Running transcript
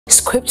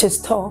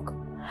Scriptures talk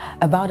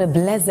about a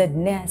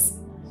blessedness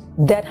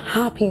that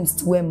happens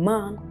to a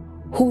man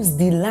whose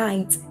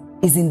delight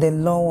is in the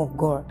law of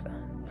God.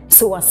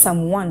 So as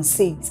Psalm 1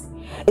 says,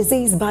 it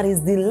says, but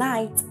his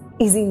delight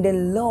is in the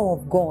law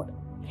of God,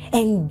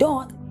 and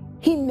doth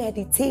he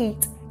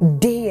meditate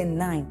day and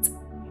night.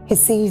 He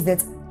says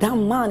that that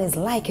man is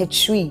like a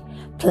tree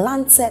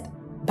planted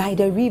by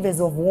the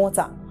rivers of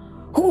water,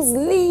 whose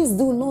leaves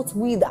do not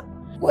wither,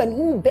 and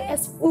who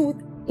bears fruit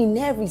in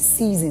every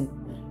season.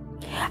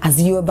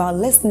 As you're about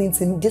listening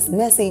to this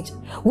message,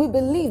 we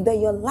believe that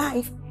your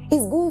life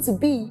is going to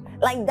be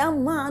like that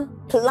man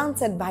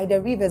planted by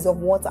the rivers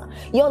of water.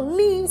 Your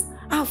leaves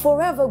are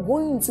forever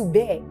going to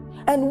bear.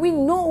 And we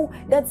know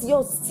that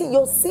your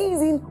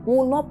season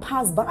will not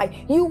pass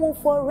by. You will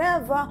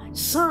forever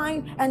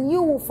shine and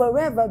you will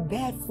forever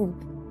bear fruit.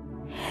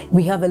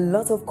 We have a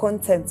lot of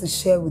content to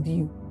share with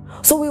you.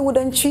 So we would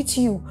entreat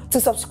you to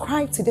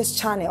subscribe to this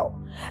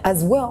channel,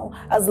 as well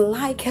as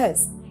like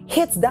us.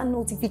 Hit that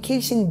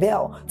notification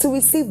bell to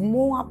receive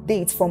more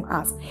updates from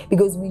us,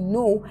 because we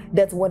know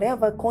that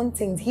whatever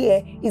content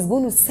here is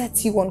going to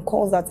set you on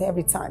course at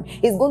every time.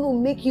 It's going to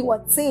make you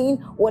attain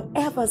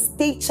whatever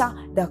stature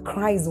that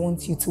Christ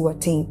wants you to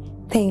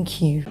attain. Thank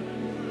you.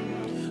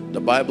 The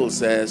Bible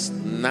says,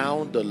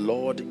 now the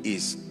Lord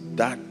is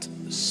that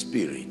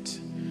Spirit.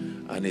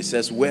 And it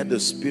says, where the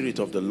Spirit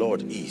of the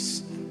Lord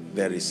is,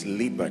 there is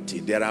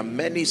liberty. There are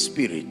many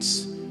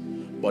spirits,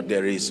 but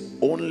there is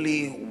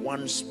only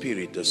one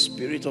Spirit, the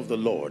Spirit of the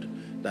Lord,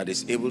 that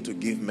is able to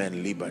give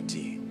men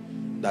liberty.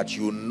 That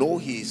you know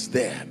he is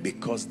there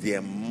because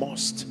there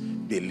must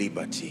be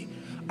liberty.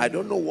 I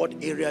don't know what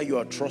area you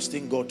are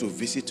trusting God to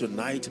visit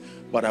tonight,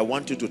 but I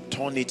want you to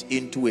turn it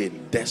into a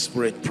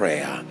desperate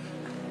prayer.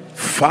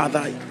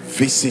 Father,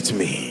 visit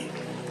me.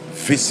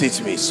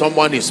 Visit me.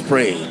 Someone is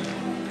praying.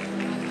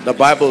 The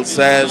Bible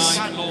says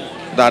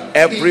that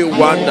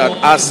everyone that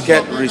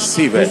asketh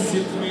receiveth.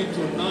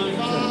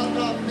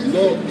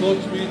 Lord,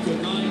 touch me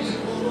tonight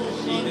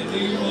in the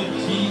name of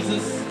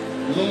Jesus.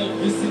 Lord,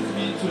 visit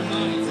me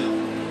tonight.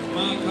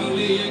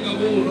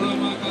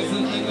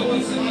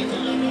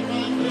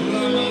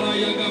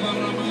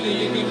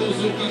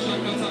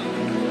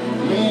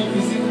 Lord,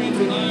 visit me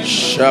tonight.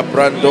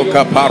 Shabrando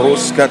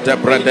kaparuska te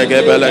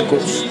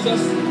brandegebelekus.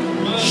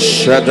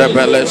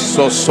 Shadebele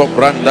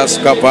sosobrandas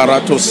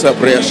kavaratu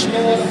sebriash.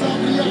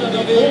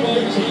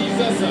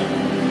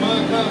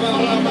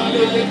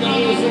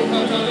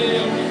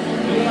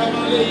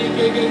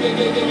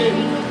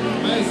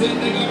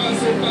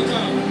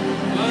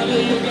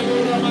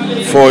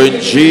 For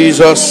in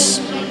Jesus'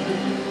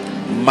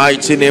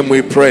 mighty name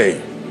we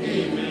pray.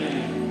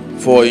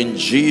 For in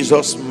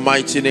Jesus'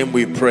 mighty name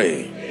we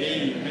pray.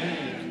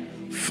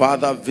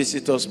 Father,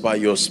 visit us by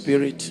your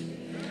Spirit.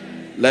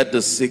 Let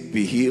the sick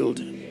be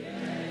healed.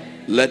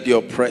 Let the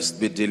oppressed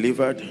be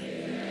delivered.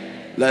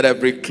 Let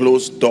every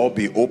closed door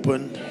be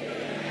opened.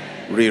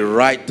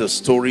 Rewrite the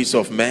stories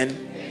of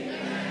men.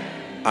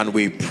 And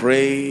we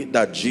pray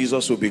that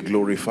Jesus will be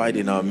glorified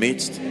in our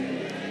midst.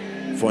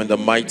 For in the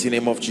mighty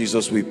name of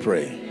Jesus we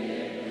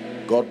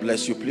pray. God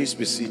bless you. Please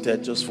be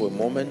seated just for a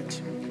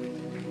moment.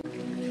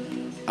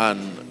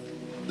 And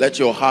let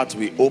your heart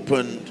be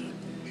opened,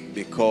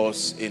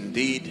 because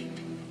indeed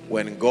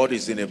when God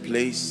is in a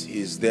place,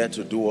 he is there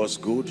to do us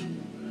good.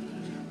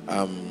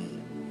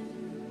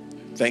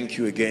 Thank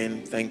you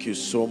again. Thank you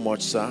so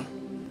much, sir,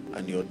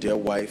 and your dear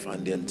wife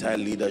and the entire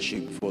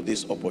leadership for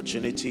this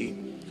opportunity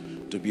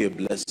to be a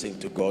blessing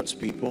to God's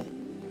people.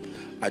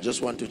 I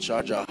just want to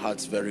charge our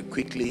hearts very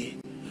quickly,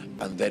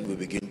 and then we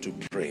begin to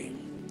pray.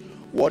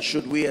 What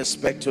should we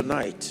expect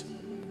tonight?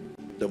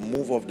 The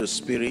move of the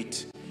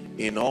Spirit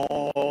in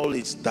all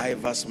its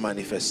diverse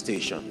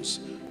manifestations,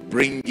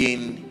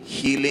 bringing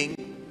healing,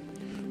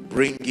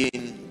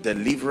 bringing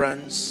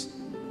deliverance,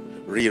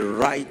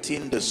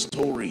 rewriting the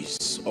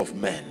stories of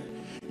men.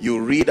 You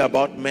read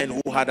about men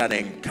who had an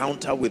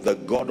encounter with the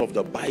God of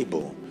the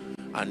Bible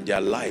and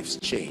their lives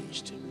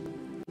changed.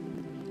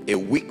 A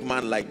weak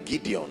man like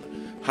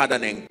Gideon had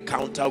an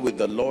encounter with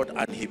the Lord,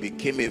 and he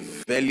became a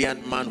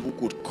valiant man who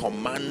could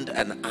command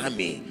an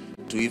army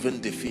to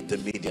even defeat the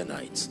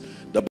Midianites.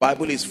 The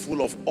Bible is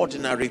full of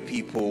ordinary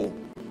people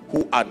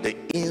who, at the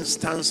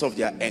instance of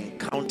their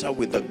encounter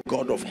with the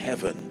God of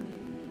heaven,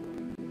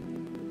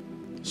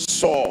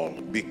 Saul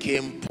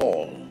became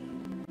Paul.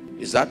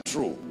 Is that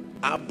true?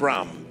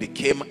 Abram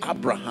became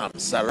Abraham.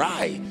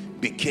 Sarai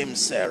became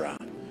Sarah.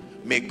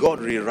 May God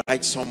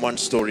rewrite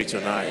someone's story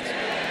tonight.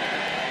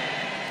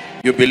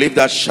 You believe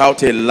that?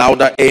 Shout a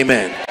louder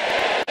amen.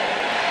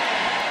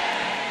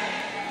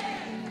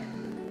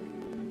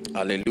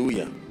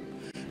 Hallelujah.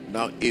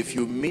 Now, if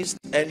you missed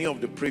any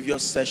of the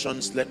previous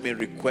sessions, let me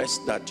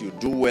request that you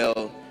do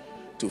well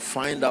to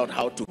find out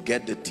how to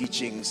get the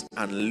teachings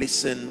and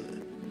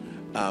listen,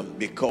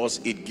 because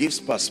it gives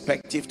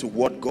perspective to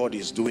what God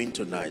is doing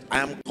tonight.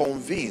 I am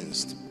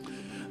convinced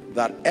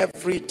that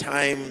every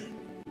time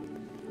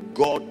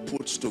God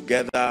puts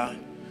together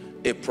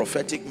a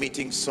prophetic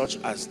meeting such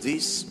as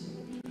this,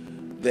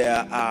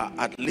 there are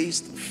at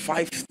least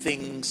 5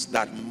 things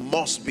that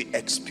must be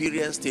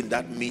experienced in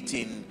that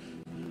meeting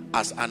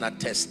as an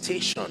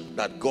attestation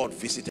that God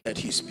visited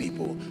his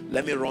people.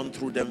 Let me run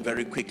through them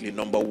very quickly.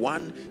 Number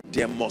 1,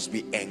 there must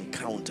be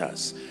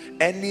encounters.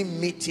 Any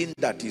meeting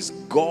that is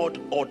God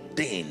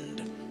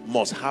ordained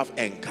must have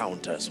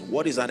encounters.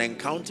 What is an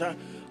encounter?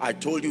 I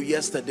told you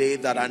yesterday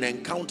that an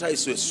encounter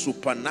is a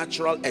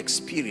supernatural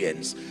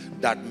experience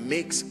that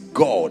makes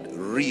God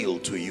real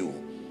to you.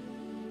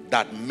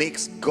 That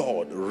makes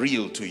God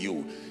real to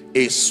you.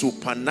 A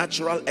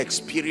supernatural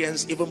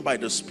experience, even by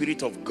the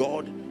Spirit of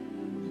God,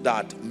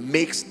 that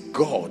makes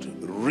God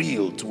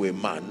real to a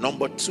man.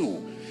 Number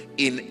 2,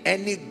 in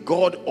any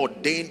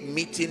God-ordained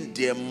meeting,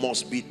 there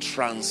must be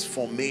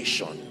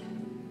transformation.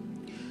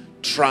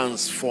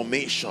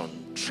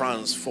 Transformation,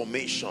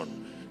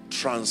 transformation,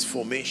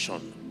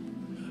 transformation.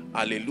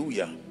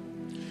 Hallelujah.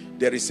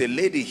 There is a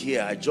lady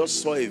here, I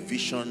just saw a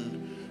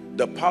vision.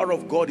 The power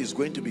of God is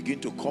going to begin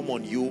to come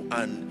on you,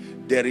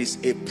 and there is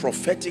a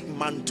prophetic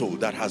mantle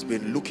that has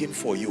been looking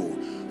for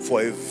you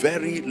for a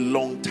very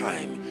long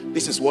time.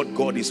 This is what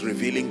God is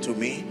revealing to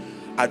me.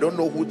 I don't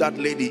know who that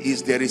lady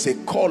is. There is a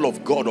call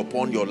of God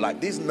upon your life.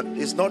 This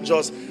is not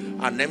just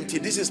an empty,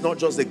 this is not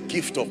just the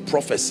gift of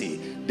prophecy.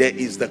 There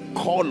is the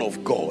call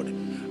of God.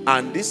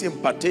 And this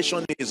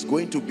impartation is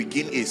going to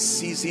begin a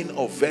season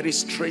of very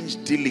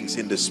strange dealings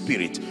in the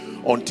spirit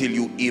until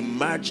you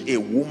emerge a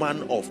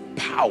woman of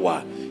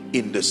power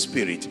in the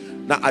spirit.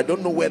 Now, I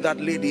don't know where that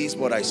lady is,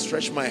 but I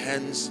stretch my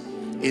hands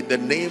in the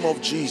name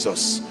of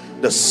Jesus,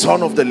 the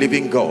Son of the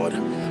living God.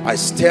 I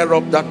stir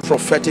up that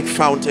prophetic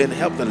fountain.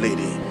 Help the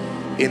lady.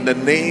 In the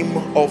name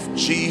of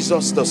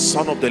Jesus, the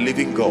Son of the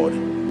living God.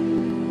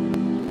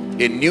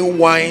 A new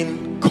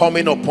wine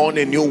coming upon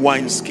a new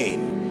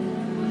wineskin.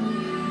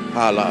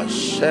 Hala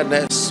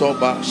shene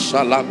soba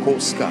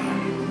shalakoska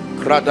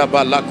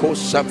kradabalako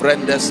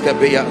savrendeske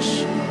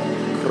beyash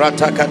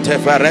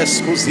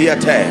kratakatevresku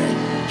ziate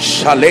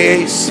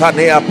shale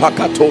sanea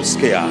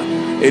pakatoskia.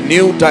 A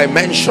new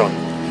dimension,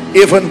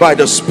 even by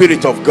the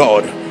Spirit of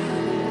God.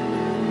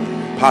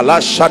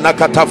 Let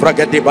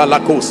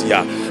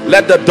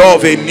the door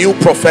of a new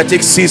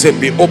prophetic season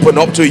be opened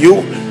up to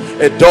you.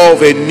 A door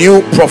of a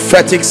new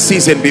prophetic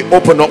season be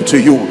opened up to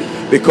you,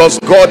 because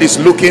God is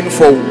looking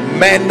for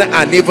men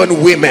and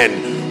even women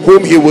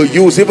whom he will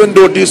use. Even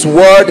though this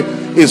word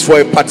is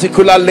for a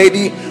particular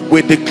lady,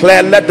 we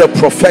declare, let the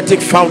prophetic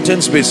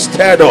fountains be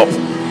stirred up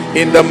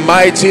in the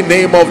mighty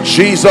name of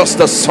Jesus,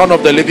 the Son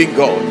of the living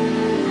God.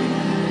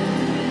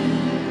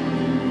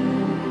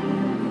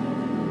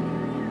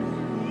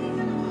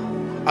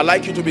 I'd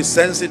like you to be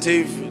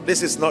sensitive.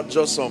 This is not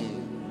just some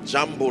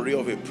jamboree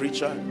of a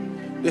preacher.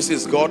 This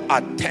is God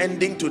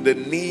attending to the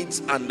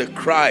needs and the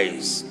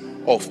cries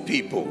of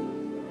people.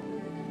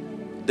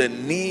 The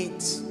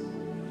needs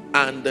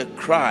and the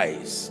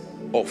cries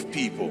of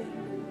people.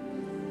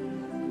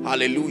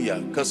 Hallelujah.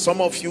 Because some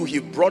of you, he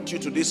brought you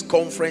to this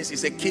conference.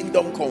 It's a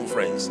kingdom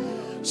conference,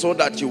 so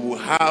that you will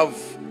have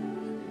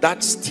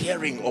that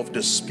stirring of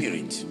the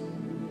spirit,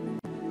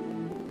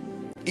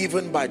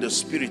 even by the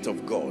Spirit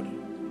of God.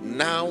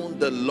 Now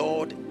the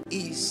Lord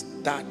is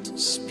that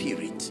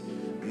spirit.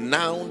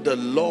 Now the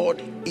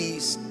Lord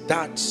is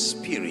that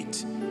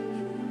spirit.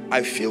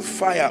 I feel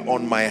fire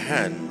on my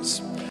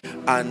hands,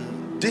 and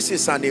this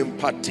is an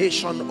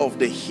impartation of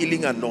the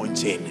healing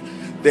anointing.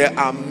 There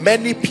are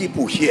many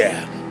people here.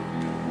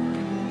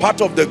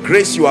 Part of the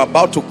grace you are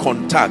about to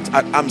contact,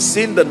 I'm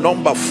seeing the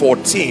number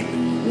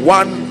 14.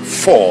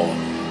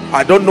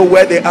 I don't know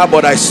where they are,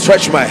 but I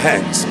stretch my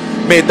hands.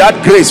 May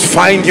that grace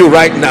find you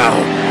right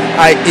now.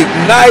 I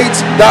ignite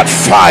that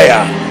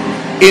fire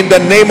in the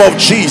name of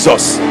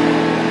Jesus.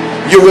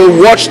 You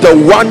will watch the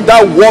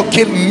wonder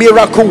working,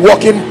 miracle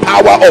working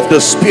power of the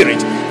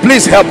Spirit.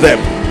 Please help them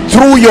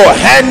through your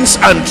hands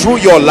and through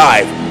your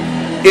life.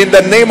 In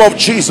the name of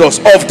Jesus,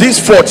 of these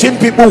 14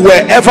 people,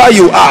 wherever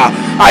you are,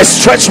 I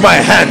stretch my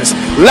hands.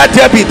 Let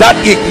there be that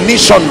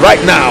ignition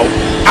right now,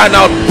 an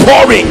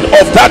outpouring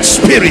of that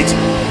Spirit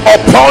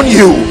upon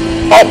you,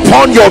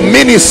 upon your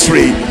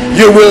ministry.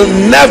 You will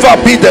never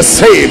be the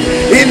same.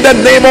 In the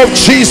name of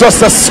Jesus,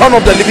 the Son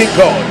of the living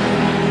God.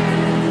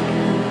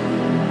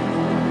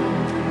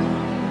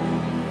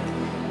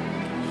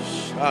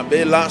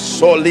 Shabela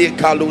soli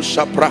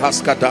kalusha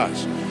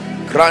prahaskadash.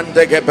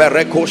 Grande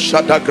gebereko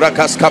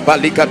shadagrakas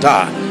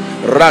kabalikata.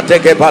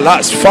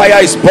 Radegebalas.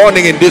 Fire is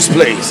burning in this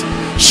place.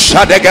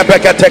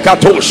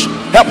 Shadegebeketekatush.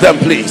 Help them,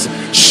 please.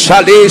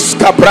 Shalis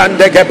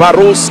kabrande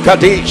gebarus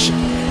kadish.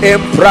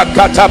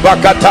 Imprakata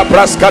bakata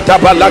braskata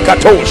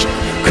balakatosh.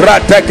 In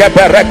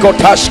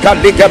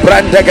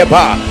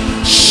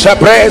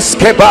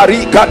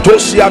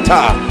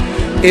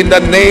the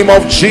name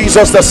of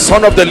Jesus, the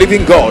Son of the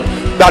living God,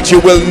 that you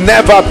will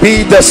never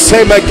be the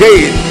same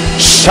again.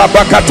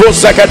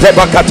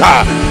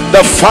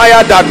 The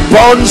fire that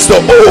burns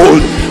the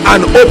old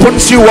and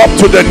opens you up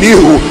to the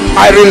new,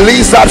 I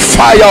release that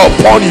fire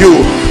upon you.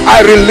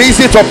 I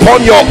release it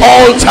upon your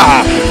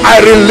altar.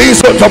 I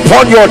release it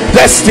upon your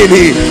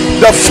destiny.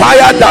 The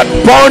fire that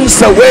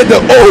burns away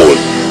the old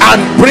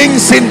and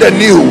brings in the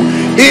new,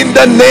 in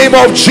the name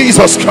of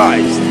Jesus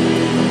Christ.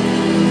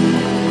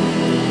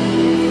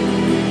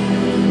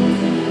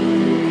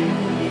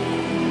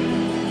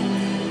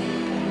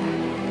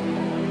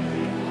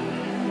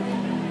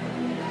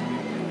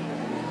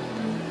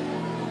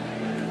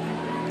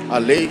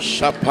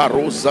 Aleisha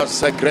parosa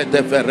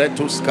segrede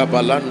veretus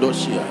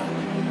kabalandosia.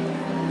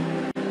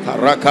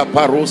 Karaka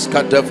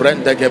paroska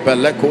devrende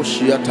gebeleko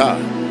shiata.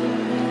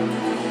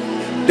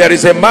 There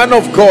is a man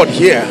of God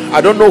here. I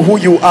don't know who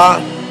you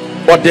are,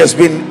 but there's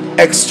been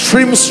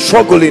extreme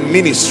struggle in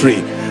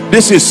ministry.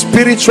 This is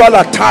spiritual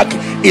attack.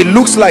 It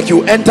looks like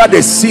you entered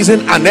a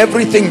season and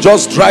everything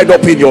just dried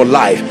up in your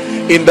life.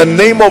 In the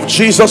name of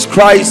Jesus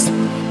Christ,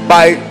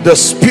 by the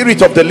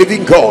Spirit of the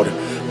living God,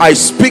 I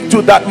speak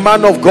to that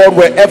man of God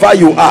wherever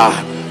you are,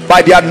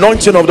 by the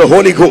anointing of the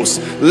Holy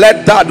Ghost.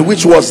 Let that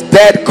which was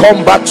dead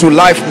come back to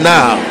life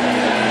now.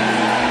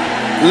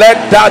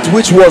 Let that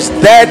which was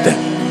dead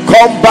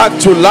come back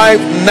to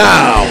life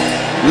now.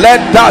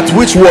 Let that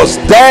which was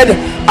dead,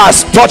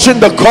 as touching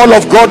the call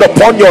of God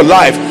upon your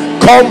life,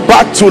 come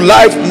back to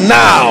life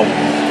now,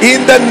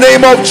 in the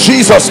name of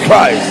Jesus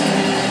Christ.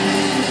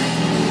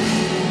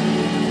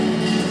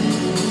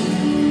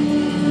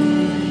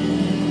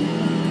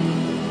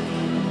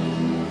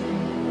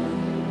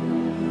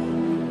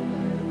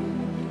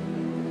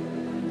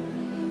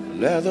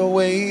 Let the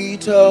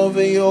weight of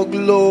your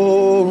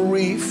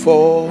glory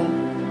fall.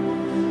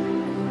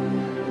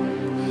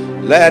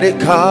 Let it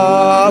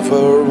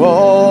cover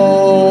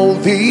all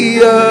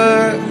the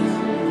earth.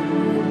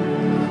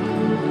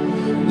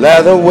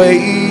 Let the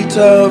weight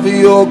of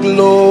your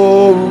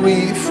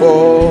glory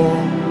fall.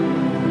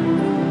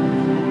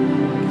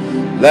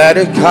 Let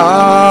it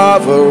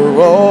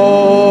cover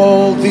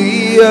all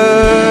the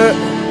earth.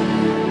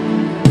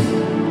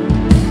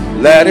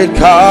 Let it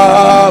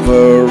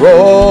cover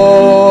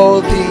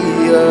all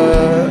the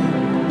earth.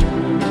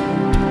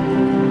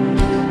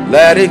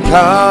 Let it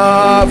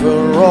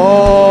cover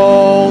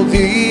all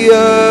the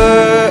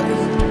earth.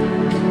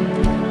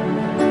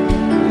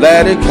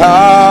 Let it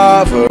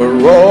cover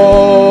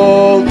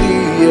all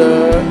the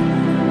earth.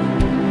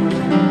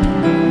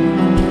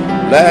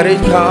 Let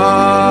it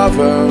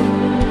cover.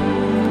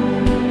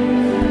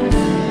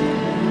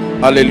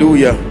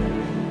 Hallelujah.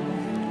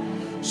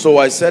 So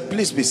I said,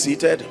 please be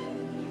seated.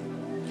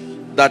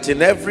 That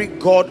in every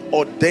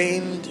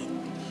God-ordained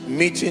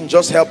meeting,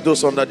 just help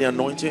those under the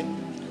anointing.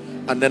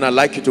 And then I'd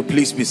like you to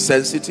please be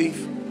sensitive.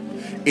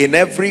 In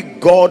every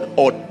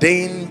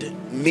God-ordained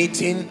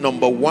meeting,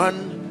 number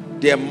one,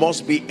 there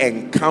must be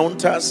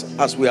encounters,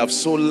 as we have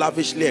so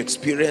lavishly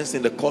experienced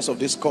in the course of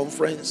this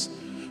conference.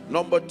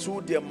 Number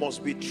two, there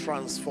must be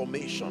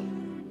transformation.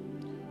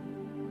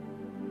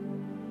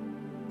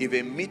 If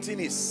a meeting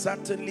is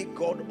certainly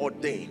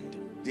God-ordained,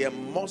 there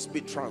must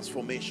be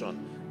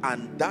transformation,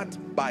 and that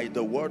by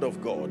the word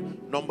of God.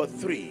 Number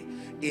three,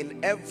 in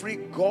every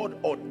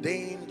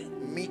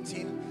God-ordained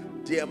meeting,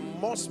 there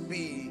must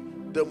be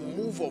the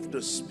move of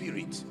the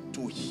Spirit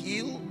to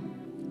heal,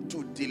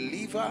 to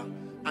deliver,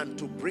 and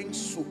to bring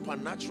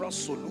supernatural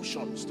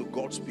solutions to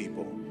God's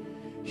people.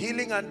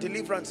 Healing and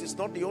deliverance is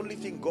not the only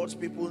thing God's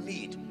people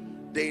need.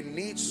 They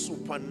need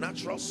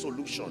supernatural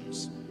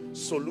solutions.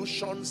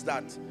 Solutions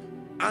that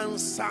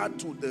answer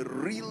to the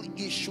real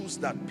issues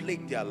that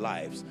plague their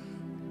lives.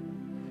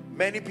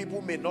 Many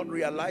people may not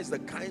realize the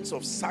kinds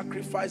of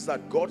sacrifice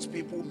that God's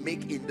people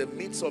make in the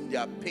midst of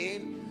their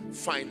pain,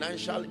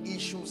 financial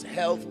issues,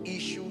 health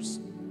issues,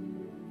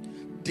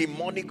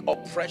 demonic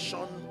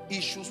oppression,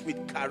 issues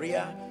with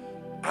career.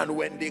 And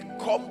when they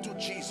come to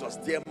Jesus,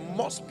 there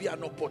must be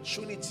an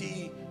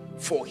opportunity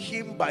for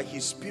him by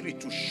his Spirit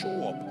to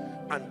show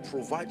up and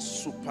provide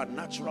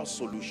supernatural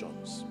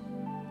solutions.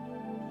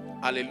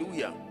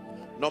 Hallelujah.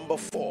 Number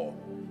four,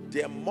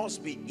 there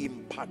must be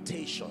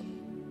impartation.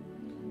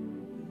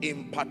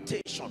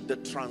 Impartation, the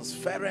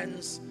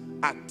transference,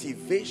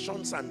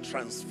 activations and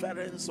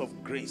transference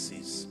of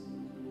graces.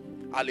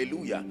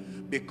 Hallelujah.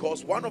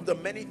 Because one of the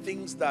many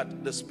things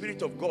that the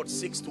Spirit of God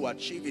seeks to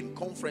achieve in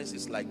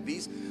conferences like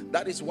this,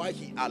 that is why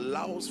he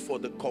allows for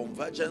the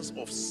convergence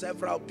of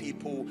several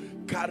people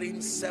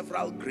carrying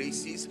several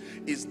graces,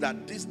 is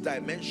that these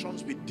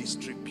dimensions be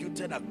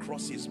distributed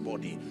across his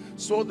body,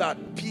 so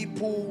that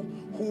people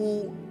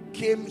who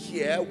came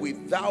here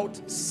without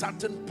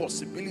certain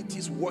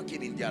possibilities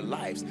working in their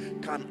lives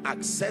can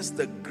access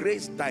the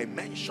grace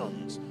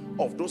dimensions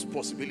of those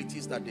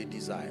possibilities that they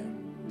desire.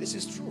 This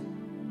is true.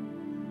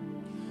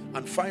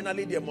 And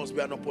finally, there must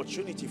be an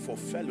opportunity for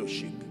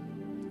fellowship.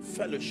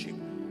 Fellowship.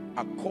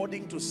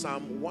 According to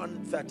Psalm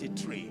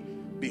 133,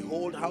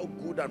 behold how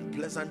good and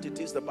pleasant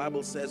it is, the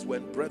Bible says,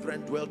 when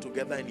brethren dwell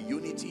together in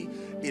unity.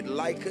 It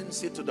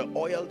likens it to the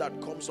oil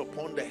that comes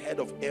upon the head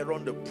of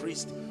Aaron the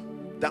priest,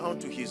 down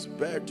to his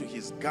beard, to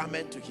his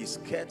garment, to his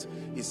skirt.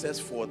 He says,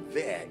 for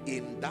there,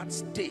 in that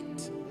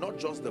state, not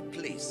just the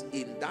place,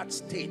 in that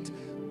state,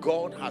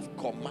 God hath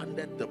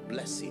commanded the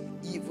blessing,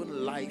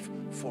 even life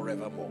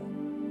forevermore.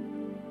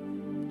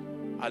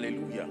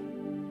 Hallelujah.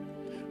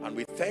 And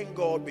we thank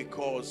God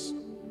because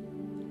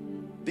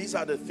These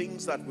are the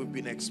things that we've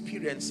been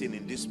experiencing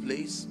in this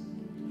place,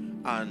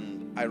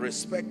 and I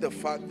respect the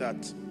fact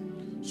that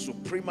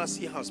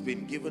supremacy has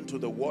been given to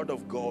the word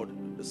of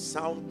God, the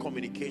sound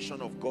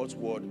communication of God's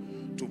word,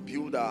 to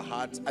build our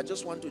hearts. I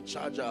just want to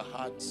charge our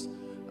hearts.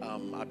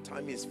 Our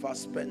time is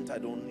fast spent. I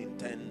don't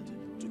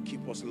intend to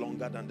keep us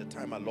longer than the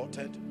time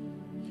allotted.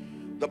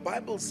 The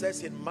Bible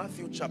says in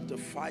Matthew chapter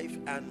 5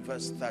 and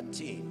verse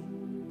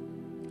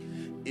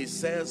 13, it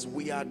says,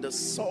 we are the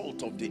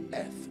salt of the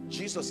earth.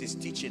 Jesus is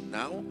teaching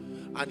now,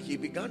 and he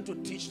began to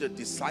teach the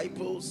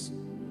disciples,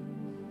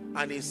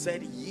 and he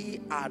said,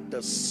 ye are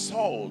the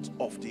salt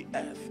of the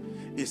earth.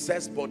 He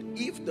says, but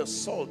if the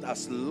salt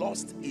has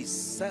lost its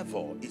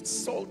savor,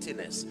 its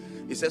saltiness,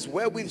 he says,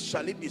 wherewith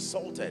shall it be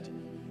salted?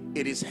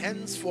 It is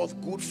henceforth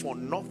good for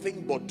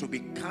nothing but to be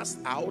cast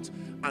out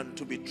and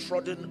to be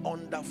trodden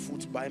under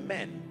foot by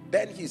men.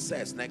 Then he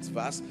says, next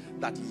verse,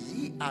 that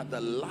ye are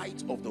the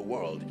light of the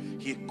world.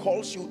 He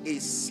calls you a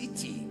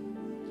city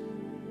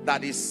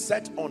that is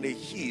set on a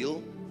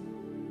hill,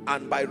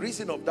 and by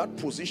reason of that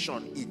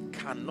position it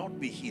cannot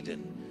be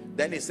hidden.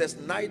 Then he says,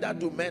 neither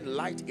do men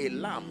light a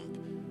lamp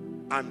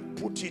and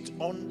put it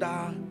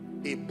under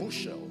a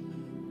bushel,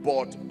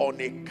 but on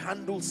a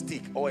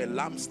candlestick or a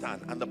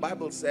lampstand. And the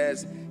Bible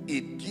says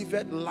it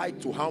giveth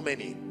light to how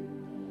many?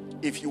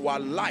 If you are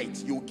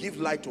light, you give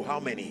light to how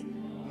many?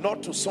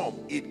 Not to some.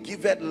 It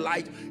giveth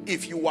light.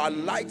 If you are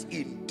light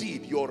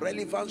indeed, your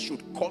relevance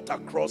should cut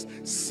across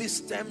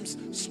systems,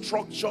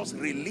 structures,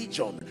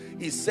 religion.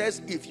 It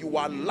says if you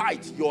are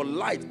light, your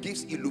light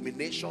gives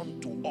illumination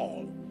to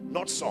all,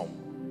 not some.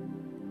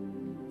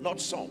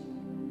 Not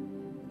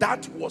some.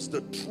 That was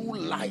the true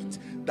light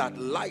that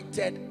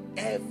lighted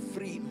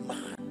every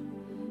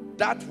man.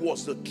 That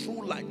was the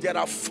true light. There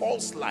are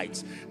false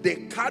lights. They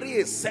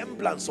carry a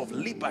semblance of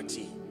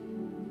liberty.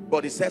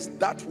 But it says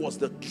that was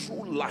the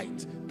true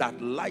light that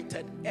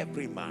lighted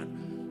every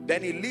man.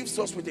 Then he leaves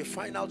us with a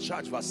final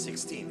charge, verse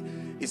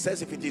 16. He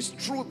says, if it is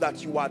true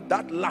that you are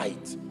that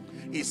light,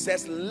 he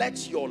says,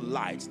 let your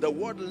light. The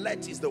word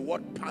let is the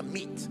word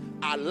permit,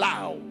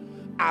 allow.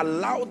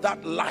 Allow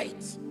that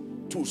light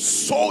to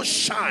so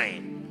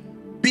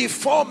shine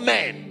before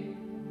men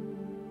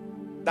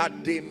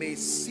that they may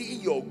see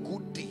your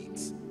good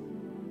deeds,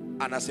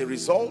 and as a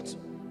result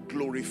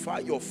glorify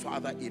your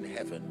Father in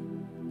heaven.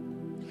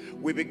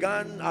 We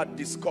began our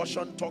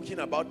discussion talking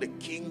about the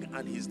king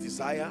and his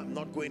desire. I'm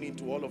not going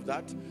into all of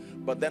that,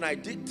 but then I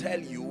did tell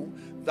you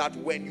that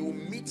when you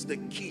meet the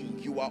king,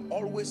 you are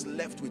always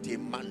left with a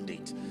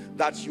mandate,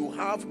 that you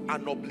have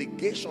an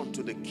obligation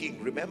to the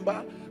king.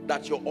 Remember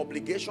that your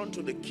obligation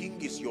to the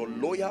king is your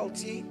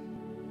loyalty,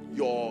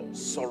 your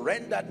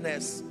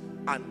surrenderedness,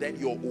 and then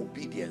your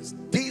obedience.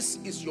 This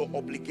is your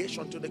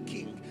obligation to the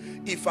king.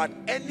 If at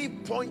any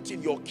point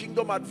in your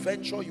kingdom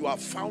adventure you are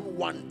found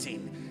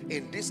wanting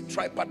in these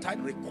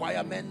tripartite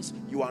requirements,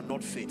 you are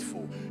not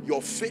faithful.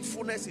 Your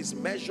faithfulness is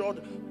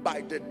measured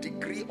by the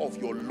degree of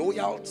your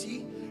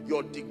loyalty,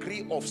 your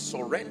degree of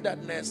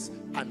surrenderedness,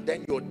 and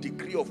then your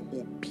degree of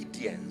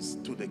obedience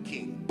to the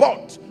king.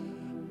 But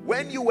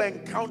when you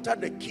encounter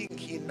the king,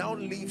 he now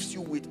leaves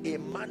you with a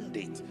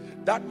mandate.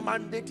 That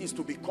mandate is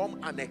to become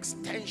an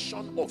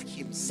extension of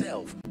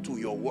himself to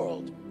your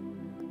world.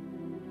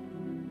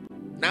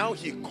 Now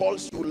he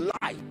calls you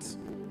light.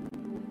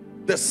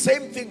 The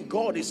same thing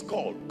God is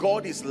called.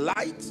 God is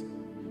light.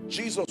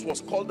 Jesus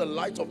was called the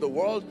light of the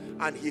world,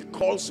 and he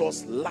calls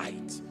us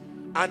light.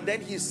 And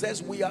then he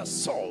says we are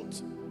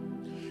salt.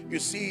 You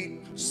see,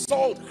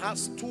 salt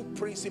has two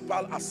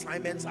principal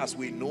assignments, as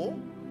we know.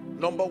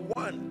 Number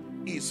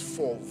one is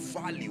for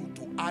value,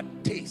 to add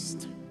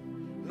taste.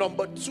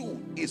 Number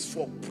two is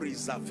for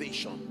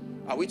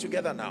preservation. Are we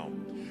together now?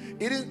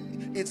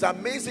 It's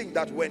amazing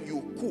that when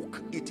you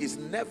cook, it is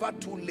never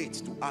too late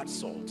to add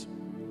salt.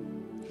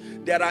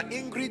 There are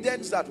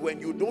ingredients that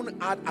when you don't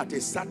add at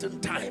a certain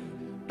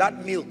time,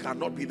 that meal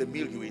cannot be the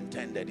meal you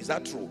intended. Is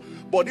that true?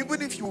 But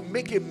even if you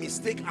make a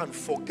mistake and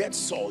forget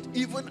salt,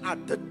 even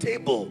at the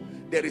table,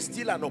 there is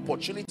still an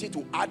opportunity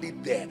to add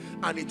it there,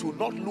 and it will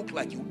not look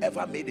like you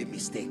ever made a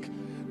mistake.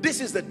 This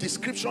is the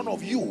description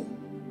of you.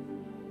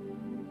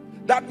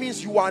 That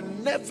means you are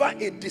never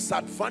a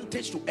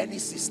disadvantage to any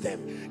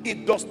system.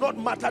 It does not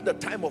matter the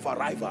time of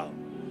arrival.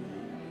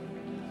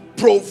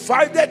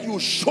 Provided you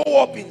show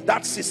up in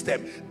that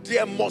system,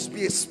 there must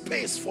be a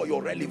space for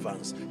your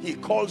relevance. He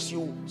calls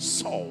you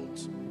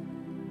salt.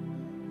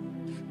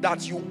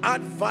 That you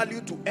add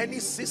value to any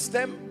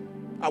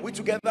system. Are we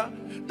together?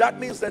 That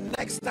means the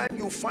next time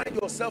you find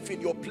yourself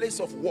in your place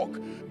of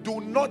work,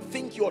 do not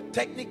think your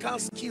technical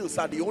skills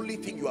are the only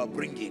thing you are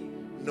bringing.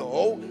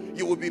 No,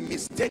 you will be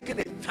mistaken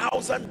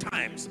 1,000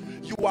 times.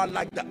 You are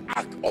like the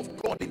ark of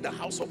God in the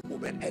house of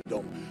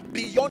Obed-Edom.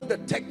 Beyond the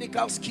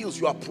technical skills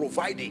you are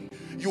providing,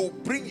 you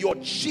bring your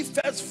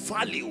chiefest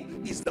value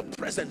is the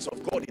presence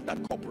of God in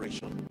that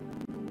corporation.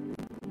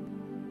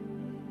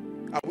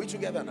 Are we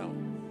together now?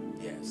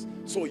 Yes.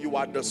 So you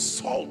are the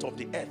salt of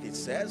the earth, it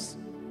says.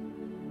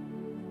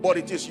 But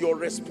it is your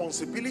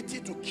responsibility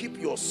to keep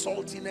your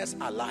saltiness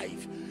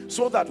alive,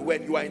 so that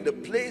when you are in the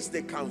place,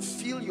 they can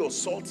feel your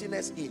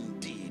saltiness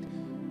indeed.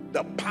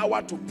 The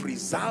power to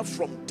preserve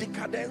from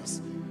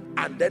decadence,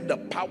 and then the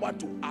power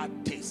to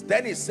add taste.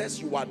 Then it says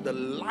you are the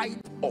light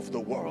of the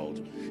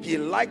world. He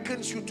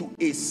likens you to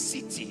a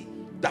city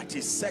that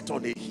is set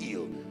on a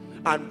hill,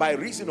 and by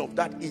reason of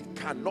that, it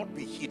cannot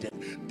be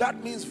hidden.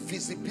 That means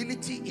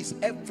visibility is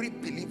every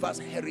believer's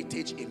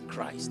heritage in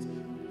Christ.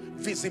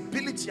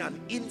 Visibility and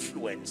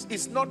influence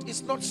is not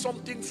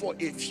something for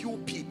a few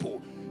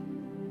people.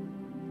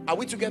 Are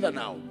we together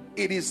now?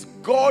 It is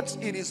God's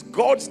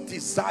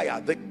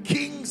desire, the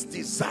King's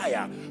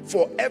desire,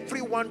 for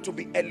everyone to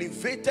be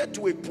elevated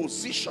to a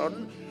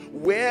position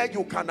where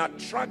you can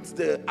attract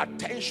the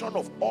attention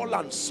of all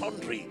and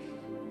sundry,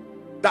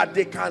 that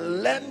they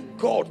can learn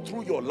God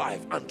through your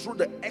life and through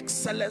the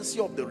excellency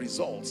of the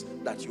results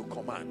that you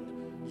command.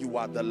 You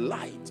are the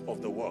light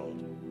of the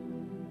world.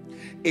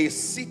 A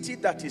city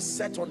that is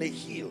set on a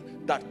hill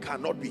that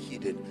cannot be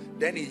hidden.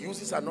 Then he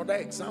uses another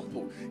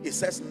example. He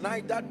says,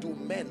 neither do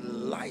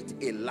men light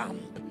a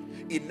lamp.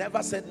 He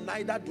never said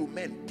neither do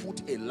men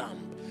put a lamp.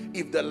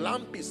 If the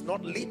lamp is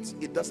not lit,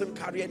 it doesn't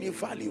carry any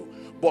value.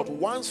 But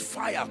once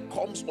fire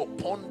comes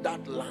upon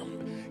that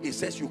lamp, he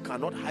says you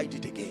cannot hide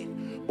it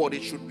again. But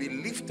it should be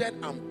lifted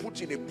and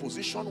put in a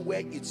position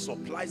where it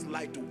supplies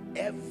light to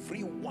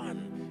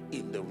everyone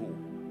in the room.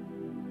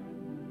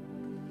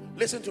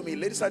 Listen to me,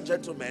 ladies and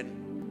gentlemen.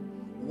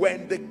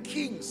 When the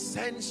King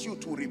sends you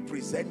to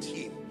represent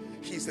him,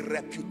 his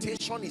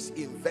reputation is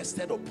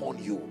invested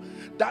upon you.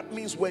 That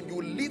means when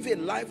you live a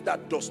life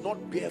that does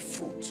not bear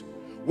fruit,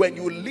 when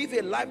you live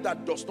a life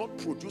that does not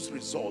produce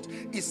results,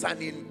 it's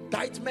an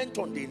indictment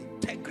on the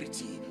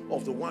integrity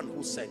of the one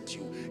who sent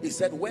you. He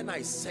said, when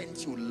I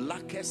sent you,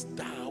 lackest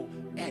thou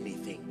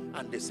anything?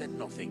 And they said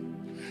nothing.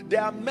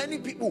 There are many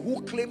people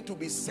who claim to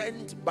be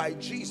sent by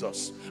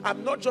Jesus.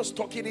 I'm not just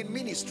talking in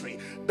ministry.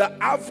 The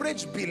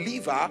average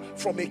believer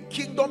from a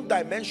kingdom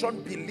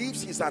dimension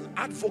believes he's an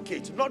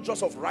advocate, not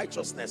just of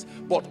righteousness,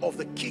 but of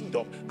the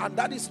kingdom. And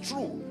that is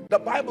true. The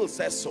Bible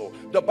says so.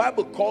 The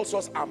Bible calls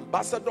us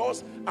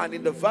ambassadors, and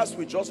in the verse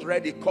we just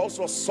read, it calls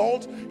us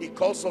salt, it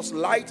calls us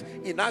light.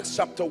 In Acts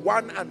chapter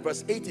 1 and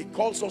verse 8, it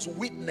calls us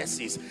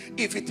witnesses.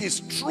 If it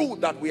is true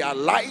that we are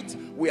light,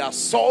 we are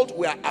salt,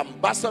 we are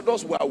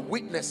ambassadors, we are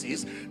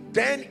witnesses,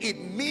 then it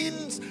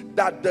means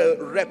that the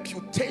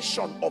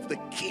reputation of the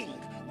King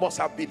must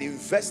have been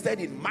invested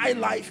in my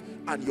life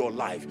and your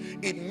life.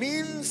 It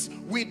means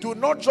we do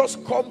not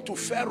just come to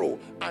Pharaoh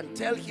and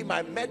tell him,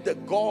 I met the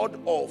God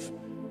of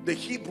the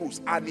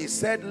Hebrews and he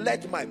said,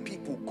 let my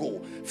people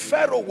go.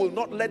 Pharaoh will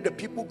not let the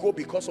people go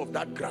because of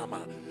that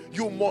grammar.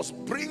 You must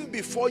bring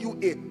before you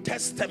a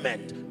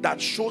testament that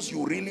shows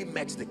you really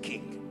met the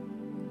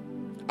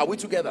King. Are we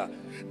together?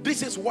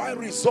 This is why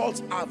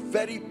results are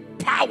very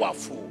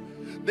powerful.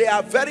 They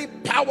are very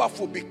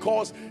powerful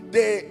because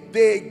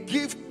they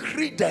give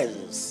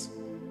credence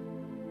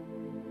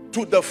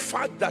to the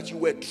fact that you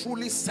were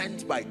truly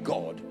sent by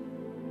God.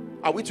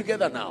 Are we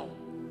together now?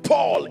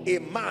 Paul, a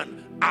man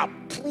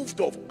approved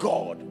of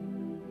God.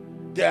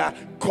 There are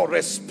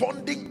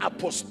corresponding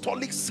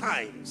apostolic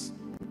signs.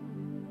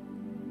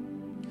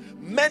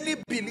 Many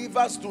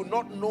believers do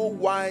not know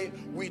why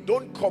we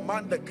don't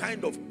command the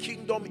kind of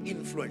kingdom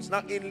influence.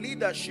 Now in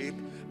leadership,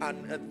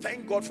 and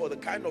thank God for the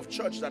kind of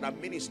church that I'm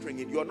ministering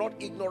in, you're not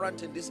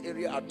ignorant in this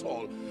area at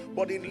all.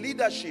 But in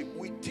leadership,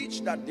 we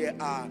teach that there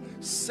are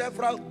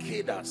several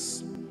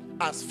cadres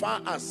as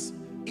far as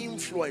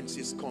influence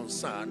is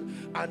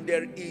concerned, and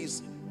there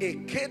is a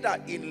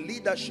cadre in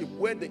leadership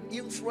where the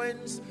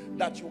influence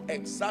that you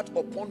exert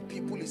upon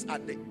people is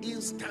at the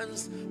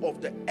instance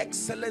of the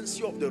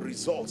excellency of the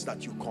results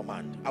that you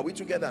command. Are we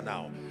together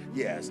now?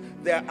 Yes.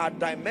 There are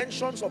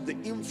dimensions of the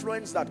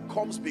influence that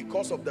comes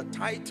because of the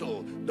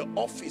title, the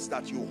office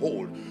that you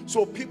hold.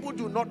 So people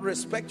do not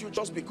respect you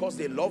just because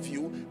they love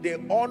you. They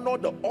honor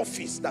the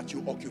office that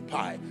you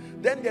occupy.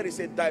 Then there is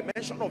a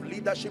dimension of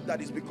leadership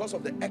that is because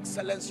of the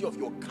excellency of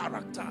your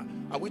character.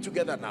 Are we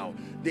together now?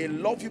 They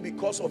love you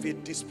because of a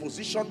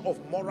disposition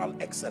of moral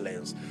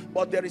excellence.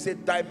 But there is a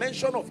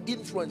dimension of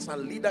influence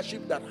and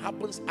leadership that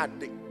happens at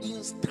the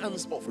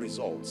instance of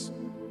results.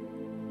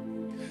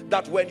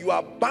 That when you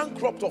are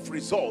bankrupt of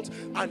results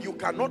and you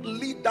cannot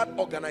lead that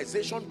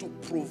organization to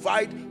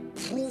provide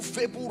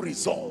provable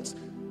results,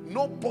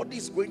 nobody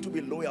is going to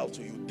be loyal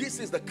to you. This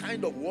is the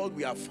kind of world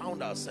we have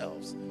found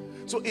ourselves.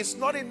 So it's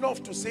not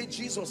enough to say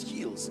Jesus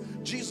heals,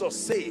 Jesus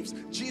saves,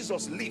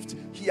 Jesus lifts.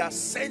 He has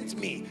sent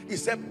me. He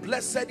said,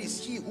 blessed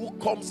is he who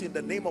comes in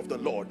the name of the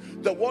Lord.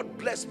 The word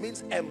blessed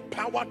means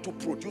empowered to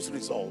produce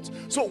results.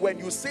 So when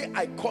you say,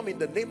 I come in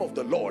the name of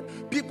the Lord,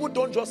 people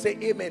don't just say,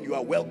 amen, you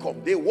are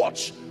welcome. They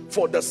watch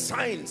for the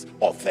signs,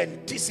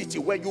 authenticity.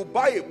 When you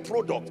buy a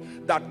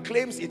product that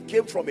claims it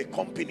came from a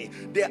company,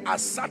 there are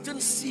certain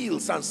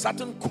seals and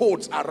certain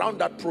codes around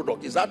that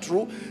product. Is that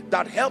true?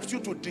 That helps you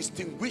to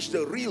distinguish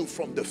the real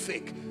from the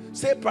fake.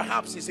 say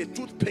perhaps it's a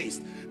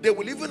toothpaste. They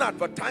will even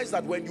advertise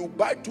that when you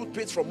buy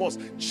toothpaste from us,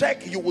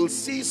 check, you will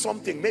see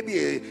something,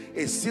 maybe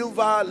a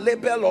silver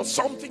label or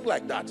something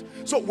like that.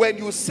 So when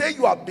you say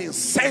you have been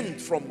sent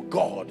from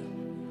God,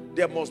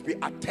 there must be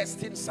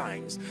attesting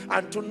signs.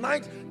 And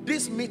tonight,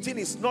 this meeting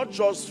is not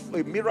just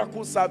a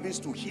miracle service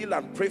to heal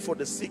and pray for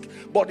the sick,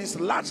 but it's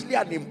largely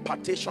an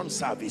impartation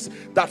service,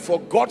 that for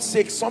God's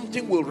sake,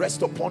 something will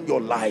rest upon your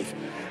life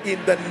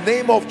in the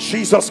name of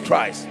Jesus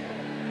Christ.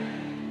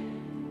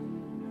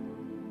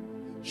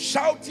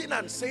 Shouting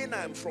and saying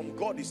I am from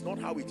God is not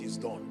how it is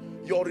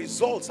done. Your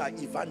results are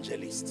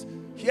evangelists.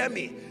 Hear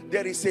me,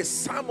 there is a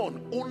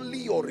sermon only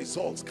your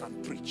results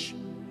can preach.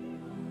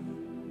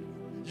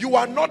 You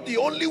are not the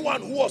only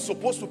one who was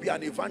supposed to be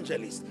an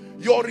evangelist.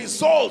 Your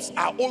results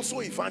are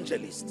also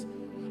evangelists.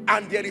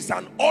 And there is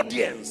an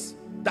audience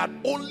that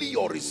only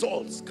your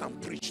results can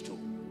preach to.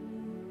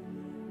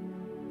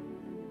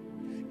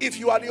 If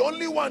you are the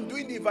only one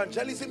doing the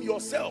evangelism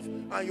yourself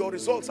and your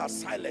results are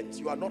silent,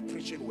 you are not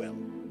preaching well.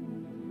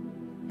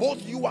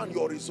 Both you and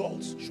your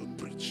results should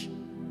preach.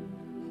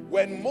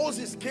 When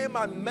Moses came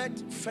and met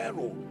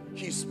Pharaoh,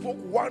 he spoke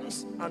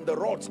once and the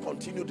rods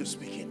continued to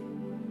speaking.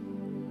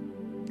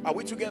 Are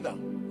we together?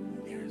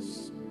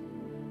 Yes.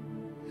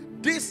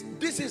 This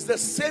is the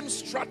same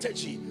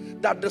strategy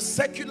that the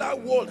secular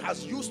world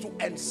has used to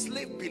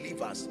enslave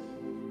believers.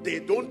 They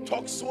don't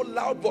talk so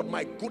loud, but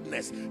my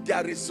goodness,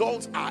 their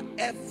results are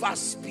ever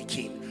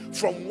speaking.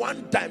 From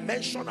one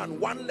dimension and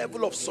one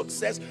level of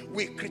success,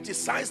 we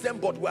criticize them,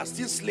 but we are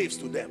still slaves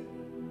to them.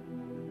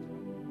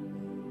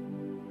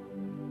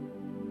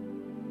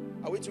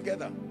 Are we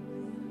together?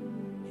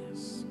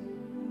 Yes.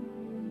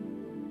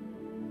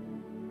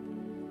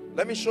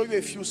 Let me show you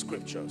a few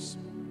scriptures.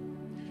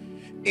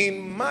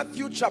 In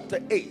Matthew chapter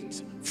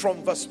 8,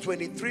 from verse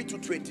 23 to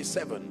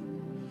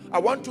 27, I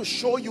want to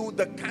show you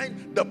the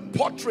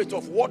portrait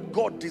of what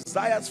God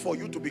desires for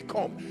you to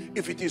become.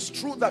 If it is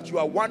true that you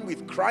are one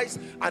with Christ,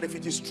 and if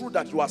it is true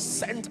that you are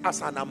sent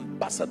as an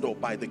ambassador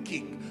by the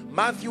King.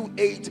 Matthew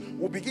 8,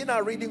 we'll begin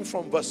our reading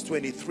from verse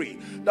 23.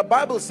 The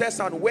Bible says,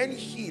 and when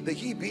he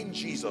being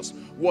Jesus,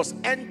 was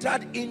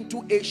entered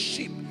into a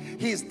ship,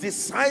 his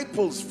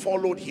disciples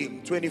followed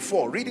him.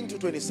 24, reading to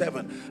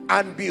 27.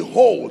 And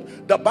behold,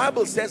 the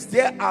Bible says,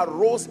 there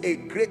arose a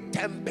great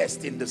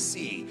tempest in the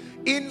sea,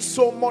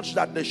 insomuch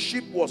that the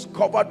ship was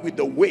covered with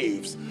the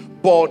waves,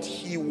 but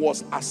he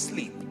was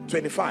asleep.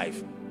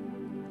 25.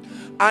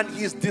 And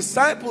his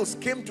disciples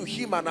came to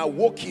him and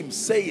awoke him,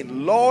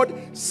 saying, Lord,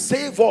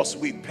 save us,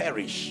 we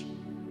perish.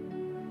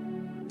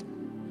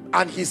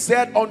 And he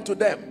said unto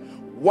them,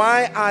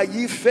 why are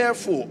ye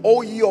fearful,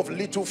 O ye of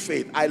little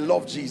faith? I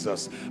love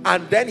Jesus.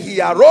 And then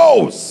he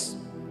arose.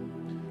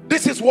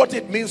 This is what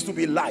it means to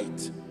be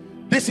light.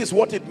 This is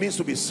what it means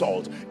to be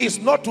salt. It's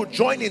not to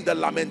join in the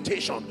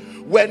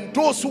lamentation. When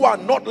those who are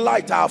not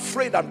light are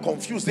afraid and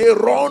confused, they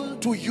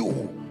run to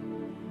you.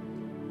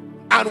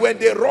 And when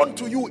they run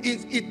to you,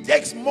 it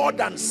takes more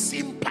than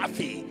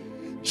sympathy.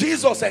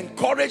 Jesus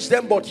encouraged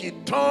them, but he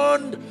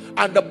turned,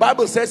 and the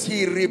Bible says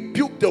he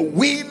rebuked the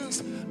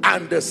winds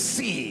and the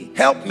sea.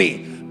 Help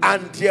me.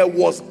 And there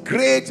was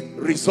great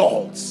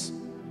results.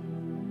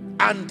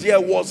 And there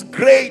was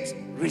great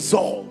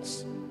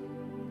results.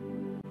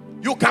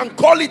 You can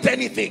call it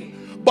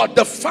anything, but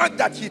the fact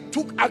that he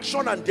took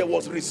action and there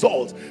was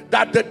results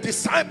that the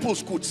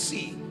disciples could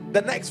see.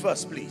 The next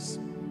verse, please.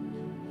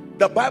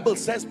 The Bible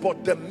says,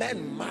 but the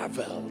men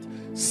marveled,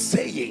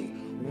 saying,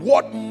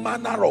 what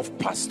manner of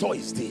pastor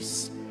is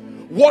this?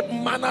 What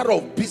manner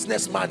of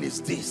businessman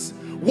is this?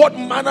 What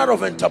manner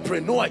of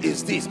entrepreneur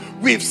is this?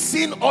 We've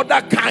seen other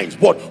kinds,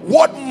 but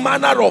what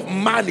manner of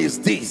man is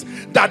this,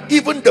 that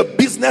even the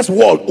business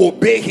world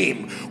obey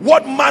him?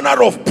 What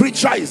manner of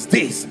preacher is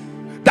this,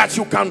 that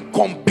you can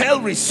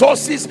compel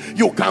resources,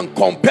 you can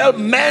compel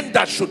men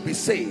that should be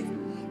saved?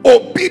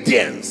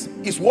 Obedience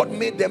is what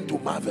made them to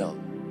marvel.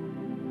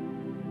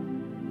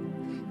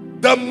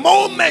 The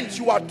moment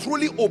you are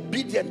truly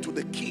obedient to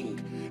the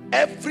King,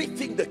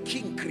 everything the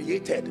King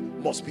created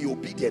must be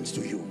obedient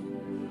to you.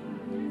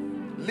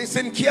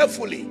 Listen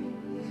carefully.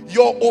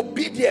 Your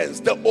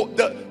obedience,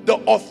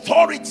 the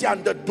authority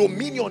and the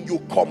dominion you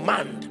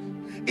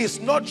command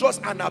is not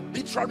just an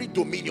arbitrary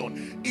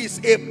dominion.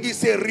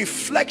 It's a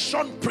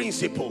reflection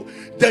principle.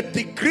 The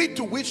degree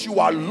to which you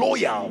are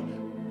loyal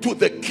to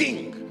the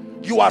King,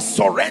 you are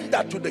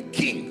surrendered to the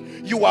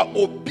King, you are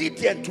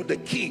obedient to the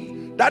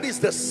King, that is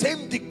the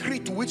same degree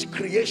to which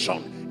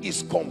creation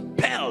is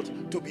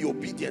compelled to be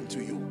obedient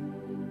to you.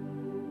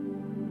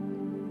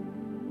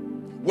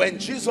 When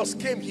Jesus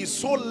came, he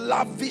so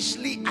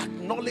lavishly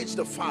acknowledged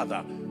the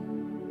Father.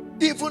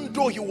 Even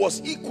though he was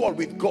equal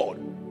with God,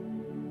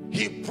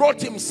 he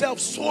brought himself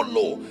so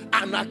low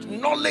and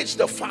acknowledged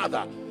the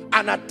Father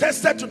and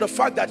attested to the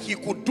fact that he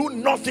could do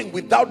nothing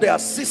without the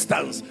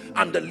assistance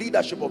and the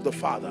leadership of the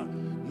Father.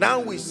 Now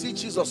we see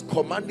Jesus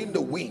commanding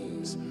the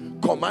winds,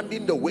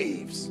 commanding the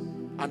waves,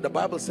 and the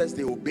Bible says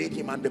they obeyed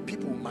him and the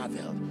people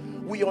marveled.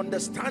 We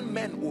understand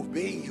men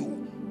obeying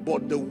you,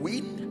 but the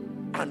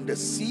wind and the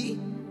sea,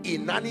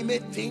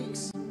 inanimate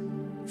things,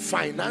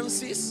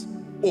 finances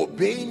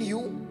obeying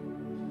you,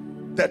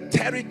 the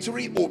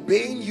territory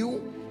obeying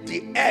you,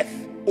 the earth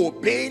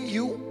obeying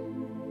you.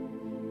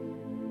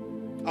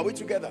 Are we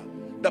together?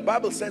 The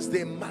Bible says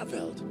they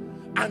marveled.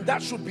 And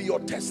that should be your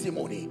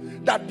testimony,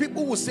 that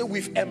people will say,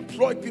 we've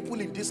employed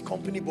people in this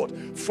company, but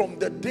from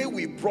the day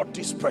we brought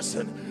this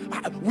person,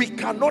 we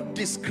cannot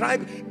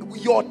describe.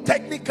 Your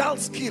technical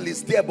skill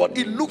is there, but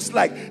it looks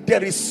like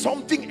there is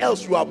something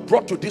else you have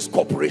brought to this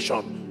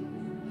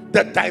corporation.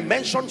 The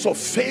dimensions of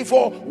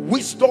favor,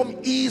 wisdom,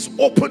 ease,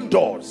 open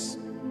doors.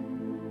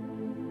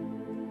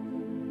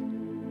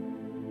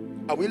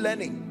 Are we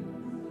learning?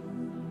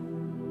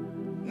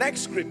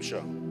 Next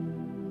scripture.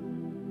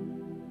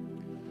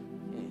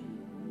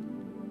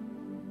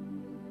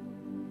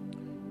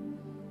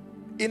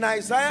 In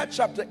Isaiah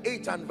chapter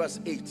 8 and verse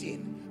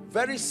 18,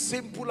 very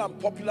simple and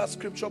popular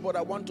scripture, but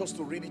I want us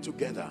to read it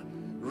together.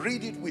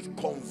 Read it with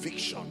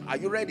conviction. Are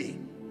you ready?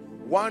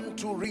 1,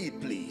 2,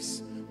 read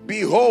please.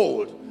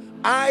 Behold,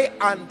 I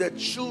and the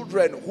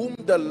children whom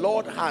the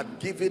Lord had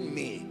given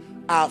me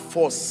are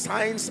for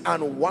signs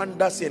and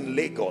wonders in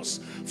Lagos,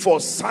 for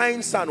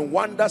signs and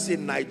wonders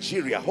in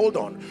Nigeria. Hold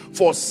on.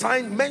 For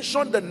sign,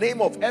 mention the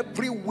name of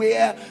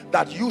everywhere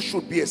that you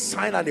should be a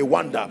sign and a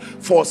wonder.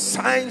 For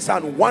signs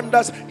and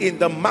wonders in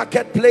the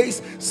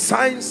marketplace,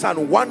 signs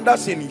and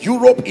wonders in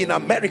Europe, in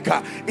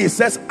America. It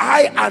says,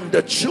 I and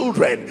the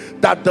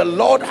children that the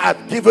Lord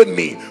hath given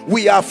me,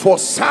 we are for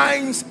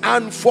signs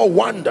and for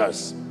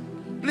wonders.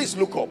 Please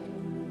look up.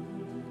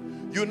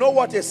 You know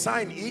what a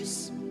sign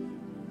is?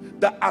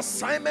 The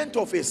assignment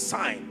of a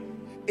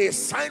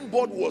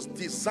signboard was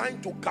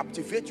designed to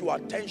captivate your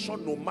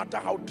attention no matter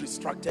how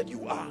distracted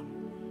you are.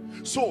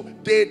 So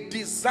they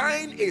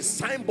design a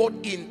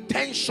signboard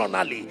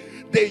intentionally.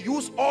 They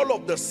use all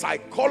of the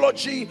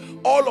psychology,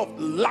 all of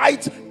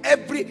light,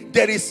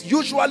 there is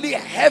usually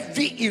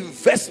heavy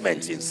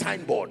investment in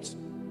signboards,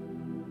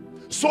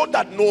 so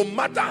that no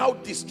matter how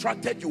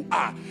distracted you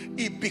are,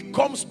 it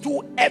becomes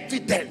too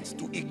evident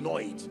to ignore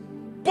it.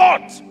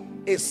 But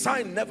a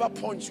sign never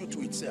points you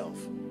to itself.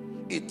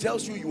 It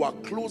tells you you are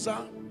closer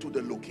to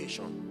the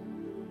location.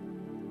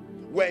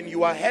 When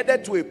you are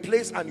headed to a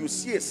place and you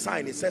see a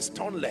sign, it says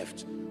turn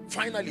left.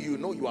 Finally, you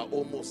know you are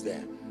almost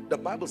there. The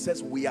Bible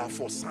says we are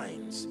for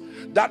signs.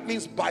 That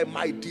means by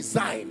my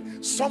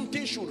design,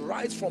 something should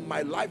rise from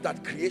my life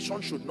that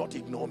creation should not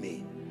ignore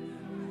me.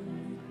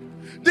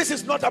 This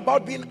is not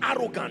about being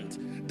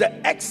arrogant.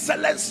 The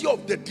excellency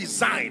of the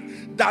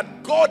design,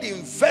 that God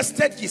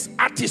invested his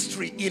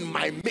artistry in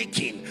my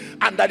making,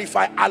 and that if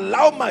I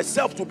allow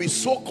myself to be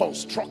so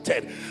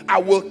constructed, I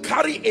will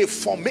carry a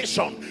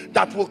formation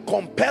that will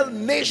compel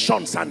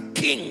nations and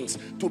kings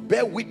to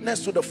bear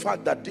witness to the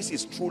fact that this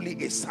is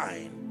truly a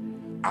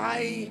sign.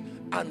 I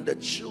and the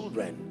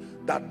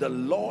children that the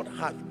Lord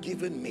hath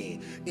given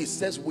me, it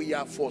says we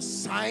are for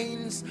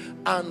signs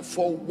and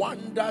for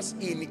wonders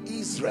in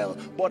Israel.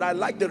 But I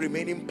like the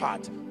remaining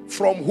part.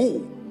 From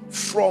who?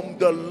 From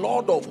the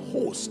Lord of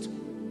hosts.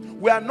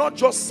 We are not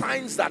just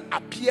signs that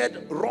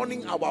appeared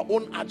running our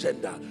own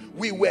agenda.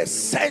 We were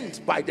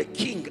sent by the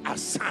king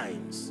as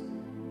signs.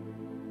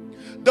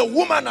 The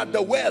woman at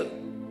the well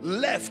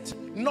left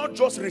not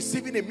just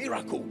receiving a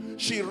miracle,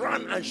 she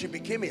ran and she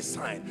became a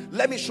sign.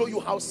 Let me show you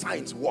how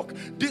signs work.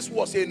 This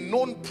was a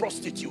known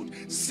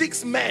prostitute.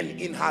 6 men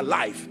in her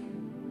life,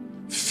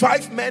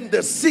 5 men, the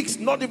 6th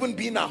not even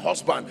being her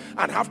husband.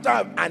 And after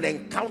an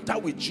encounter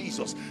with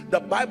Jesus, the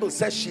Bible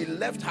says she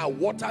left her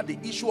water, the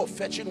issue of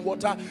fetching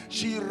water,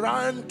 she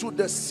ran to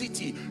the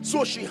city.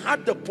 So she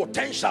had the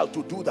potential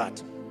to do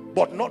that,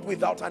 but not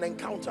without an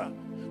encounter.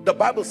 The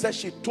Bible says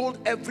she told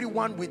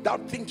everyone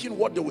without thinking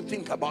what they would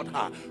think about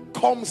her,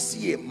 come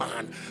see a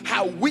man.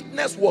 Her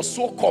witness was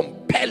so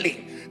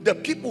compelling. The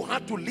people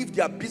had to leave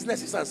their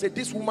businesses and say,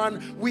 this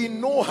woman, we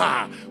know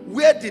her.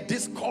 Where did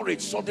this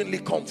courage suddenly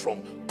come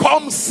from?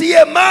 Come see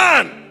a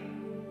man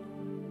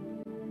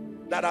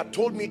that had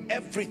told me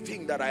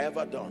everything that I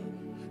ever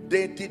done.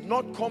 They did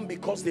not come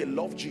because they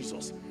loved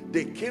Jesus.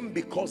 They came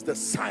because the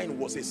sign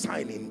was a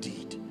sign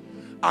indeed.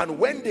 And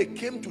when they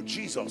came to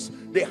Jesus,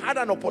 they had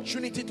an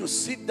opportunity to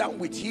sit down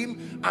with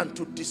him and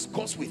to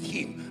discuss with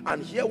him.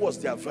 And here was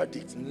their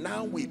verdict.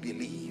 Now we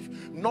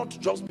believe, not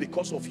just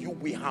because of you,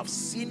 we have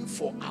seen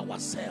for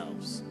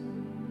ourselves.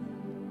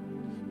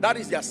 That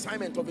is the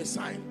assignment of a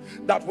sign.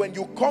 That when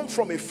you come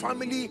from a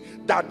family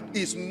that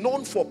is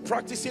known for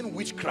practicing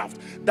witchcraft,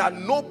 that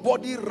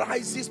nobody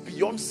rises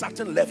beyond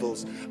certain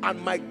levels, and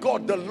my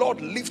God, the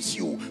Lord lifts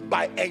you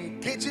by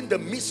engaging the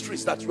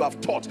mysteries that you have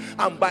taught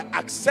and by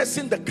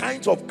accessing the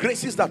kinds of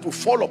graces that will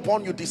fall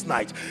upon you this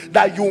night,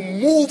 that you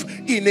move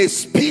in a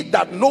speed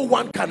that no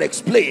one can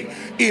explain.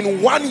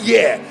 In 1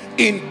 year,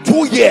 in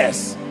 2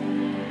 years,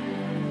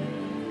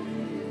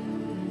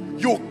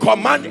 you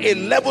command a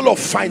level of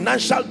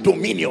financial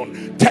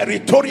dominion,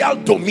 territorial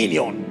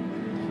dominion,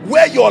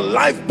 where your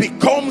life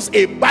becomes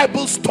a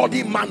Bible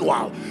study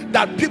manual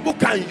that people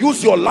can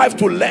use your life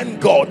to learn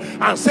God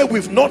and say,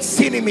 we've not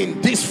seen him in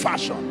this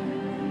fashion.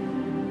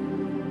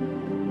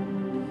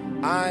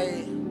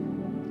 I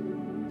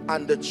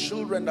and the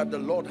children that the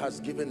Lord has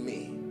given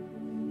me,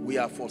 we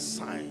are for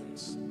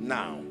signs.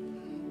 Now,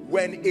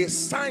 when a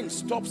sign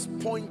stops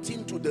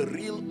pointing to the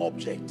real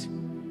object,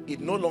 it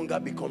no longer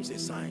becomes a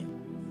sign.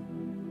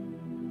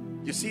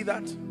 You see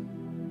that?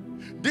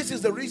 This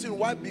is the reason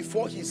why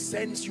before he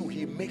sends you,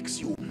 he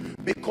makes you.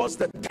 Because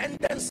the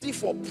tendency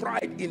for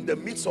pride in the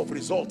midst of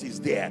result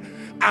is there.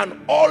 And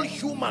all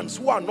humans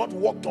who are not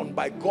worked on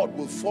by God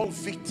will fall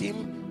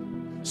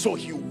victim. So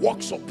he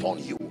works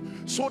upon you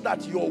so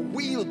that your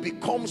will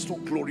becomes to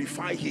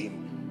glorify him.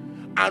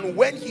 And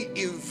when he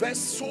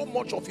invests so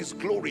much of his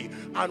glory,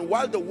 and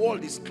while the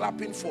world is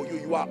clapping for you,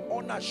 you are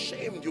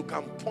unashamed. You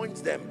can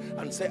point them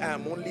and say, I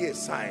am only a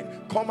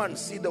sign. Come and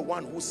see the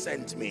one who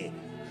sent me.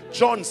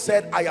 John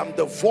said, I am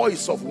the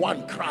voice of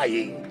one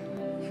crying.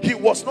 He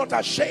was not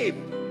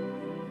ashamed.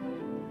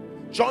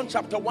 John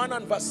chapter 1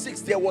 and verse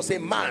 6, there was a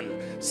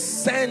man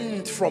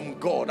sent from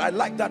God. I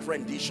like that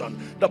rendition.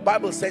 The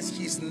Bible says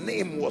his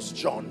name was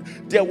John.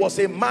 There was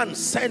a man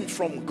sent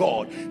from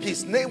God.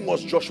 His name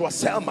was Joshua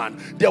Selman.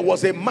 There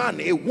was a man,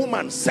 a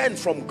woman sent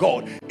from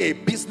God. A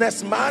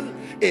businessman,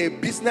 a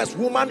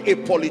businesswoman, a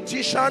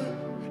politician,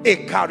 a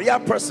career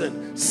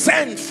person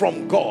sent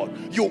from God.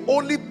 You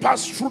only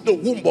passed through the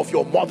womb of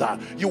your mother.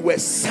 You were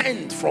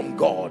sent from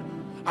God.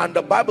 And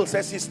the Bible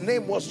says his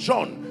name was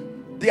John.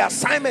 The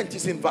assignment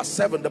is in verse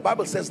 7. The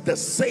Bible says the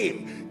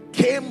same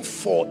came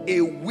for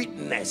a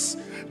witness,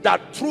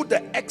 that through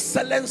the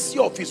excellency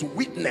of his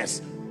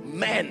witness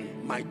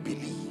men might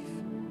believe.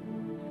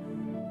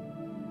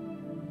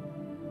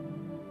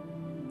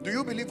 Do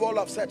you believe all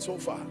I've said so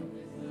far?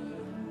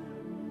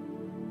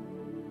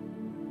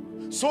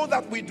 So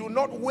that we do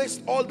not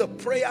waste all the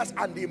prayers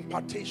and the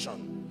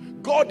impartation.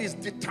 God is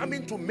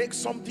determined to make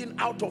something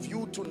out of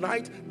you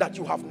tonight that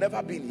you have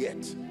never been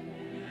yet.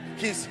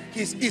 Is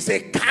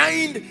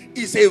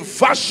a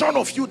version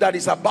of you that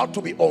is about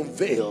to be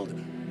unveiled.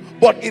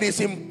 But it is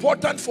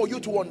important for you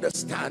to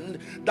understand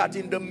that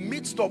in the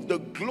midst of the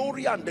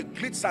glory and the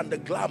glitz and the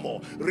glamour,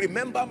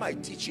 remember my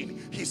teaching,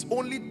 he's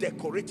only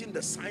decorating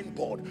the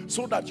signboard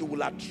so that you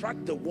will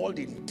attract the world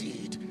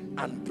indeed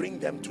and bring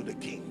them to the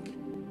King.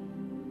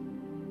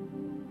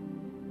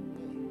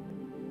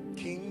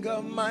 King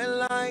of my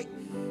life,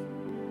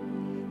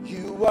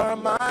 you are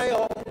my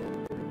all,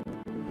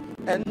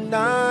 and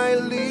I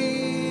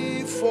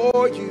live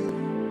for you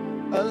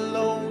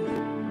alone.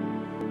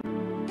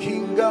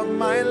 King of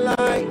my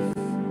life,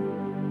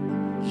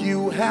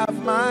 you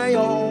have my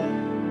all,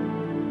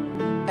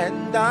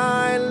 and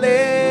I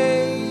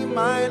lay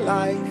my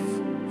life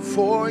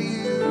for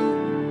you.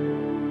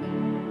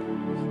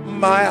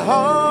 My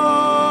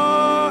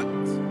heart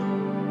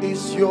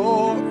is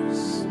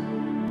yours,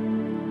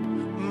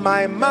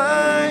 my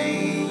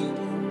mind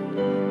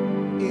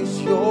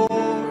is yours,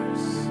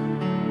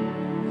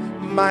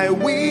 my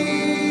will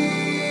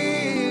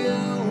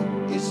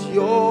is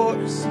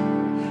yours.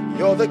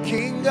 You're the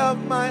King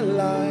of my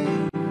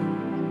life.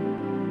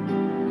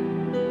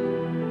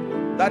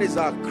 That is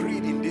our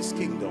creed in this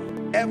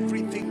kingdom.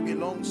 Everything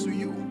belongs to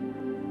you.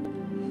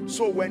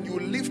 So when you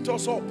lift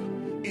us up,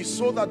 it's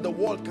so that the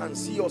world can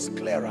see us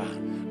clearer,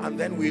 and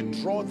then we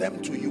draw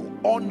them to you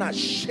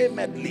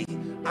unashamedly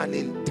and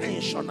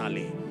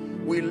intentionally.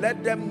 We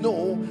let them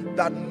know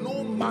that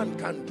no man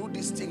can do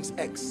these things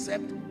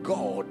except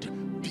God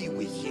be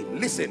with him.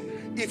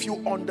 Listen, if you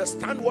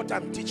understand what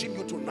I'm teaching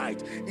you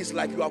tonight, it's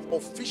like you have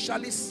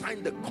officially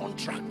signed the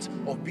contract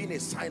of being a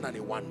sign and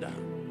a wonder.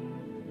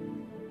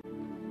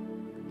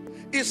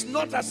 It's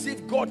not as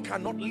if God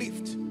cannot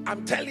lift.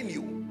 I'm telling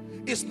you,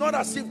 it's not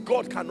as if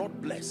God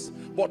cannot bless.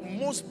 But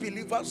most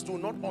believers do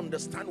not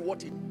understand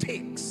what it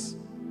takes.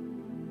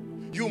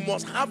 You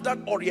must have that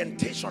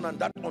orientation and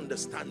that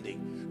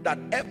understanding that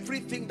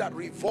everything that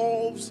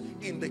revolves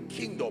in the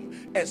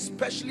kingdom,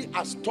 especially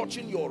as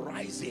touching your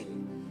rising,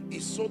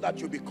 is so that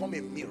you become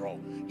a mirror.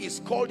 It's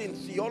called in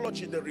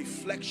theology the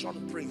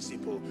reflection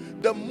principle.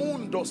 The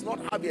moon does not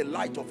have a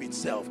light of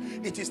itself.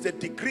 It is the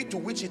degree to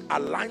which it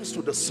aligns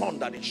to the sun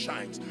that it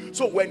shines.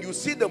 So when you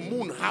see the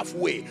moon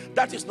halfway,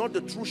 that is not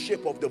the true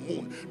shape of the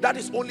moon. That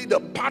is only the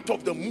part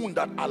of the moon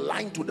that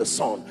aligns to the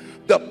sun.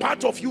 The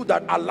part of you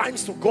that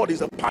aligns to God is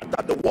the part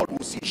that the world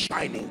will see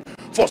shining.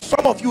 For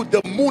some of you,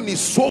 the moon is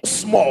so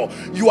small.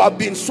 You have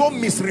been so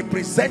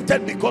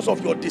misrepresented because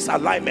of your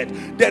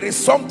disalignment. There is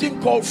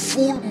something called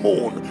full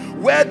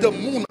moon, where the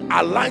moon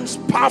aligns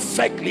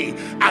perfectly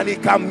and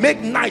it can make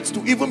nights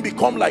to even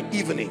become like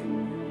evening.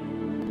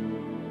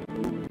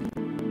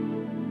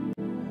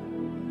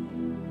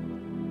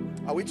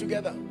 Are we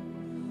together?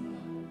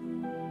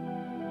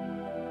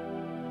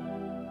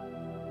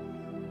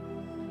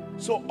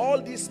 So all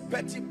this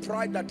petty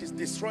pride that is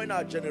destroying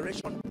our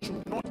generation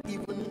should not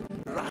even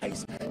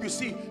rise. You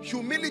see,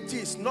 humility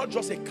is not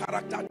just a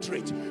character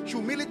trait.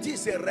 Humility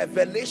is a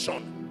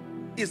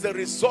revelation, is the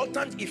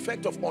resultant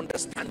effect of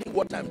understanding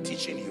what I'm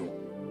teaching you.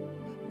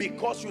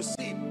 Because you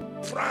see,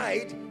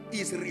 pride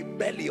is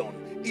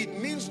rebellion. It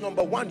means,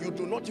 number one, you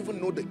do not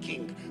even know the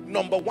King.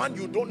 Number one,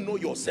 you don't know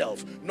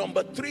yourself.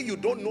 Number three, you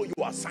don't know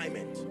your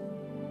assignment.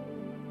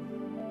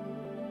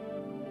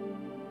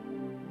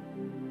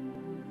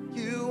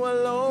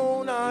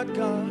 alone are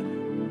God,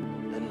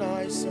 and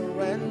I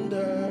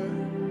surrender.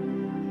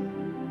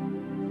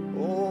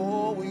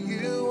 Oh,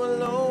 you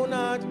alone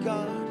are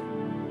God,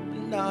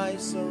 and I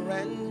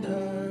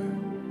surrender.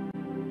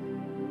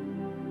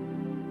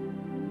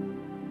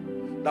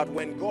 That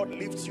when God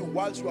lifts you,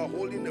 whilst you are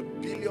holding the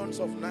billions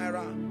of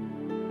naira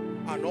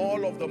and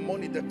all of the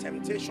money, the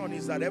temptation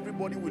is that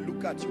everybody will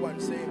look at you and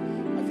say,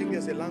 I think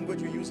there's a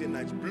language we use in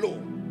Nigeria, blow.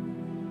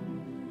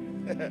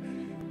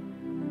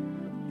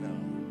 No.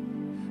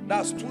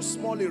 That's too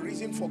small a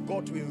reason for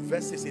God to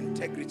invest his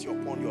integrity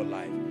upon your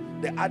life.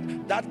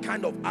 That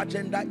kind of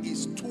agenda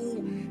is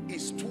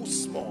too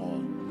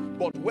small.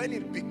 But when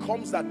it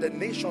becomes that the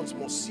nations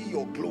must see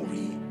your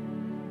glory,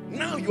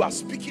 now you are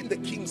speaking the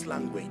king's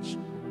language.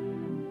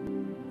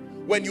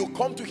 When you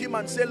come to him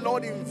and say,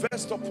 Lord,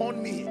 invest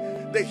upon me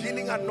the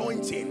healing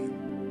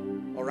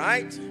anointing. All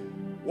right?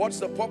 What's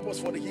the purpose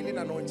for the healing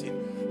anointing?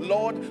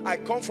 Lord, I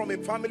come from a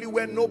family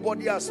where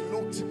nobody has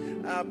looked,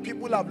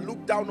 people have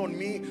looked down on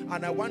me,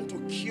 and I want to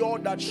cure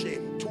that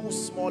shame. Too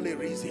small a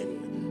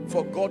reason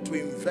for God to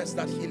invest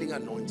that healing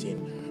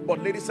anointing.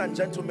 But ladies and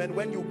gentlemen,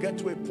 when you get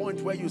to a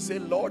point where you say,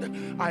 Lord,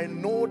 I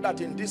know that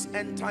in this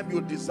end time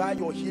you desire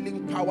your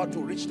healing power to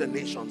reach the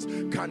nations.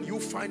 Can you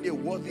find a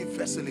worthy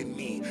vessel in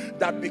me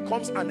that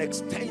becomes an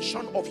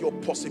extension of your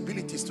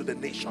possibilities to the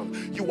nation?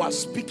 You are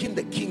speaking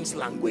the king's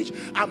language.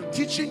 I'm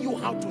teaching you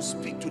how to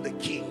speak to the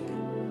king.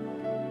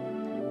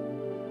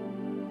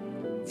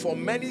 For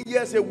many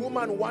years, a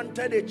woman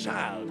wanted a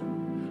child,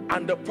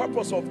 and the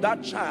purpose of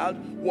that child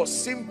was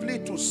simply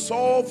to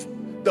solve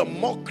the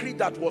mockery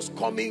that was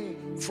coming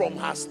from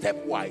her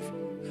stepwife.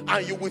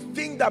 And you would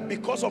think that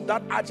because of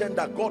that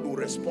agenda, God will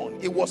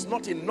respond. It was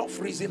not enough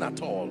reason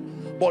at all.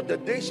 But the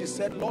day she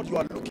said, Lord, you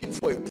are looking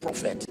for a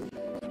prophet,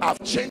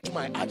 I've changed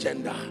my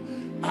agenda.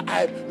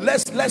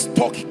 Let's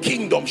talk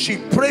kingdom. She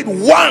prayed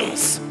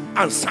once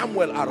and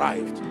Samuel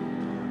arrived.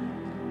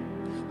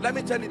 Let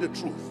me tell you the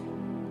truth.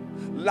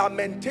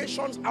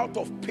 Lamentations out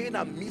of pain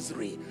and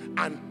misery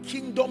and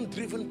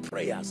kingdom-driven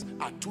prayers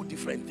are two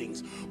different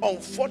things.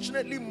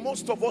 Unfortunately,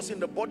 most of us in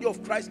the body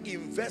of Christ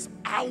invest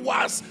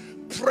hours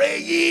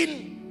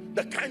praying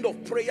the kind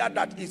of prayer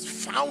that is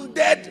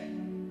founded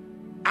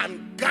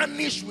and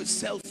garnished with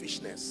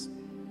selfishness.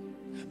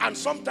 And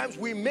sometimes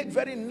we make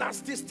very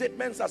nasty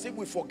statements as if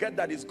we forget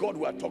that it's God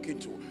we are talking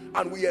to,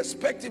 and we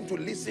expect him to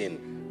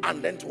listen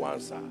and then to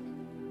answer.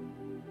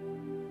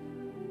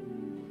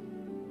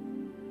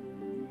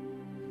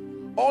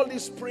 All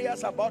these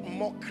prayers about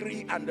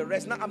mockery and the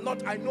rest. Now, I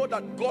know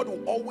that God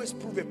will always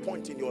prove a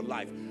point in your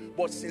life,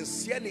 but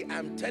sincerely,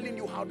 I'm telling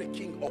you how the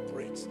king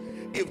operates.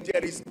 If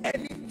there is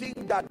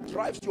anything that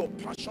drives your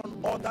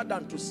passion other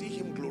than to see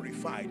him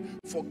glorified,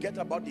 forget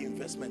about the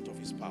investment of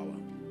his power.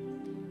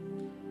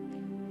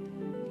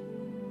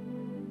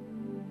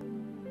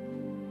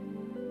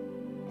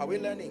 Are we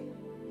learning?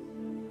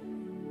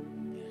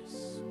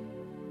 Yes.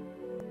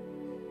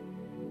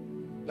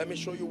 Let me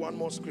show you one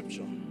more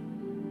scripture.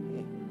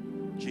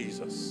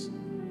 Jesus.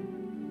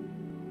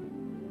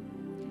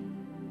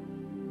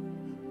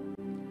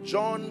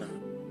 John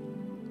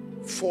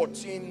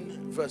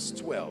 14 verse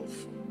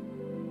 12.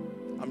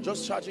 I'm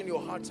just charging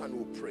your hearts and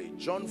we'll pray.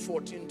 John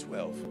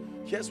 14:12.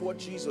 Here's what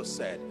Jesus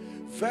said.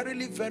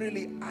 Verily,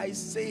 verily, I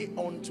say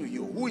unto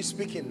you. Who is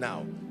speaking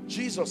now?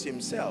 Jesus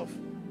himself.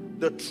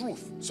 The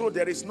truth. So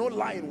there is no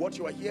lie in what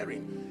you are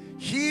hearing.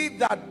 He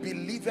that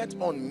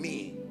believeth on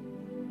me,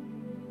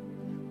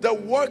 the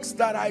works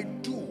that I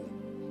do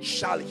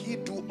shall he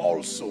do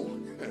also.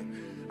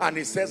 And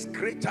he says,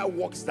 greater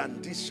works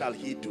than this shall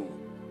he do.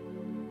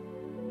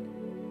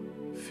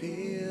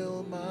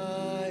 Fill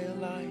my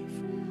life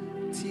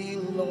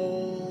till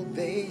all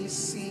they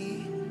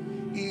see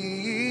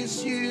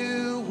is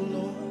you,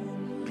 Lord,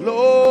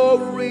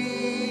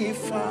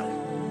 glorify.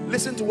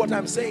 Listen to what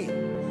I'm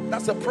saying.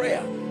 That's a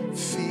prayer.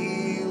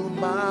 Fill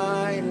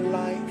my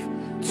life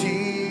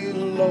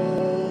till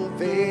all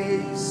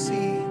they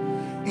see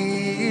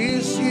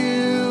is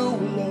you,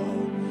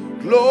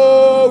 Lord,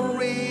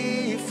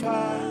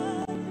 glorify.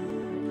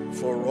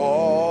 For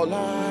all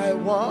I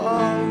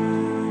want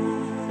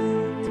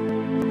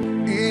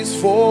is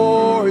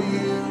for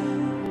you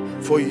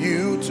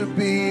to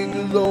be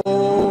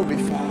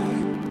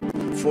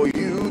glorified, for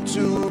you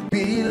to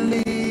be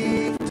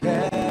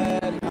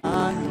lifted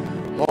high.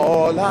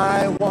 All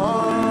I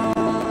want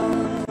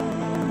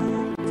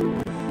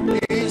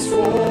is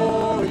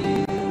for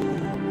you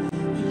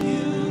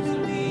to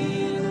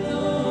be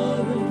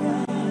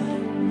glorified,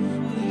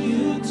 for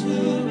you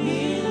to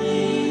be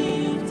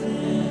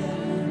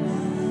lifted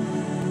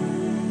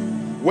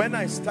high. When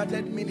I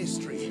started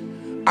ministry,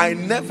 I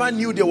never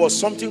knew there was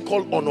something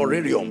called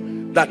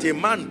honorarium, that a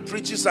man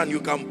preaches and you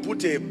can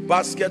put a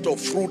basket of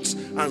fruits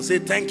and say,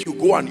 thank you,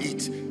 go and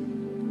eat.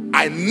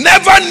 I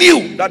never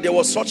knew that there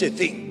was such a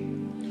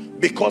thing,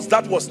 because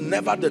that was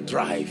never the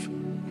drive.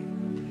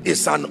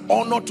 It's an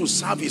honor to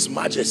serve His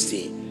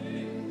Majesty.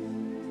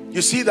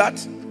 You see that?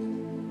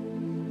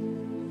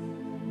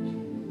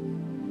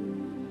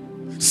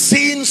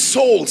 Seeing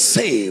souls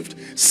saved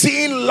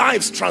seeing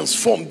lives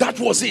transformed. That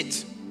was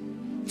it.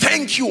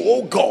 Thank you,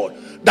 oh God,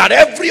 that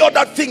every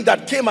other thing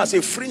that came as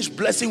a fringe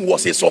blessing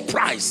was a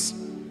surprise.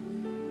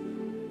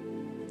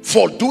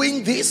 For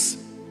doing this,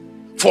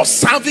 for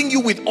serving you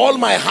with all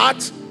my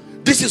heart,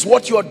 this is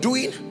what you are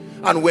doing.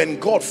 And when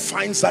God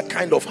finds that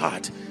kind of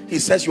heart, he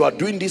says, you are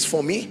doing this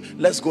for me,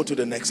 let's go to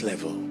the next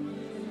level.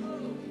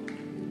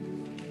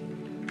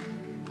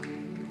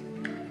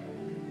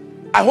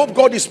 I hope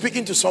God is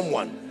speaking to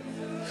someone.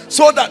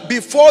 So that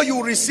before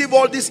you receive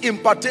all this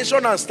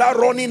impartation and start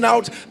running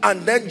out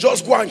and then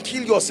just go and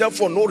kill yourself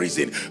for no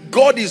reason,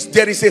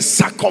 there is a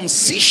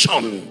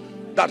circumcision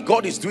that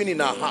God is doing in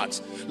our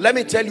hearts. Let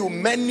me tell you,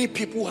 many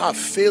people have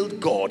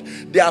failed God.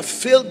 They have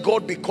failed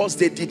God because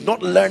they did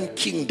not learn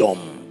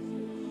kingdom.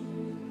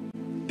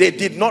 They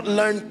did not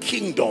learn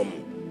kingdom.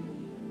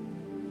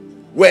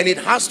 When it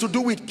has to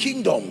do with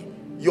kingdom,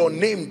 your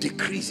name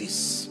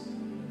decreases.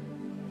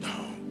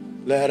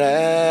 Let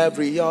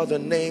every other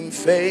name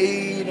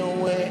fade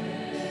away.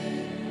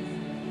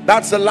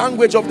 That's the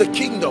language of the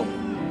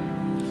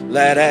kingdom.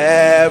 Let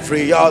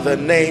every other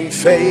name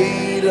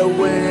fade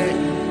away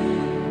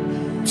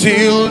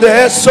till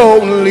there's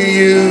only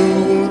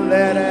you.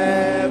 Let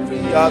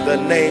every other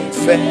name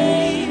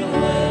fade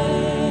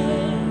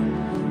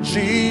away.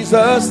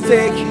 Jesus,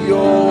 take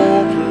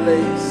your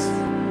place.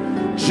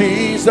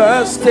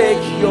 Jesus,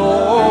 take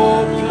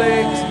your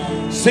place.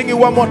 Sing it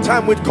one more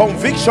time with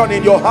conviction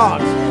in your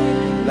heart.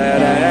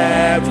 Let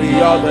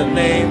every other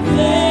name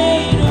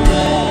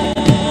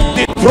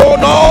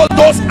dethrone all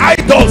those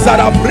idols that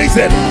have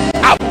risen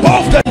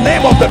above the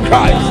name of the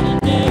Christ.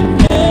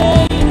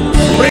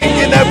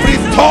 Bringing every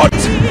thought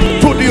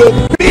to the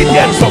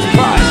obedience of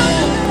Christ.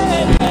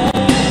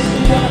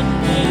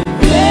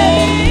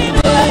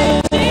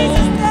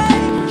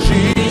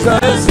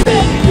 Jesus,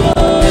 take your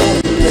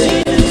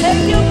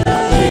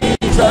place.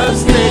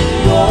 Jesus,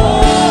 take your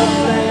place.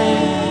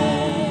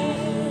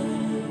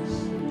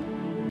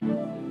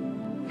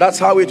 That's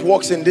how it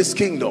works in this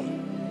kingdom.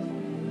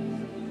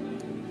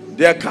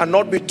 There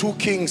cannot be two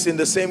kings in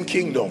the same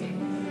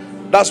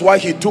kingdom. That's why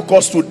he took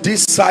us to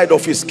this side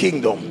of his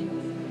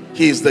kingdom.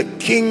 He is the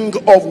king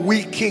of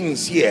we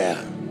kings here.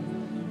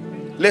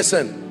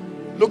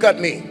 Listen, look at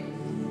me.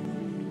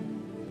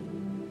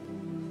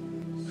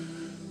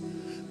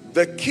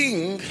 The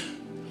king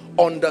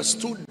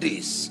understood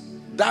this,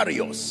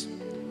 Darius,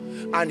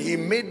 and he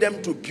made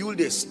them to build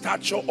a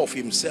statue of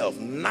himself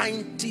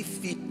 90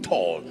 feet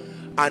tall.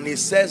 And he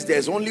says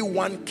there's only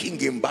one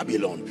king in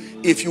Babylon.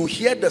 If you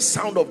hear the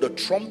sound of the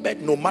trumpet,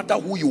 no matter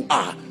who you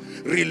are,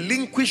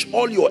 relinquish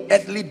all your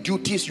earthly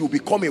duties, you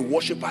become a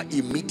worshiper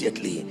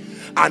immediately.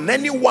 And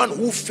anyone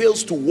who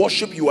fails to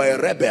worship, you are a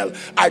rebel.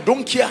 I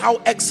don't care how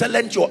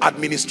excellent your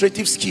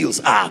administrative skills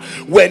are.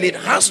 When it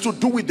has to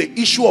do with the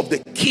issue of the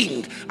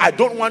king, I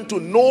don't want to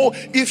know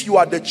if you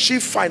are the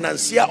chief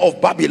financier of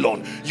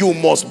Babylon. You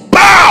must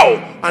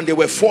bow. And there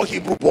were 4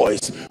 Hebrew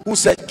boys who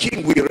said,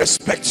 King, we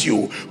respect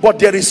you, but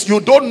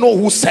you don't know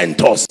who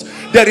sent us.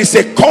 There is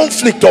a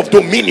conflict of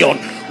dominion.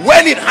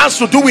 When it has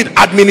to do with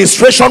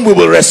administration, we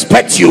will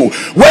respect you.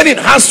 When it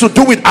has to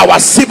do with our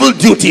civil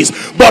duties,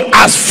 but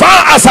as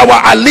far as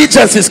our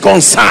allegiance is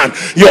concerned,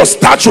 your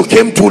statue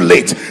came too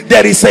late.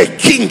 There is a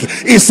king.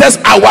 He says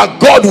our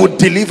God would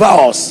deliver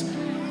us.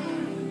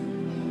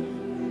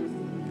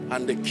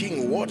 And the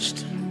king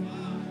watched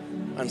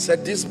and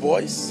said, these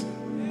boys,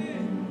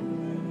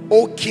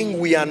 O king,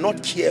 we are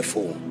not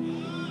careful.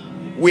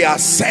 We are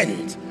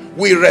sent.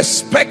 We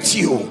respect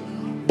you.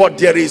 But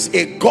there is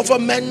a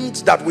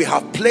government that we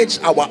have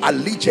pledged our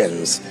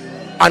allegiance,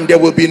 and there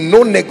will be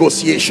no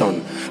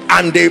negotiation.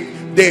 And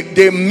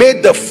they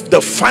made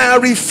the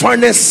fiery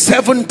furnace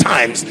 7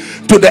 times,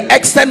 to the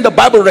extent the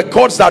Bible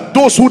records that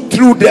those who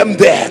threw them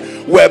there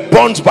were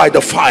burnt by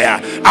the fire,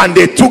 and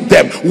they took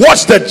them.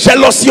 Watch the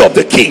jealousy of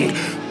the king.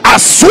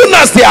 As soon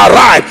as they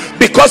arrived,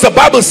 because the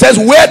Bible says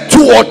where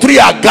 2 or 3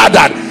 are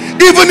gathered,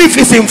 even if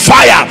it's in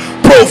fire,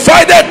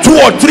 provided 2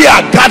 or 3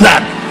 are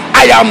gathered,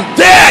 I am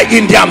there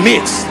in their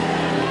midst.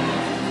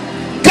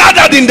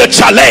 Gathered in the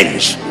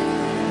challenge,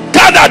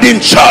 gathered in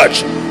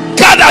church,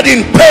 gathered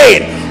in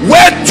pain.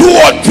 Where 2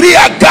 or 3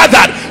 are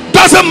gathered,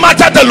 doesn't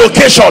matter the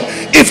location.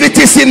 If it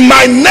is in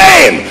my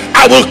name,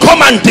 I will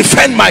come and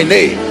defend my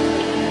name.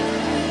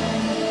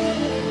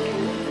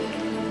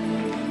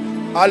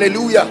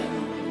 Hallelujah.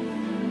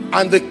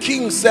 And the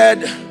king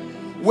said,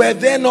 were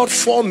there not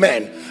 4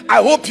 men?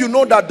 I hope you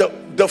know that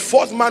the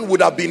 4th man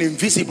would have been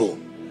invisible,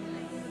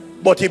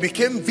 but he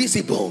became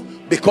visible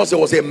because there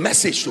was a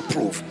message to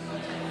prove.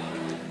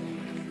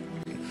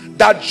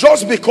 That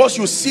just because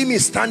you see me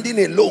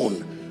standing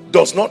alone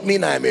does not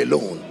mean I am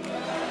alone.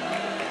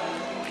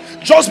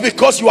 Just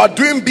because you are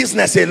doing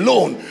business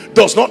alone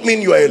does not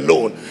mean you are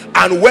alone.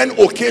 And when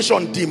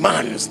occasion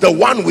demands, the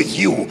one with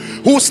you,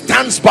 who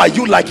stands by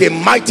you like a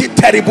mighty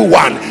terrible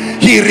one,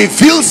 he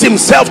reveals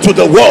himself to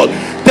the world.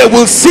 They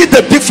will see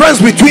the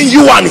difference between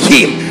you and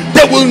him.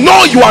 They will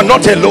know you are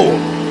not alone.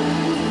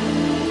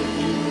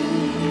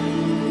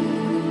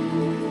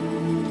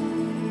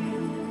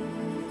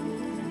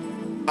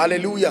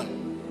 Hallelujah.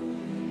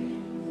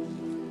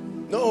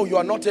 No, you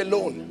are not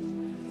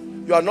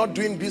alone. You are not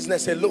doing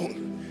business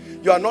alone.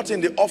 You are not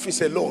in the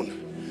office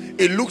alone.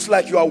 It looks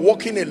like you are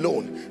walking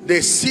alone.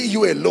 They see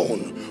you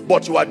alone,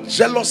 but you are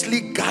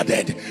jealously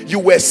guarded. You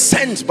were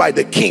sent by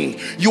the king.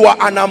 You are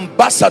an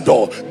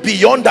ambassador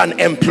beyond an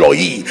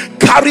employee.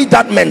 Carry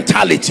that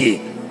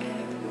mentality.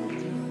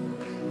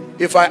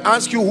 If I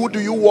ask you, who do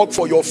you work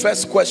for? Your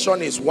first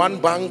question is one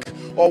bank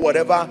or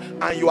whatever,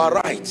 and you are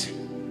right.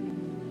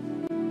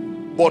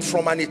 But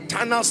from an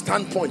eternal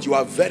standpoint, you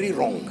are very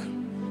wrong.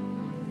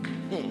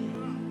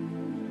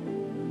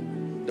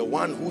 The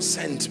one who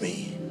sent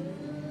me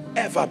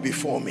ever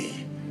before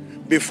me.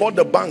 Before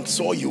the bank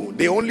saw you,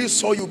 they only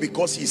saw you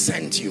because he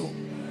sent you.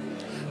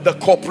 The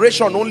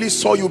corporation only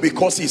saw you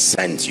because he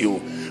sent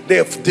you. They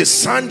have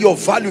discerned your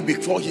value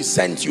before he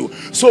sent you.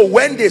 So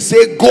when they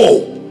say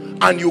go,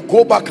 and you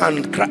go back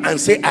and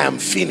say, I am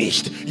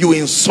finished, you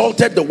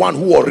insulted the one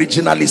who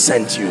originally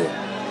sent you.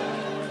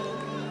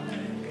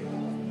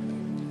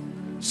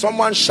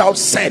 Someone shout,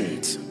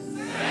 send.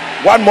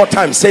 One more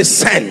time, say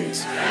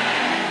send.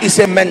 It's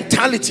a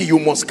mentality you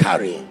must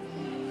carry.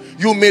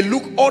 You may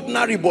look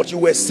ordinary, but you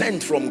were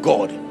sent from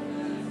God.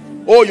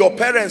 Oh, your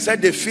parents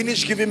said they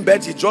finished giving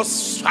birth, it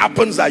just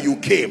happens that you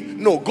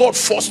came. No, God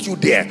forced you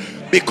there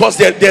because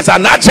there's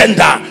an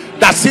agenda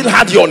that still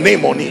had your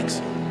name on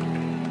it.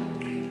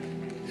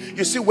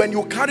 You see, when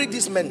you carry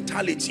this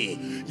mentality,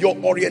 your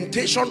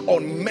orientation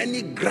on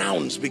many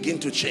grounds begin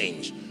to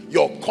change.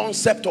 Your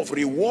concept of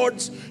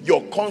rewards,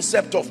 your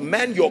concept of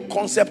men, your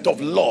concept of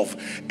love,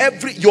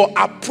 your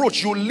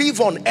approach. You live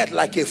on earth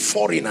like a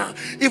foreigner,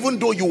 even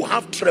though you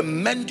have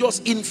tremendous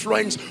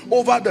influence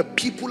over the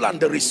people and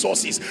the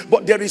resources.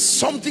 But there is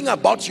something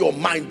about your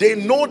mind. They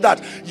know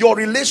that your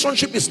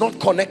relationship is not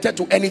connected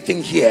to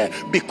anything here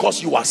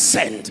because you are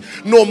sent.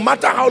 No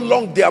matter how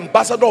long the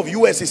ambassador of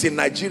US is in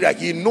Nigeria,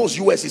 he knows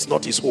US is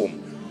not his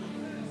home.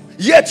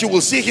 Yet you will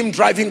see him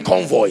driving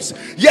convoys.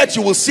 Yet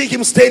you will see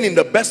him staying in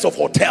the best of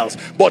hotels.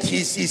 But he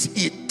is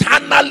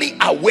eternally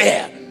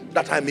aware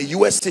that I'm a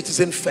US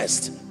citizen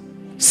first.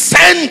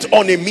 Sent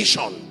on a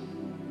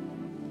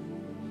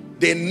mission.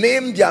 They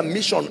named their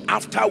mission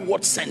after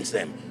what sent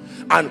them.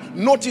 And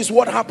notice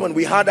what happened.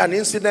 We had an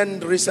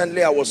incident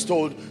recently, I was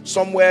told,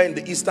 somewhere in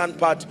the eastern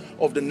part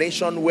of the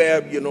nation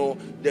where, you know,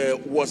 there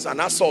was an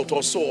assault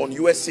or so on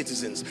US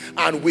citizens.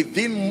 And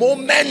within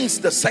moments,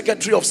 the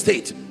Secretary of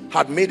State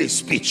had made a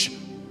speech.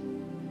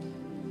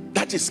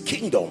 That is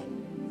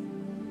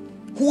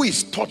kingdom. Who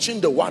is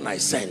touching the one I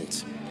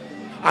sent?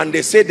 And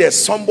they say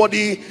there's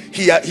somebody,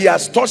 he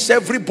has touched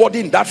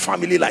everybody in that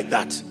family like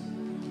that.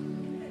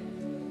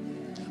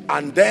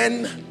 And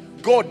then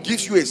God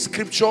gives you a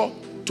scripture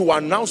to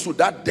announce to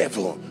that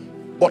devil,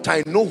 but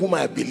I know whom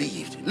I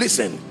believed.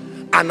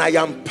 Listen, and I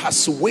am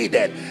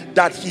persuaded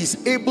that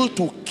he's able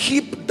to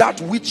keep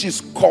that which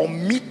is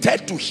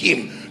committed to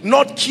him,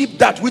 not keep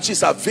that which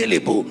is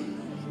available.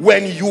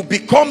 When you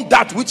become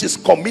that which is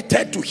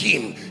committed to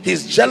him,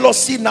 his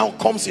jealousy now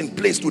comes in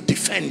place to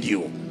defend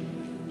you.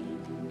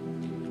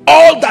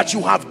 All that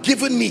you have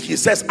given me, he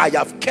says, I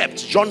have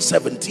kept, John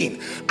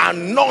 17,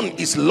 and none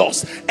is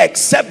lost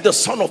except the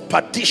son of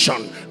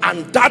perdition,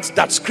 and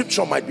that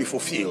scripture might be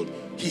fulfilled.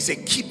 He's a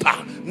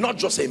keeper, not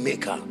just a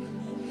maker.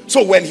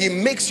 So when he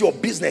makes your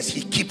business,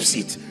 he keeps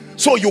it,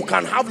 so you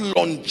can have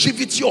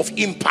longevity of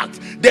impact.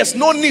 There's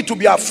no need to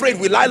be afraid,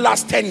 will I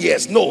last 10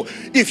 years? No.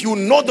 If you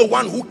know the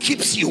one who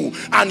keeps you,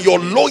 and your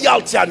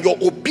loyalty and your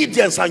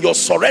obedience and your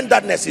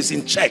surrenderedness is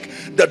in check,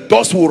 the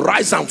doors will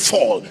rise and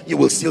fall, you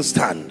will still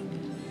stand.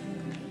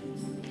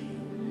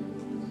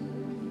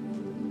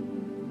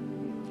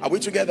 Are we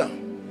together?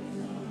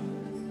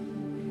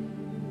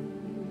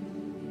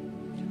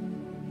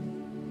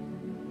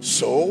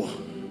 So,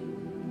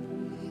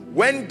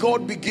 when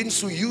God begins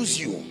to use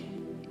you,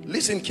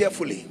 listen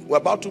carefully, we're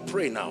about to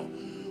pray now.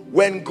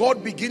 When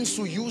God begins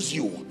to use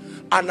you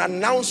and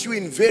announce you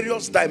in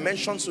various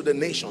dimensions to the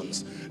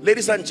nations,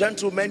 ladies and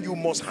gentlemen, you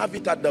must have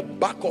it at the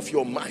back of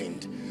your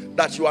mind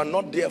that you are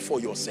not there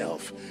for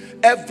yourself.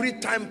 Every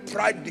time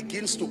pride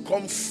begins to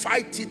come,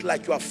 fight it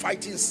like you are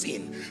fighting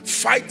sin.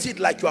 Fight it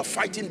like you are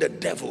fighting the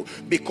devil,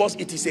 because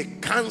it is a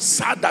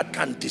cancer that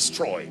can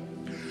destroy.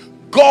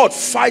 God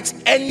fights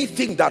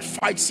anything that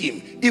fights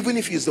him, even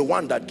if he's the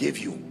one that gave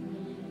you.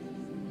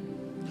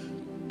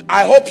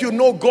 I hope you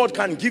know God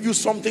can give you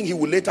something he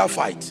will later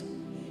fight.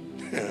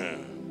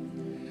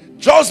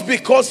 Just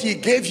because he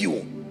gave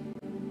you,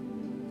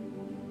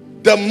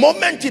 the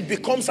moment it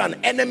becomes an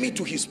enemy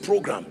to his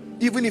program,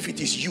 even if it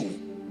is you,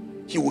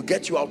 he will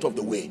get you out of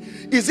the way.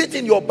 Is it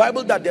in your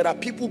Bible that there are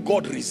people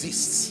God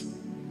resists?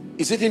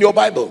 Is it in your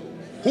Bible?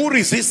 Who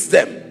resists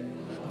them?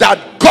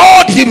 That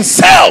God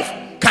himself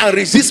can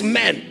resist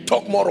men.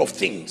 Talk more of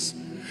things.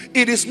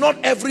 It is not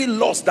every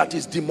loss that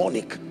is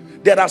demonic.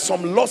 There are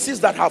some losses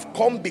that have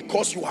come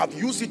because you have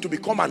used it to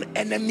become an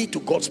enemy to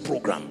God's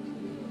program.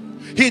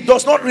 He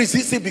does not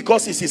resist it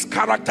because it's his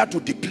character to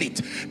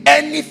deplete.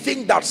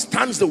 Anything that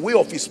stands the way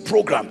of his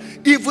program,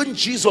 even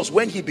Jesus,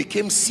 when he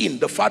became sin,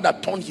 the Father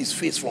turned his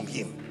face from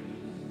him.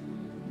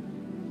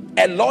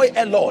 Eloi,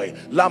 Eloi,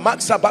 lama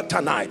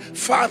sabachthani.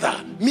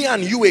 Father, me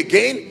and you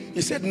again?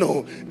 He said,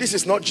 no, this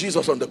is not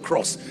Jesus on the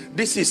cross.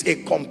 This is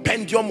a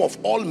compendium of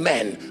all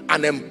men,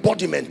 an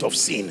embodiment of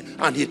sin.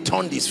 And he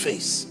turned his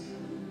face.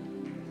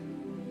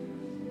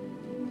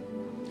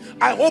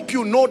 I hope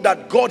you know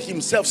that God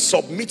himself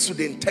submits to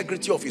the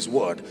integrity of his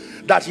word,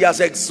 that he has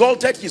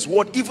exalted his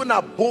word even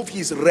above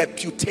his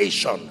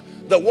reputation.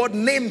 The word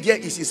named here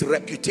is his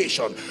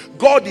reputation.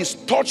 God is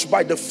touched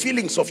by the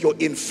feelings of your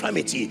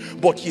infirmity,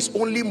 but he's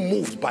only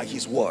moved by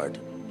his word.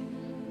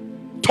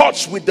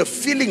 Touched with the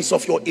feelings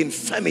of your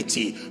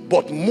infirmity,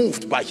 but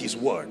moved by his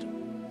word.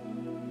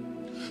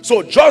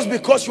 So just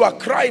because you are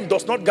crying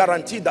does not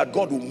guarantee that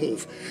God will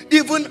move.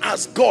 Even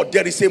as God,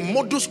 there is a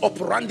modus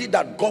operandi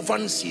that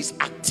governs his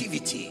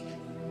activity.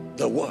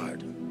 The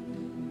word.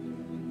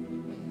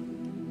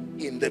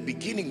 In the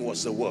beginning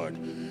was the word,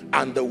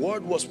 and the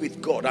word was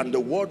with God, and the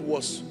word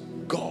was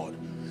God.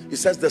 It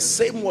says the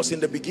same was in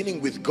the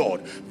beginning with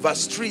God.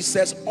 Verse 3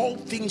 says all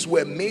things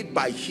were made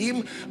by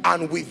him,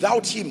 and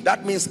without him,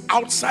 that means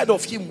outside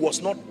of him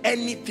was not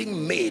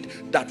anything made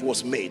that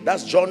was made.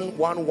 That's John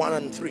 1:1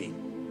 and 3.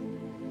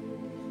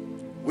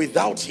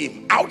 Without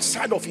him,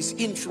 outside of his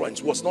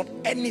influence, was not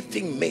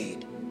anything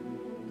made.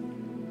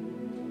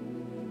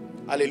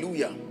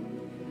 Hallelujah.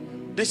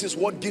 This is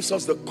what gives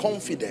us the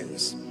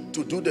confidence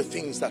to do the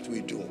things that we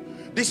do.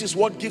 This is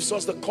what gives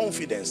us the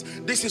confidence.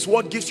 This is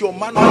what gives your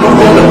man the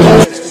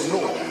confidence to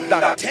know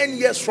that 10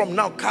 years from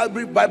now,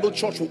 Calvary Bible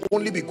Church will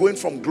only be going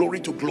from glory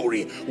to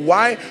glory.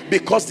 Why?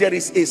 Because there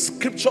is a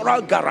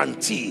scriptural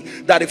guarantee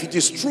that if it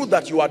is true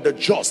that you are the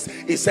just,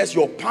 it says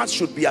your path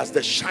should be as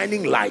the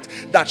shining light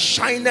that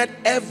shineth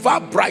ever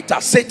brighter,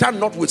 Satan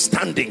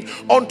notwithstanding,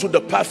 unto the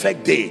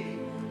perfect day.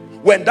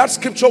 When that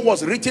scripture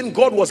was written,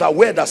 God was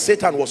aware that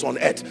Satan was on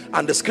earth,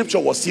 and the scripture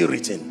was still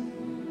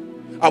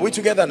written. Are we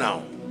together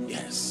now?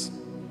 Yes.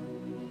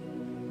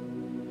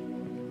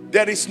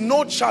 There is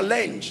no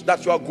challenge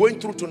that you are going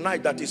through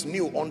tonight that is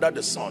new under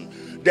the sun.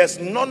 There's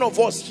none of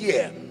us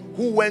here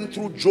who went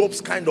through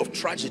Job's kind of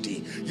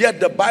tragedy. Yet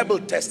the Bible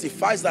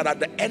testifies that at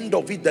the end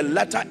of it, the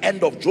latter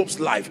end of Job's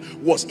life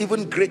was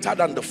even greater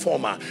than the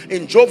former.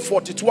 In Job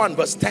 42 and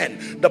verse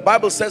 10, the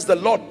Bible says the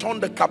Lord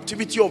turned the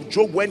captivity of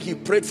Job when he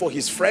prayed for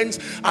his friends.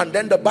 And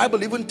then the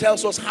Bible even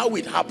tells us how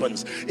it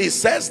happens. It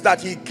says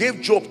that he gave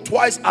Job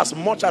twice as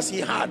much as he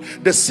had.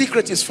 The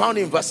secret is found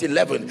in verse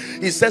 11.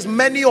 It says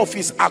many of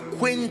his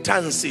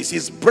acquaintances,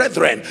 his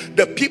brethren,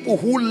 the people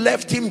who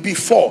left him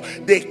before,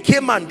 they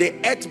came and they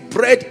ate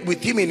bread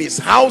with him in his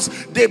house.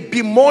 They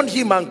bemoaned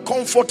him and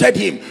comforted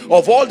him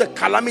of all the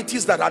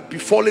calamities that had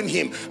befallen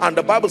him. And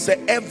the Bible said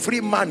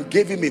every man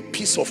gave him a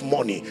piece of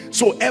money.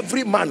 So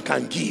every man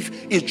can give.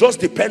 It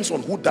just depends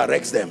on who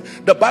directs them.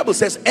 The Bible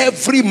says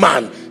every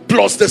man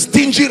plus the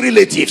stingy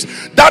relatives.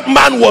 That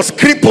man was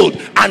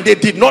crippled and they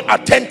did not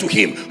attend to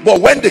him.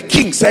 But when the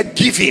king said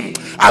give him,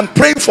 I'm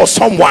praying for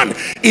someone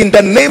in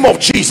the name of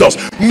Jesus.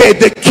 May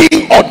the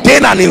king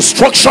ordain an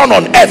instruction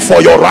on earth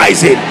for your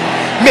rising.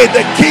 May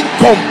the king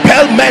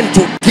compel men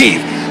to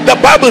give. The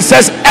Bible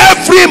says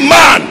every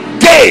man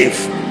gave.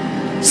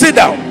 Sit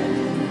down.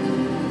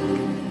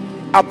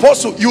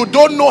 Apostle, you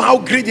don't know how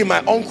greedy my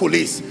uncle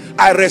is.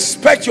 I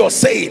respect your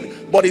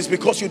saying, but it's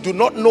because you do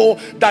not know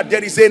that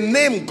there is a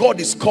name God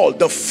is called,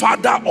 the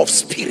Father of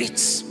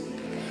spirits.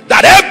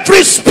 That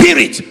every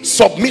spirit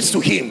submits to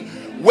him.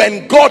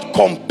 When God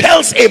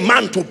compels a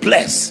man to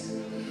bless,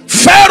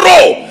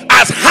 Pharaoh,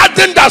 as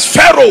hardened as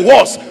Pharaoh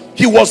was,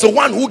 he was the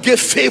one who gave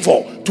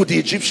favor to the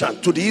Egyptians,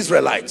 to the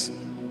Israelites.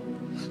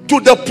 To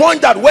the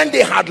point that when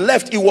they had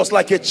left, it was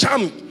like a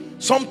charm.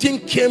 Something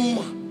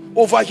came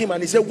over him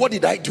and he said, what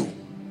did I do?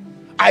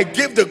 I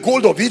gave the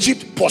gold of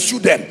Egypt, pursue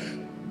them.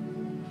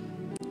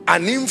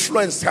 An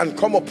influence can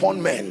come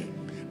upon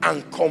men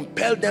and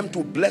compel them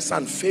to bless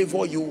and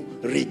favor you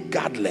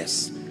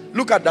regardless.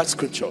 Look at that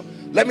scripture.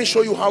 Let me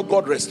show you how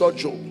God restored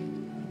Job.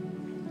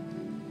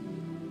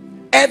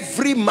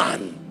 Every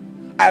man.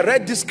 I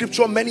read this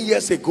scripture many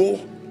years ago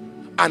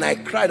and I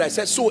cried. I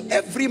said, so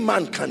every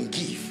man can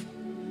give.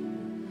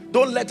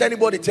 Don't let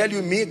anybody tell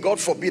you, me, God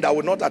forbid, I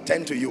will not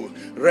attend to you.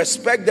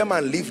 Respect them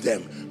and leave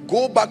them.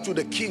 Go back to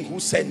the king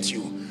who sent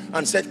you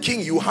and said,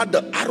 king, you had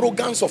the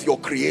arrogance of your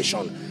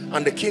creation.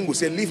 And the king will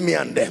say, leave me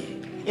and them.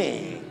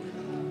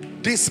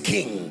 This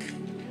king,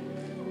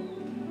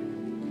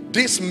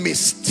 this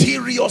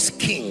mysterious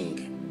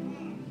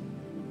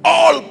king,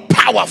 all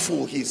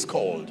powerful he is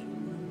called.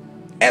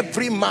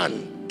 Every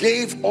man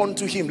gave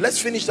unto him. Let's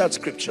finish that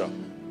scripture.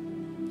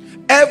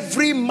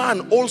 Every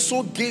man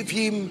also gave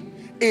him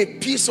a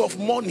piece of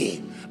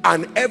money,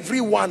 and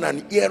everyone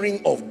an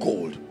earring of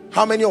gold.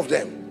 How many of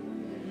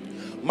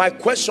them? My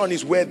question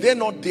is, were they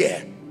not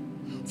there?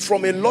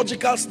 From a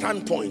logical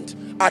standpoint,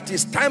 at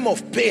his time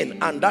of pain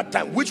and that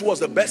time, which was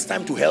the best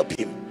time to help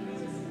him?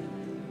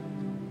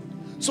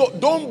 So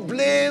don't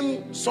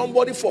blame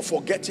somebody for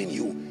forgetting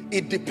you.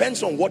 It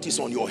depends on what is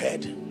on your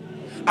head.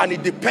 And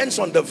it depends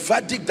on the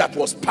verdict that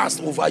was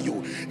passed over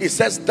you. It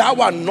says, thou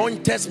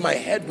anointest my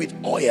head with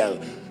oil.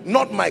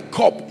 not my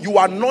cup. You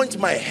anoint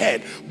my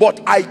head,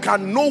 but I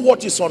can know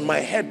what is on my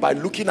head by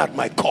looking at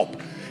my cup.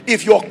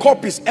 If your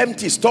cup is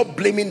empty, stop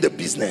blaming the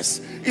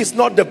business. It's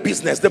not the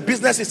business. The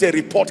business is a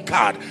report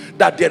card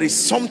that there is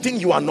something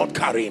you are not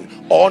carrying,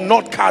 or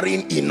not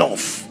carrying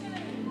enough.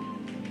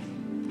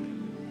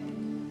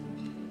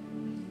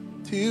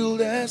 Till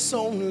there's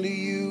only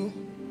you,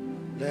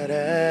 let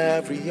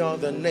every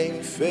other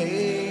name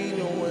fade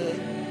away.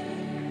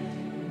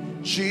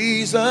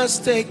 Jesus,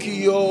 take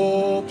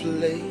your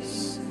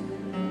place.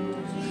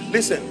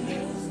 Listen,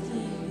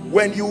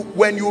 when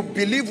you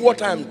believe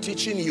what I'm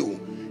teaching you,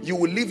 you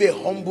will live a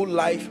humble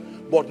life,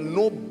 but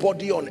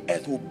nobody on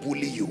earth will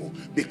bully you,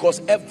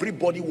 because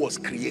everybody was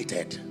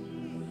created.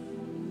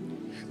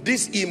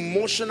 This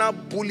emotional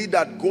bully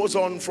that goes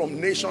on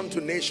from nation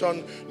to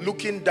nation,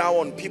 looking down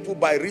on people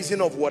by reason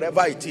of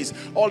whatever it is,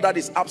 all that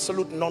is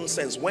absolute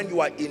nonsense when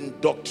you are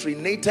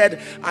indoctrinated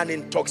and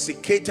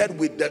intoxicated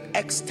with the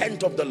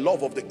extent of the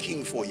love of the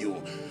King for you.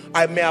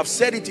 I may have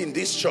said it in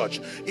this church.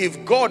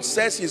 If God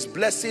says he's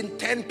blessing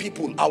 10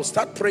 people, I'll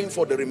start praying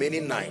for the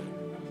remaining 9.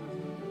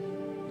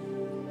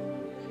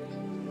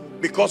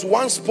 Because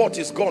one spot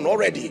is gone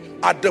already.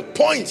 At the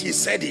point he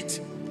said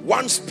it,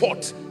 one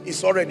spot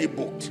is already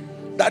booked.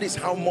 That is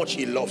how much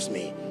he loves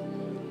me.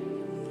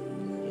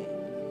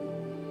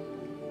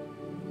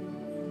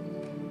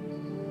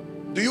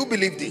 Do you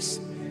believe this?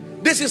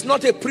 This is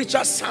not a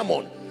preacher's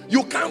sermon.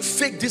 You can't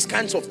fake these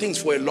kinds of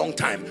things for a long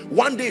time.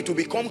 One day it will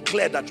become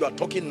clear that you are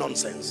talking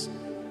nonsense.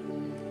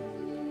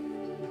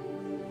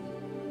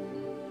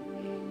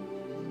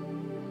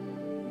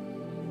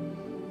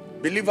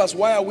 Believers,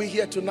 why are we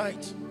here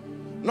tonight?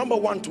 Number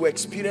one, to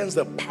experience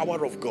the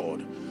power of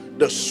God,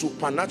 the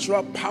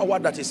supernatural power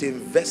that is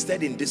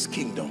invested in this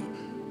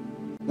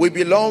kingdom. We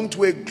belong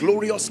to a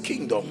glorious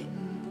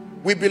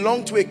kingdom. We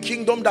belong to a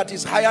kingdom that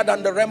is higher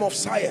than the realm of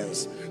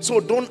science. So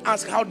don't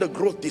ask how the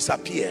growth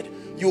disappeared.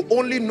 You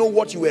only know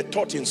what you were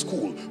taught in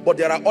school, but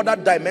there are other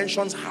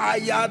dimensions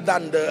higher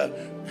than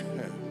the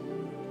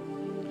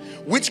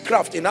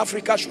witchcraft in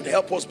Africa should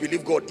help us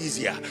believe God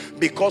easier,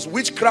 because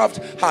witchcraft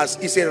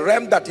is a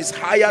realm that is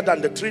higher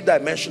than the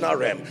three-dimensional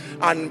realm,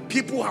 and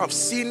people have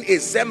seen a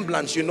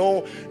semblance. You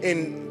know,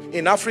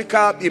 in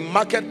Africa, in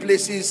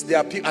marketplaces, there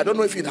are people, I don't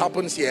know if it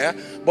happens here,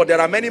 but there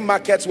are many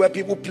markets where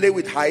people play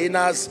with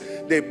hyenas,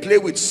 they play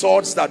with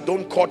swords that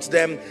don't cut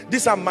them.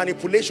 These are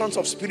manipulations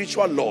of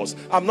spiritual laws.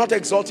 I'm not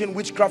exalting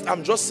witchcraft,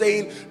 I'm just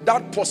saying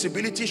that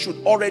possibility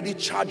should already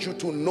charge you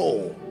to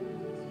know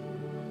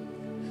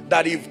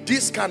that if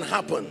this can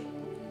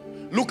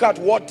happen, look at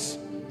what,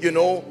 you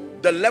know,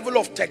 the level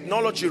of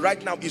technology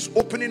right now is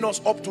opening us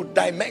up to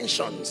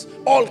dimensions,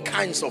 all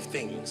kinds of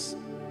things.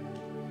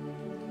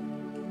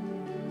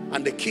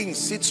 And the king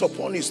sits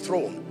upon his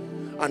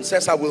throne and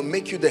says, I will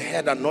make you the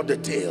head and not the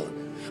tail.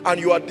 And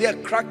you are there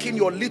cracking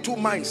your little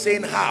mind,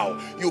 saying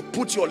how? You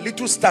put your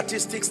little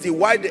statistics,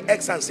 divide the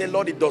X and say,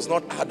 Lord, it does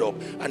not add up.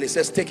 And he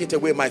says, take it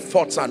away. My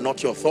thoughts are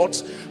not your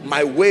thoughts.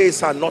 My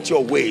ways are not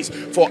your ways.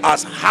 For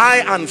as high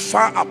and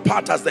far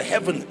apart as the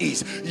heaven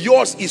is,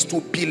 yours is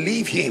to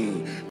believe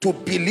him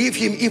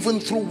even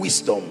through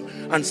wisdom.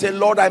 And say,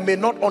 Lord, I may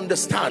not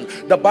understand.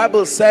 The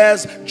Bible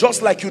says,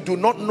 just like you do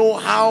not know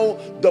how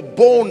the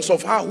bones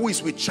of her who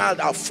is with child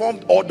are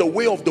formed, or the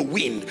way of the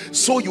wind,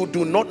 so you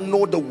do not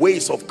know the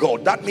ways of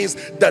God. That means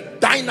the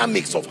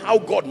dynamics of how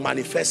God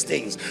manifests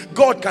things.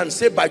 God can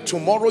say, by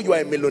tomorrow you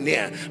are a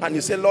millionaire. And you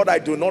say, Lord, I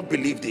do not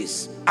believe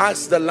this.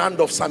 Ask the land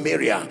of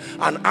Samaria,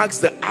 and ask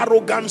the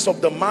arrogance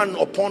of the man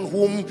upon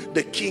whom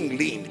the king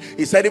leaned.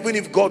 He said, even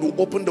if God will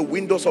open the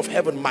windows of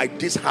heaven, might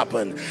this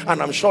happen?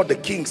 And I'm sure the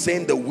king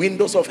saying, the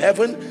windows of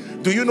heaven.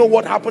 Do you know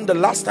what happened the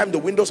last time the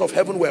windows of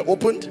heaven were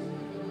opened?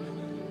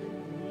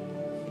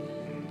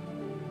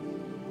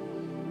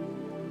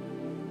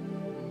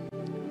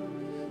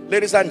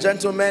 Ladies and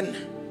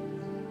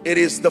gentlemen, it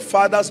is the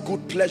Father's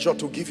good pleasure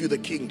to give you the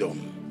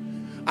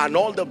kingdom and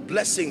all the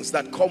blessings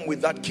that come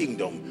with that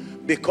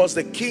kingdom, because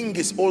the king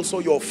is also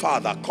your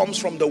father. Comes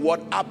from the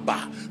word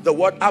Abba. The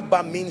word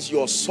Abba means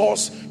your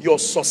source, your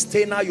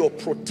sustainer, your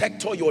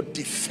protector, your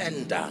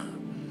defender.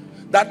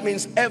 That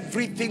means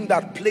everything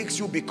that plagues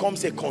you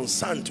becomes a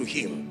concern to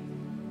him.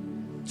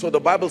 So the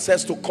Bible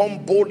says to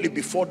come boldly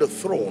before the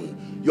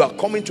throne. You are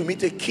coming to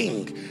meet a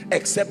king,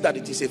 except that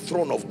it is a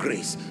throne of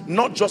grace.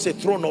 Not just a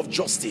throne of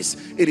justice,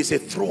 it is a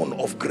throne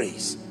of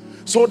grace.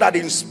 So that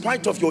in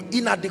spite of your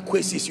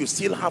inadequacies, you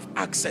still have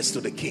access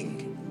to the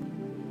king.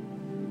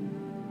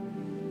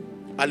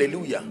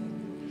 Hallelujah.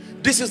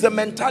 This is the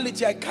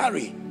mentality I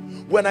carry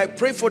when I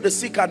pray for the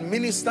sick and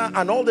minister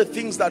and all the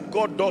things that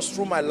God does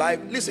through my life.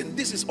 Listen,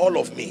 this is all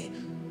of me.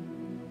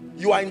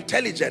 You are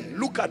intelligent.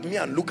 Look at me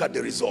and look at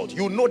the result.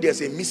 You know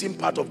there's a missing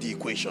part of the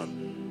equation.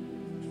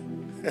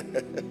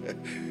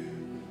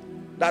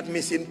 That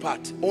missing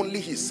part, only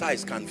his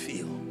size can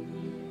feel.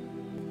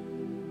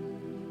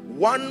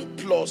 1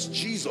 plus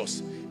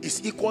Jesus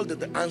is equal to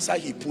the answer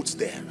he puts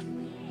there.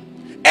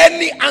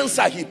 Any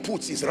answer he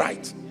puts is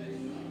right.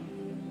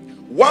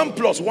 1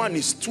 plus 1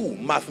 is 2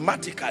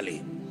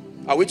 mathematically.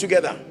 Are we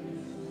together?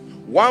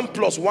 1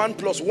 plus 1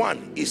 plus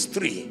 1 is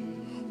 3.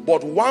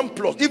 But 1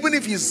 plus, even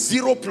if he's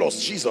 0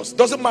 plus Jesus,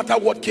 doesn't matter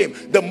what came,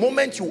 the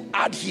moment you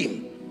add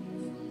him,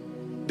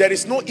 there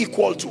is no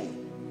equal to,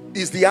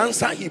 is the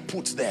answer he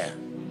puts there.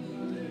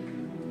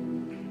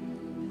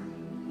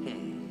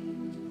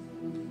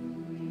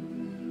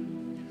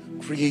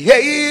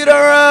 Creator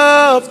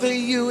of the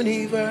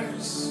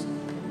universe,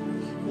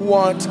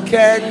 what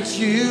can't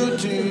you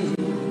do?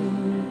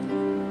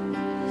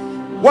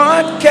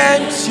 What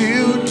can't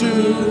you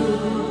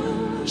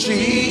do,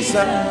 Jesus?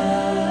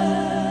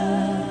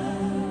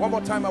 One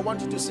more time, I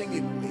want you to sing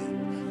it with me.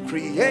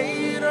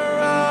 Creator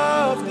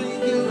of the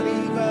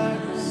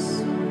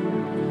universe,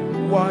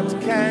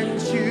 what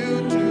can't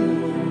you do?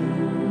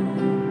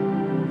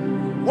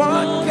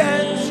 What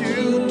can't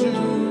you do,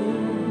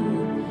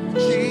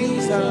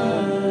 Jesus?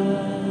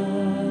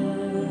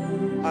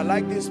 I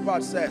like this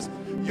part, says,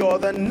 you're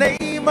the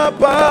name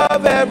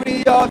above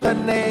every other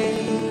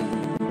name.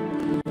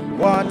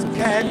 What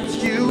can't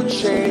you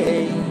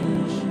change?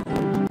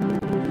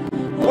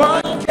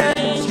 What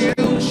can't you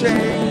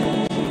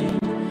change,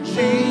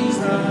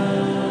 Jesus?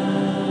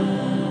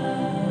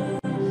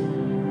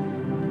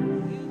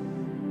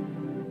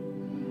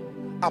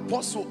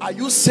 Apostle, are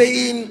you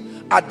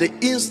saying at the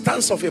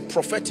instance of a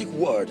prophetic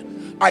word,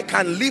 I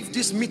can leave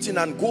this meeting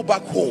and go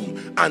back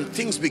home and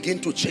things begin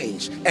to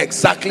change?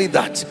 Exactly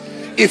that.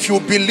 If you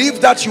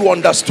believe that, you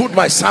understood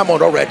my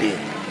sermon already.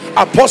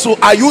 Apostle,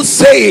 are you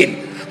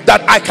saying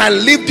that I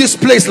can leave this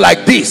place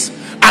like this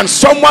and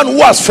someone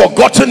who has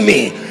forgotten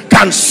me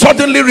can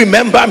suddenly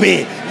remember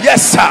me?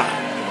 Yes, sir.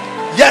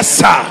 Yes,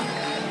 sir.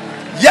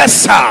 Yes,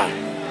 sir.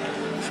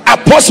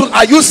 Apostle,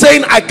 are you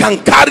saying I can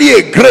carry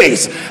a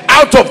grace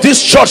out of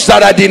this church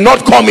that I did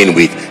not come in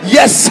with?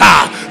 Yes,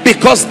 sir.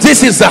 Because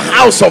this is the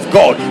house of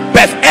God,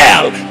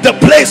 Bethel, the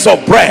place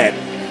of bread.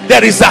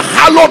 There is a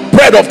hallowed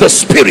bread of the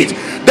Spirit.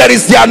 There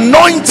is the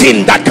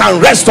anointing that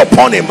can rest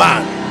upon a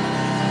man.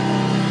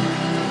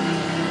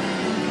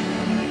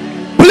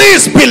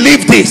 Please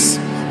believe this.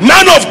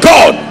 Man of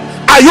God,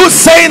 are you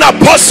saying,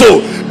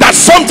 Apostle, that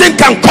something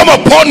can come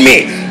upon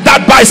me,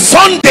 that by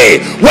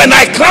Sunday when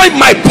I climb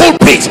my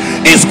pulpit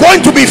is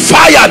going to be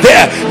fire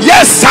there?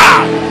 Yes,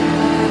 sir.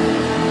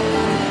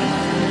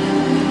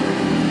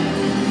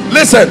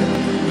 Listen,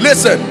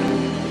 listen,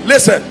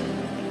 listen.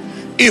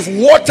 If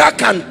water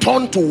can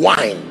turn to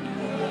wine,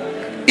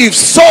 if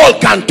Saul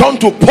can turn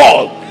to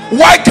Paul,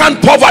 why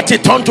can't poverty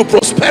turn to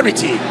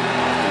prosperity?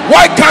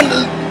 Why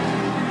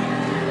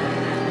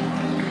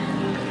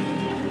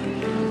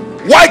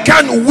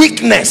can't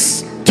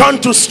weakness turn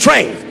to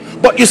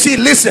strength? But you see,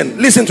 listen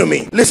to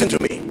me, listen to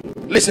me,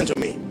 listen to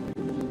me.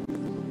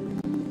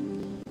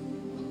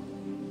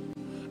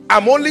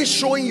 I'm only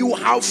showing you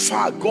how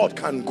far God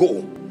can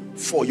go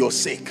for your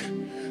sake.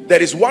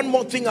 There is one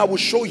more thing I will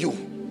show you,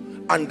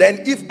 and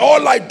then if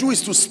all I do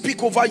is to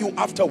speak over you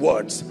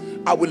afterwards,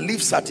 I will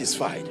leave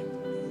satisfied.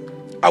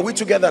 Are we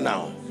together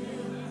now?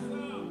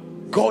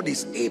 God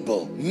is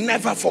able.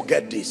 Never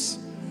forget this.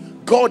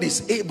 God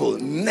is able.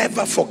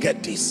 Never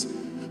forget this.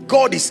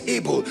 God is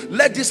able.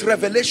 Let this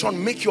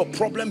revelation make your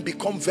problem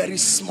become very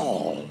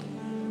small.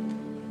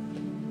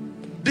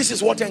 This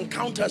is what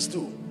encounters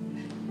do.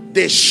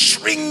 They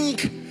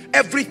shrink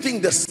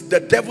everything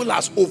the devil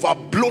has over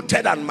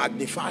bloated and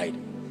magnified.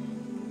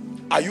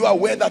 Are you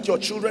aware that your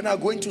children are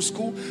going to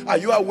school? Are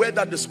you aware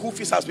that the school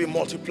fees has been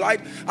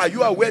multiplied? Are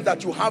you aware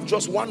that you have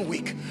just 1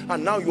 week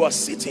and now you are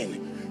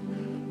sitting?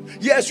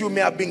 Yes, you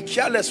may have been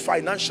careless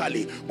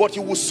financially, but he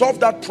will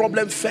solve that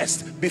problem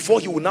first before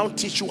he will now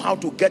teach you how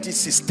to get it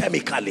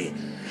systemically.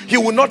 He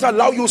will not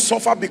allow you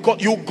suffer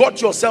because you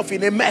got yourself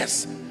in a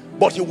mess,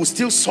 but he will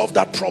still solve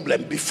that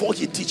problem before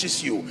he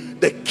teaches you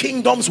the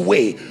kingdom's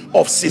way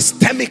of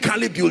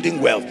systemically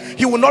building wealth.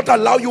 He will not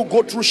allow you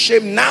go through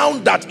shame now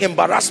that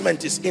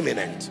embarrassment is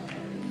imminent.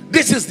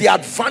 This is the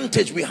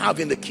advantage we have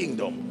in the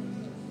kingdom.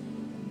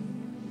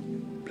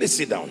 Please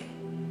sit down.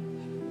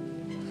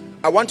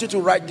 I want you to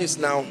write this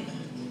now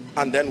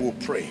and then we'll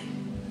pray.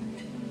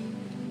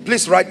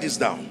 Please write this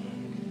down.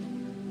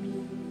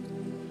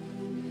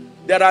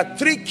 There are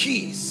 3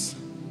 keys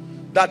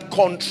that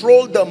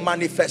control the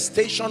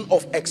manifestation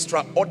of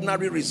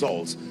extraordinary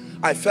results.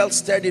 I felt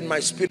stirred in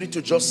my spirit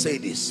to just say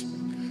this.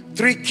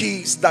 3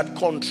 keys that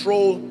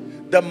control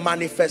the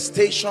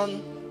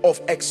manifestation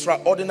of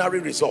extraordinary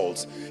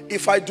results.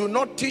 If I do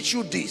not teach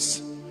you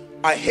this,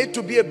 I hate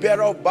to be a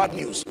bearer of bad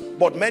news,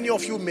 but many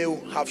of you may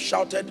have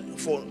shouted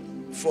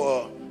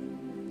for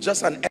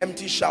just an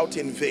empty shout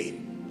in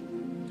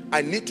vain.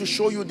 I need to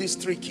show you these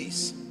 3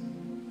 keys.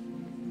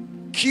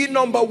 Key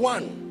number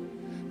 1.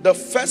 The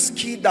first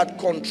key that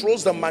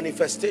controls the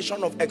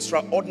manifestation of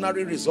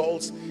extraordinary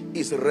results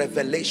is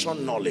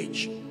revelation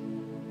knowledge.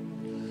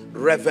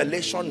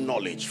 Revelation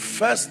knowledge.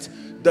 First,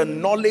 the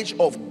knowledge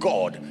of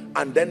God,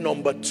 and then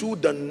number 2,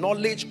 the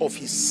knowledge of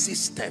his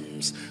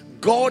systems.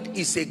 God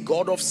is a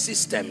God of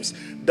systems.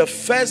 The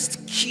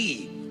first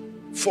key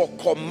for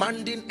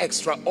commanding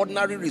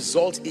extraordinary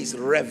results is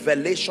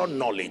revelation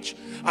knowledge.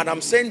 And I'm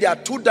saying there are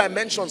two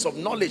dimensions of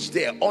knowledge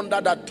there under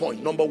that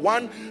point. Number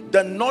one,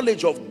 the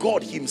knowledge of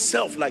God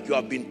himself, like you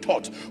have been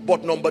taught.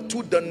 But number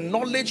two, the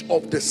knowledge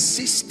of the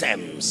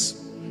systems.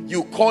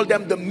 You call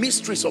them the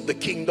mysteries of the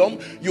kingdom.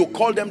 You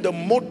call them the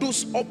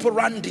modus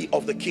operandi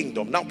of the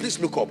kingdom. Now please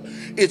look up.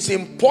 It's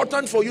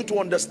important for you to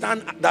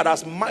understand that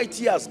as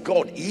mighty as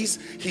God is,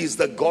 he is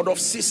the God of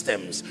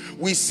systems.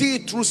 We see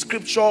through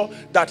scripture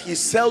that he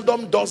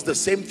seldom does the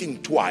same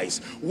thing twice.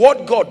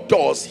 What God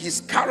does,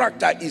 his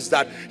character is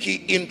that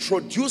he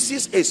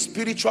introduces a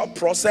spiritual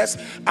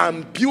process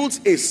and builds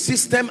a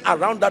system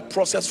around that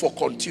process for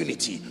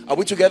continuity. Are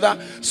we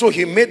together? So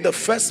he made the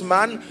first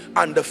man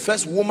and the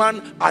first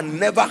woman and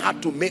never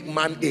had to make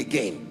man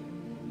again.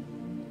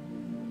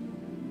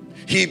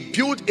 He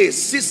built a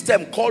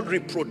system called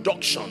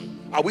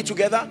reproduction. Are we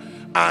together?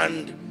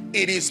 And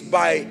it is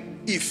by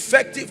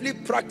effectively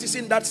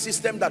practicing that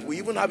system that we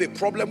even have a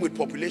problem with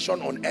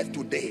population on earth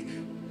today.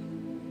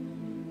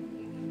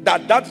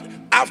 That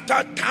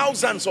after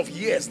thousands of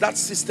years, that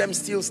system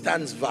still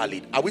stands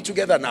valid. Are we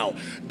together now?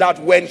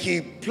 That when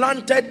he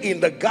planted in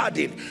the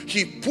garden,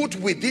 he put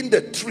within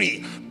the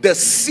tree the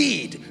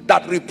seed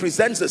that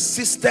represents a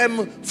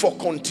system for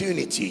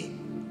continuity.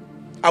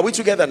 Are we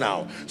together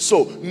now?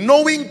 So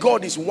knowing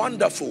God is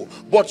wonderful,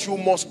 but you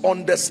must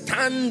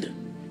understand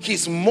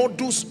his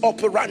modus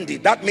operandi.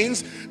 That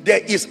means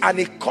there is an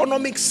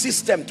economic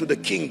system to the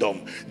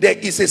kingdom. There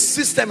is a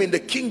system in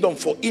the kingdom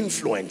for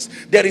influence.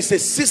 There is a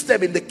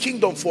system in the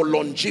kingdom for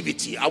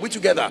longevity. Are we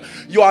together?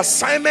 Your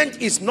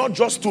assignment is not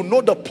just to know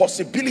the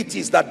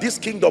possibilities that this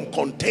kingdom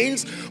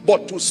contains,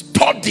 but to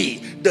study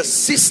the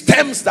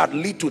systems that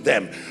lead to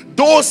them.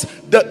 Those,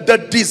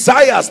 the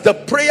desires, the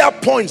prayer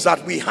points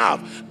that we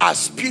have are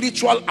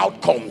spiritual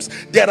outcomes.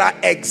 There are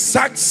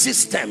exact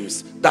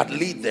systems that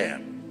lead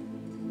there.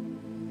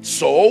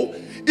 So,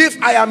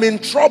 if I am in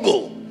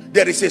trouble,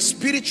 there is a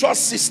spiritual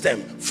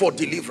system for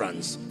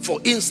deliverance. For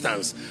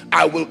instance,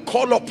 I will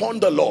call upon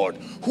the Lord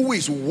who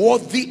is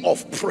worthy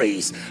of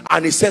praise.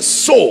 And he says,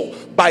 so,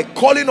 by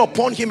calling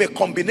upon him a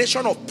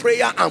combination of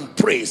prayer and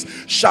praise,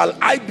 shall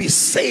I be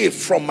saved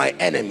from my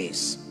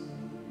enemies.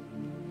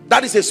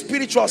 That is a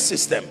spiritual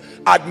system.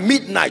 At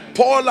midnight,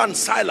 Paul and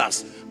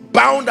Silas,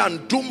 bound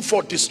and doomed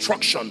for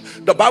destruction,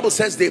 the Bible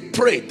says they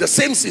prayed, the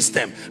same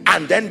system,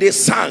 and then they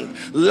sang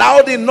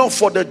loud enough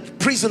for the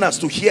prisoners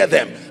to hear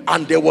them,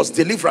 and there was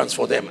deliverance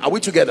for them. Are we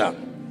together?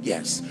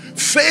 Yes.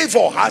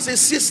 Favor has a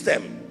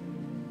system.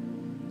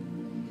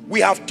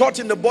 We have taught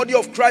in the body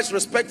of Christ,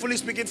 respectfully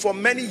speaking, for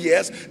many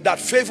years that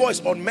favor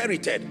is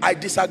unmerited. I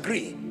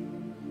disagree.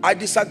 I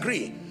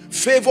disagree.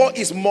 Favor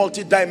is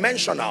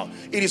multidimensional.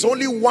 It is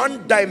only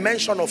one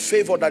dimension of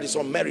favor that is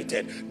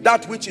unmerited,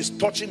 that which is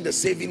touching the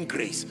saving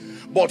grace.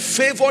 But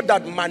favor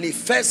that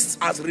manifests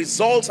as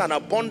results and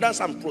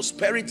abundance and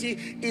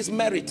prosperity is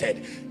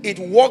merited. It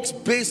works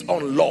based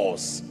on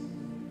laws.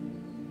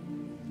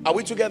 Are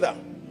we together?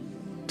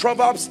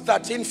 Proverbs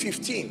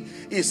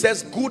 13:15, it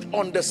says, good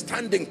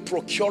understanding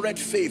procureth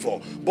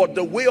favor, but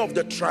the way of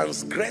the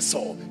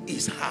transgressor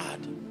is hard.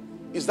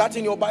 Is that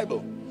in your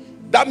Bible?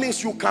 That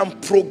means you can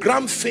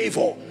program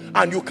favor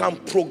and you can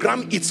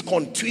program its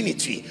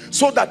continuity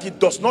so that it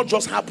does not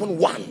just happen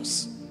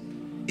once.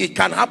 It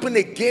can happen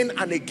again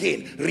and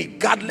again,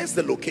 regardless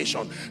the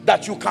location.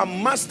 That you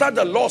can master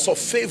the laws of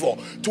favor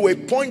to a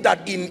point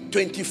that in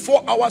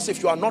 24 hours,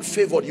 if you are not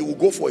favored, you will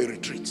go for a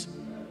retreat.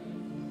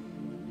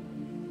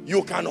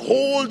 You can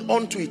hold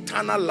on to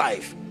eternal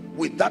life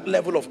with that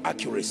level of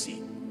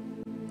accuracy.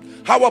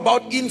 How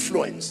about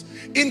influence?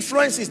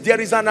 Influence is, there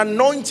is an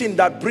anointing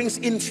that brings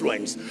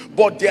influence,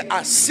 but there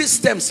are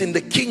systems in the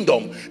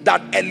kingdom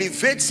that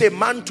elevates a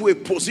man to a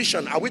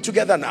position. Are we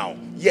together now?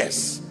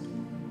 Yes.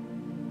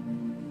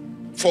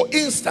 For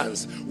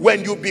instance,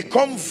 when you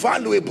become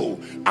valuable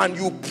and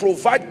you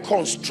provide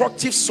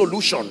constructive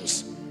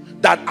solutions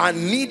that are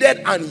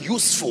needed and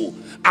useful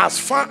as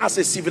far as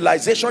a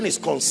civilization is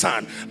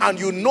concerned, and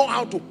you know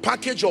how to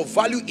package your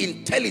value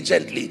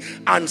intelligently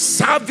and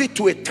serve it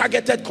to a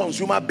targeted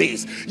consumer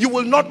base, you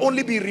will not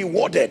only be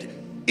rewarded,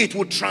 it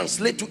will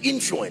translate to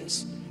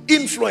influence.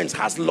 Influence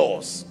has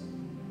laws.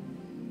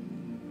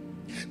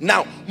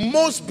 Now,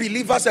 most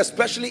believers,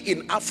 especially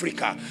in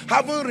Africa,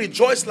 haven't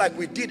rejoiced like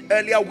we did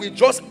earlier. We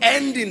just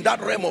end in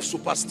that realm of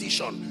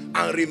superstition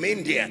and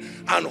remain there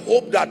and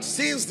hope that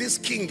since this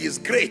king is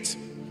great,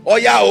 oh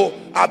yeah, oh,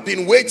 I've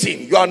been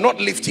waiting, you are not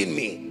lifting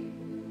me.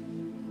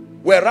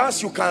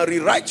 Whereas you can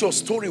rewrite your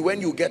story when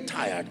you get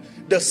tired.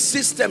 The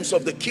systems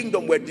of the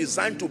kingdom were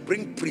designed to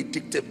bring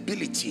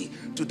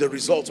predictability to the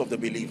results of the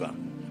believer.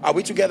 Are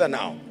we together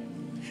now?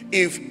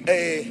 If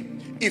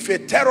a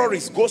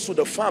terrorist goes to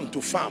the farm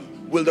to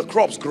farm, will the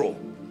crops grow?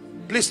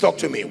 Please talk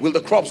to me. Will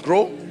the crops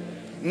grow?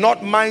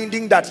 Not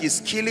minding that he's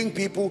killing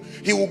people,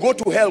 he will go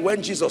to hell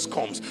when Jesus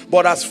comes.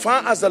 But as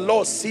far as the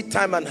Lord's seed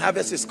time and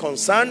harvest is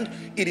concerned,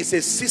 it is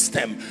a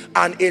system,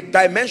 and a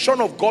dimension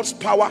of God's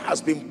power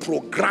has been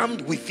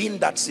programmed within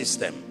that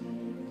system.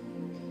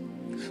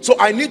 So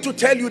I need to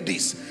tell you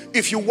this: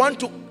 if you want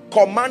to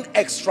command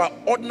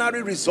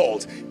extraordinary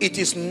results, it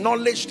is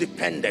knowledge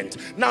dependent.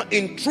 Now,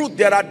 in truth,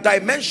 there are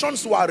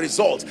dimensions to our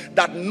results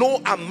that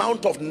no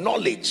amount of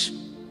knowledge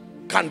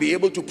can be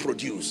able to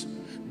produce.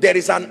 There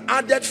is an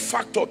added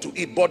factor to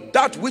it, but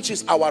that which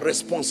is our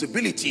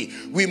responsibility,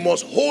 we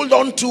must hold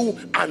on to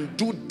and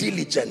do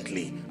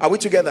diligently. Are we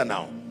together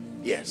now?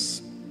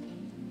 Yes.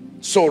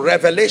 So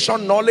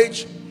revelation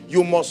knowledge,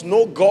 you must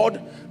know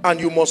God and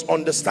you must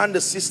understand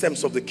the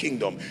systems of the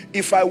kingdom.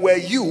 If I were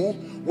you,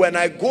 when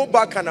I go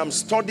back and I'm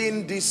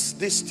studying this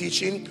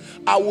teaching,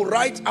 I will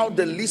write out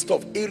the list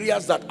of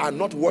areas that are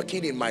not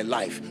working in my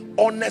life,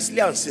 honestly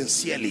and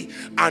sincerely,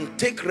 and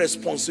take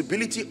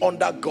responsibility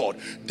under God.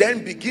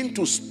 Then begin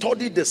to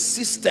study the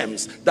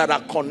systems that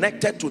are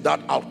connected to that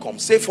outcome.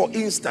 Say, for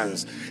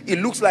instance, it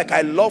looks like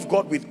I love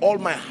God with all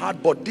my heart,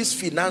 but this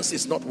finance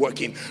is not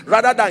working.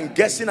 Rather than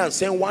guessing and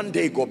saying one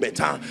day it go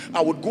better,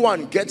 I would go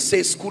and get,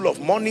 say, School of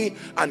Money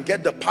and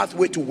get the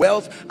Pathway to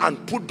Wealth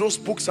and put those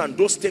books and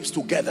those tapes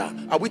together.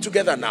 Are we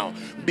together now?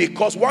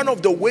 Because one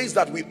of the ways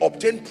that we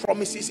obtain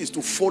promises is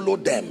to follow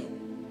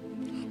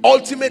them.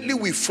 Ultimately,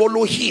 we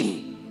follow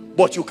him,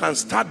 but you can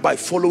start by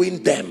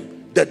following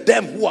them, the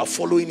them who are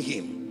following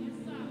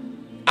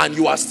him, and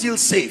you are still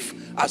safe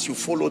as you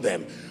follow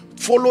them.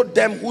 Follow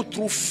them who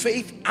through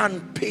faith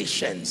and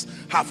patience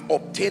have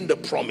obtained the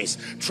promise.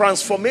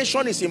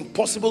 Transformation is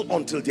impossible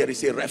until there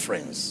is a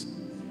reference.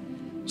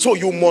 So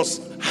you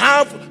must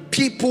have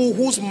people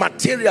whose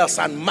materials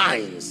and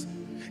minds,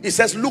 it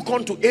says, look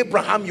unto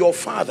Abraham your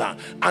father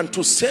and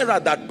to Sarah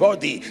that bore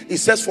thee. It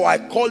says, for I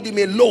called him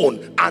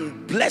alone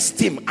and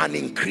blessed him and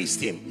increased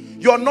him.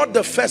 You are not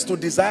the first to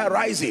desire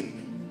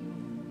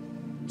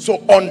rising.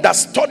 So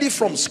understudy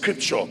from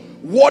scripture.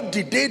 What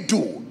did they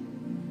do?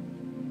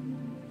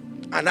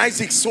 And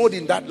Isaac sowed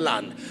in that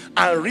land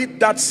and reaped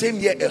that same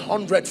year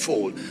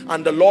 100-fold.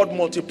 And the Lord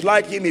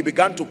multiplied him. He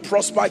began to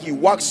prosper. He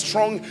waxed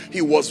strong.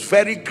 He was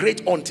very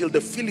great until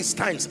the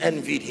Philistines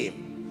envied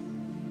him.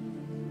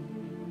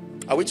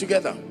 Are we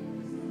together?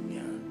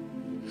 Yeah.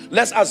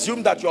 Let's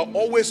assume that you're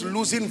always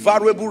losing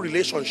valuable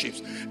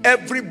relationships.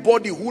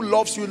 Everybody who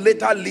loves you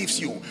later leaves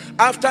you.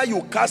 After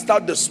you cast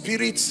out the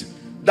spirits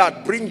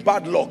that bring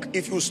bad luck,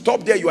 if you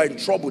stop there, you are in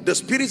trouble. The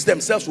spirits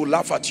themselves will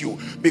laugh at you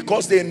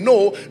because they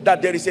know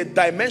that there is a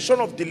dimension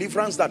of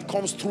deliverance that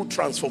comes through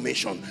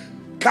transformation.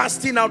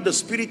 Casting out the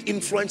spirit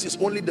influence is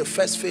only the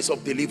first phase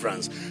of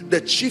deliverance. The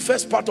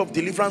chiefest part of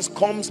deliverance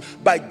comes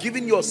by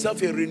giving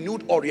yourself a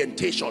renewed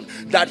orientation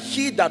that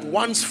he that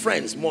wants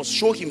friends must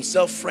show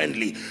himself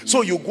friendly.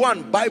 So you go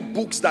and buy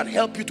books that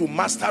help you to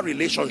master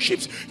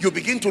relationships. You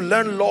begin to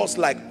learn laws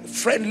like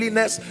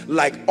friendliness,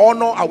 like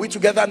honor. Are we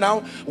together now?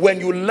 When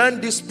you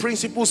learn these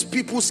principles,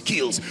 people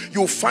skills,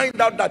 you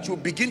find out that you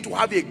begin to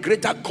have a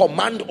greater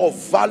command of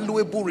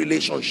valuable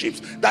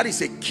relationships. That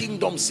is a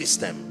kingdom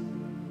system.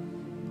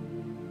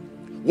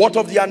 What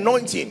of the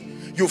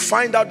anointing? You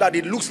find out that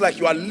it looks like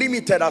you are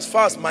limited as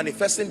far as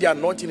manifesting the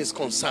anointing is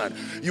concerned.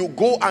 You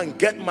go and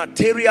get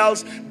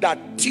materials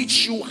that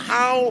teach you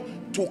how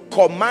to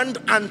command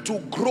and to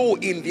grow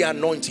in the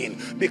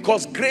anointing,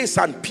 because grace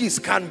and peace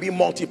can be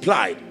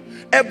multiplied.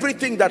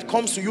 Everything that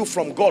comes to you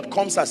from God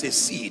comes as a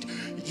seed.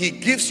 He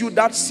gives you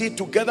that seed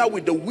together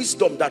with the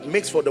wisdom that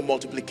makes for the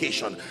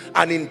multiplication.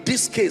 And in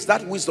this case,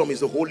 that wisdom is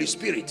the Holy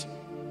Spirit.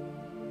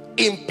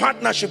 In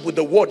partnership with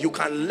the word, you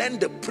can learn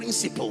the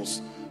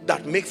principles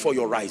that make for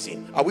your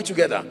rising. Are we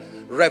together?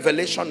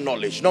 Revelation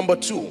knowledge. Number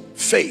two,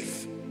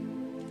 faith.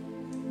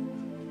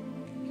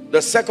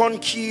 The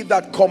second key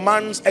that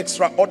commands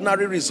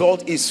extraordinary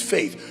result is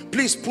faith.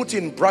 Please put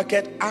in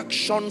bracket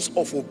actions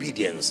of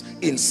obedience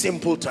in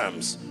simple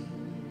terms.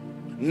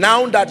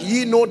 Now that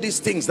ye know these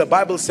things, the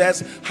Bible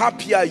says,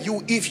 happy are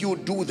you if you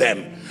do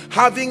them.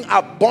 Having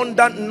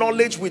abundant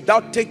knowledge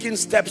without taking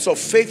steps of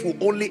faith will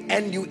only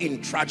end you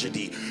in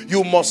tragedy.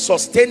 You must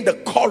sustain the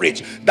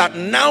courage that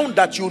now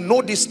that you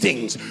know these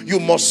things,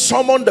 you must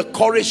summon the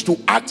courage to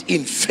act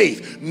in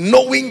faith,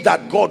 knowing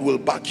that God will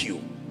back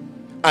you.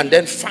 And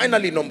then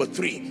finally, number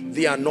three,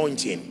 the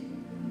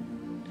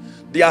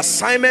anointing. The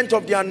assignment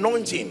of the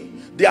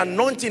anointing. The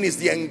anointing is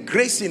the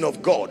engracing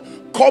of God,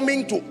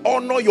 coming to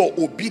honor your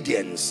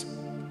obedience.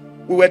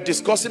 We were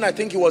discussing, I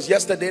think it was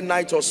yesterday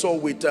night or so,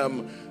 with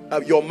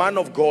your man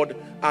of God,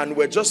 and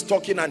we're just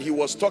talking, and he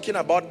was talking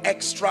about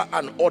extra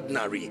and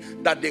ordinary,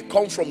 that they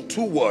come from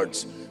two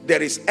words.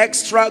 There is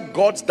extra,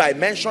 God's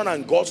dimension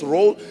and God's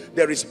role.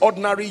 There is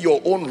ordinary, your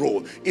own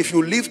role. If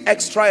you leave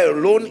extra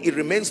alone, it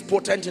remains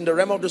potent in the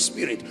realm of the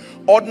spirit.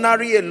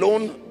 Ordinary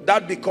alone,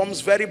 that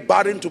becomes very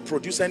barren to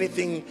produce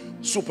anything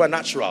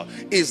supernatural.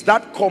 Is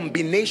that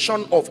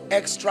combination of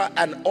extra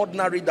and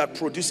ordinary that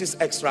produces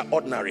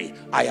extraordinary.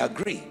 I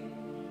agree.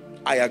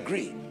 I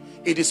agree.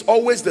 It is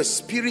always the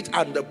spirit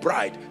and the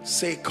bride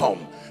say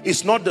come.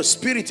 It's not the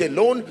spirit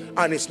alone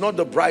and it's not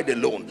the bride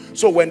alone.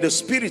 So when the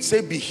spirit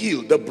say be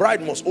healed, the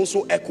bride must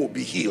also echo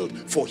be healed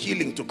for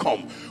healing to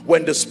come.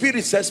 When the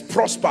spirit says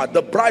prosper,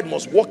 the bride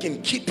must walk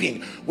in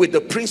keeping with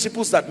the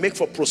principles that make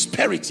for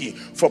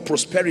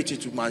prosperity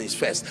to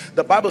manifest.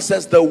 The Bible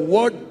says the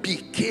word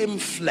became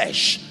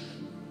flesh.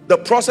 The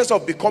process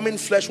of becoming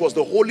flesh was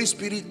the Holy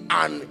Spirit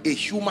and a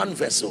human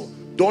vessel.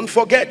 Don't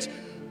forget,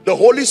 the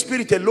Holy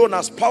Spirit alone,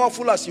 as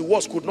powerful as he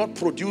was, could not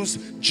produce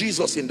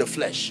Jesus in the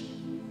flesh.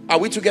 Are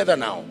we together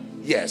now?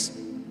 Yes.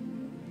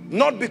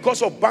 Not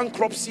because of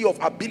bankruptcy of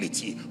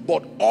ability,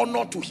 but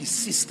honor to his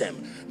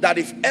system. That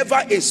if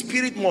ever a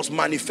spirit must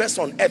manifest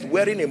on earth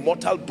wearing a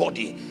mortal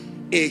body,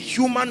 a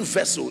human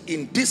vessel,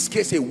 in this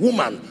case a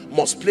woman,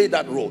 must play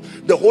that role.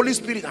 The Holy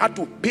Spirit had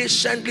to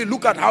patiently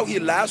look at how he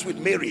liaised with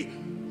Mary.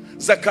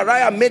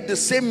 Zechariah made the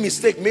same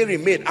mistake Mary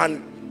made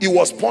and he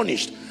was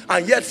punished.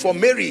 And yet for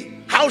Mary,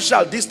 how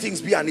shall these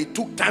things be? And it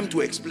took time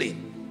to explain.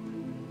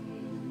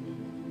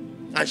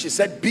 And she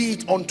said, be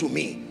it unto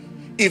me.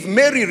 If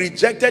Mary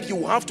rejected, you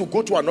will have to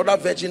go to another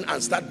virgin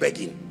and start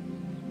begging.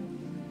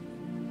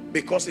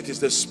 Because it is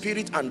the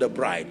spirit and the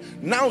bride.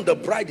 Now the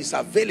bride is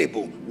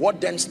available. What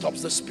then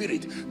stops the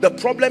spirit? The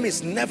problem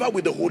is never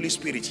with the Holy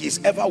Spirit. He is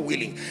ever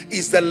willing.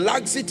 It's the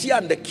laxity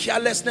and the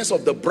carelessness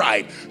of the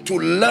bride to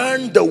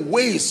learn the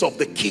ways of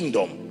the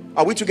kingdom.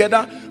 Are we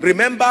together?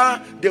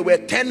 Remember, there were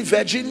 10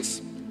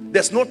 virgins.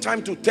 There's no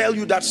time to tell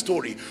you that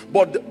story.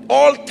 But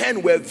all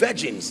 10 were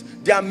virgins.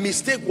 Their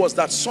mistake was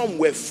that some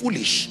were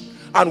foolish.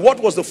 And what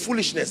was the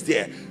foolishness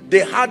there? They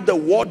had the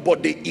word,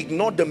 but they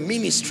ignored the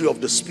ministry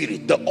of the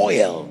Spirit, the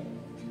oil.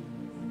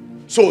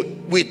 So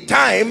with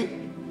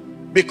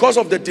time, because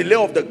of the delay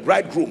of the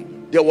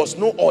bridegroom, there was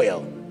no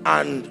oil.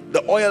 And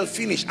the oil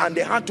finished. And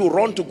they had to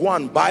run to go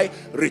and buy.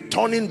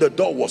 Returning, the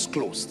door was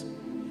closed.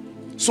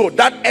 So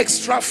that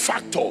extra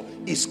factor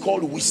is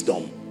called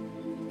wisdom.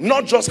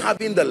 Not just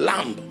having the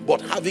lamp, but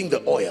having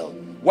the oil.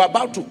 We're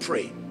about to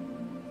pray.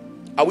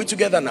 Are we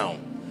together now?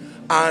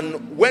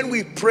 And when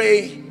we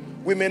pray,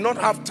 we may not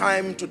have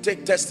time to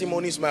take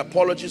testimonies. My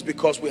apologies,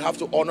 because we have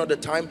to honor the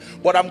time.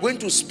 But I'm going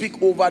to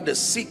speak over the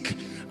sick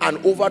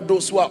and over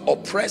those who are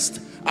oppressed.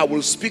 I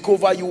will speak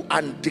over you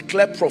and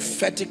declare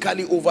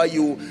prophetically over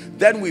you.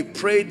 Then we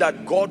pray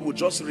that God will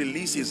just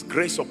release his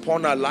grace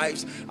upon our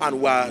lives,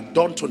 and we're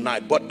done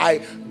tonight. But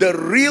the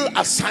real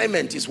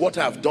assignment is what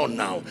I have done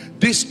now.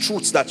 These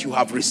truths that you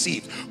have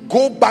received,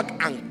 go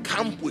back and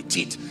camp with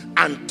it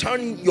and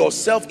turn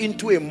yourself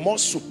into a more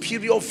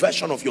superior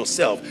version of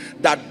yourself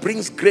that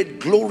brings great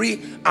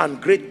glory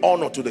and great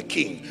honor to the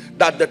King.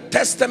 That the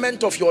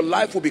testament of your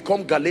life will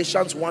become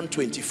Galatians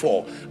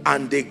 1:24,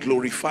 and they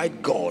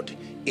glorified God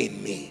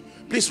in me.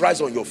 Please rise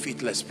on your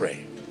feet. Let's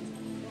pray.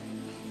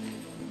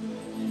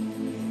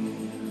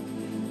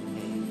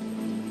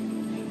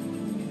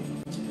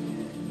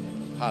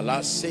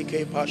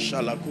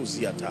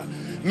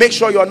 Make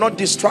sure you are not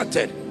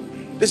distracted.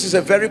 This is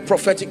a very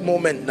prophetic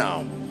moment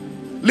now.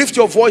 Lift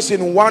your voice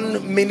in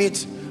 1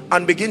 minute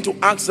and begin to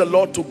ask the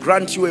Lord to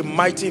grant you a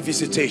mighty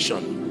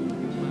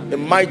visitation. A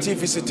mighty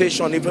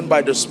visitation even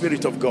by the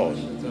Spirit of God.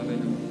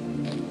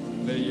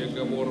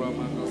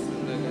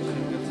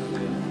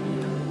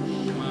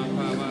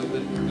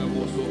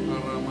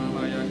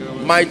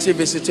 Mighty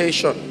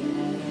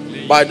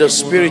visitation by the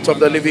Spirit of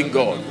the living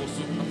God.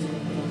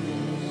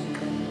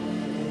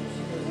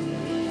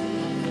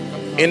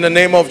 In the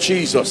name of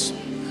Jesus.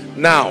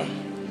 Now,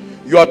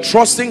 you are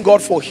trusting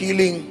God for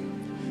healing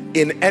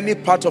in any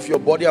part of your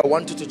body. I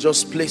want you to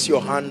just place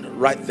your hand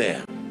right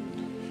there.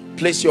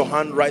 Place your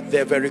hand right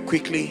there very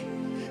quickly.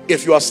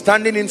 If you are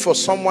standing in for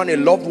someone, a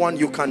loved one,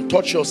 you can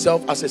touch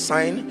yourself as a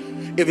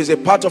sign. If it's a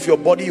part of your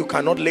body you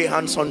cannot lay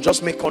hands on,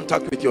 just make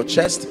contact with your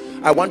chest.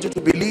 I want you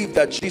to believe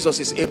that Jesus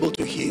is able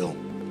to heal.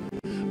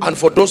 And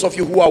for those of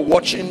you who are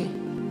watching,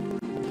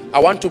 I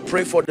want to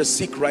pray for the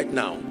sick right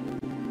now.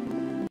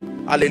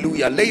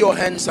 Hallelujah. Lay your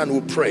hands and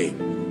we'll pray.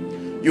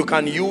 You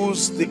can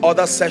use the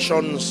other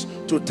sessions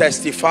to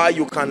testify.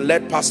 You can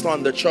let pastor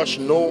and the church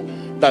know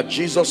that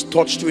Jesus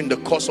touched you in the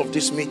course of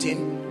this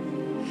meeting.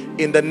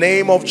 In the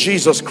name of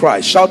Jesus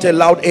Christ, shout a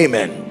loud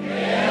amen.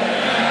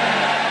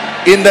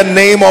 Amen. In the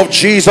name of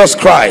Jesus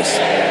Christ.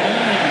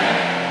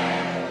 Amen.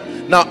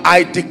 Now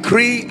I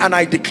decree and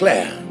I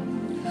declare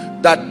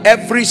that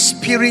every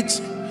spirit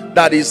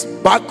that is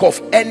back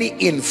of any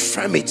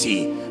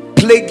infirmity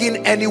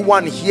plaguing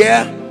anyone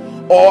here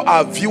or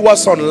our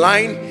viewers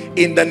online,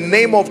 in the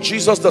name of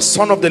Jesus, the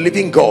Son of the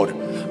living God,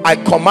 I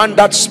command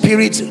that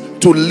spirit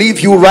to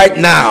leave you right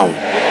now.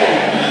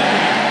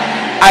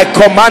 I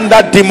command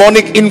that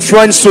demonic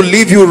influence to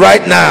leave you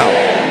right now.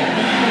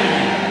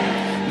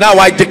 Now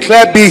I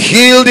declare, be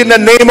healed in the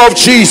name of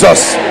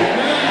Jesus.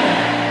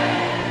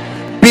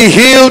 Be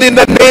healed in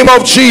the name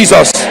of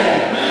Jesus.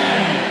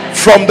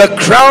 From the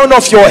crown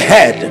of your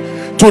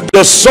head to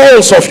the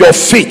soles of your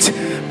feet,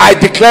 I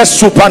declare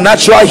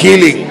supernatural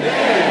healing.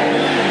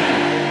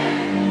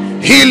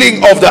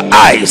 Healing of the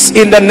eyes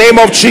in the name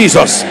of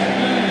Jesus.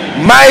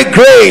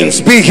 Migraines,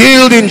 be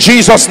healed in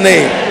Jesus'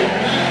 name.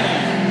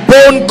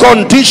 Bone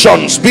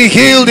conditions, be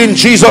healed in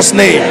Jesus'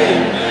 name.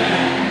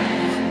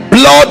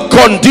 Blood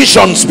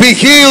conditions, be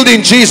healed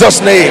in Jesus'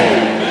 name.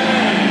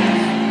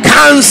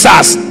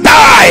 Cancers,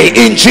 die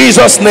in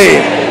Jesus'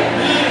 name.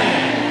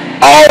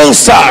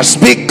 Ulcers,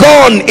 be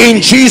gone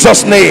in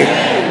Jesus' name.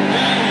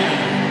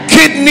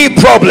 kidney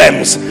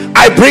problems,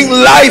 I bring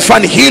life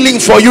and healing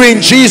for you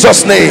in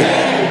Jesus' name.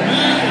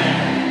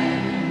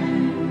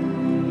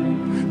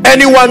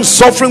 Anyone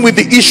suffering with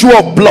the issue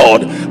of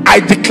blood, I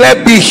declare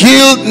be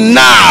healed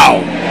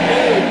now.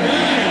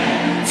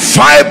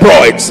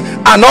 Fibroids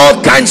and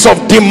all kinds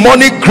of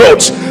demonic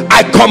growths,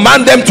 I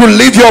command them to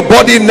leave your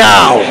body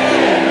now.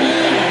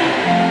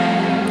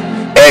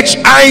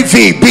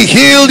 HIV, be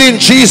healed in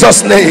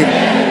Jesus' name.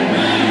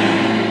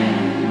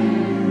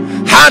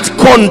 Heart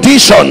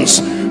conditions,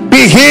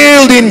 be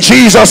healed in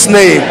Jesus'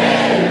 name.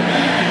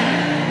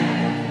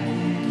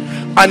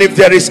 And if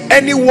there is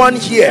anyone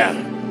here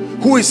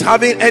who is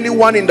having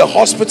anyone in the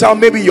hospital,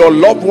 maybe your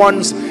loved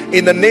ones,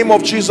 in the name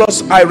of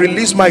Jesus, I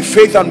release my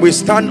faith and we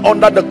stand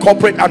under the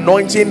corporate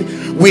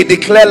anointing. We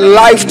declare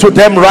life to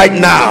them right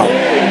now.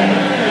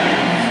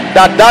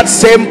 That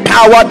same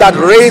power that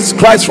raised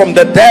Christ from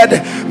the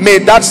dead, may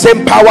that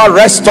same power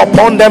rest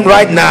upon them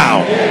right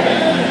now.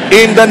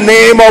 In the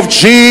name of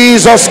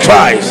Jesus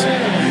Christ.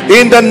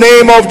 In the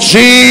name of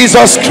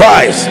Jesus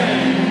Christ.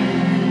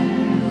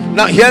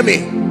 Now hear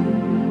me.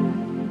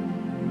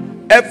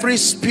 Every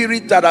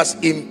spirit that has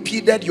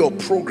impeded your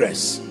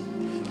progress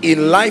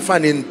in life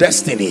and in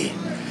destiny,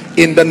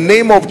 in the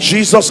name of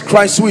Jesus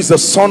Christ, who is the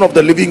Son of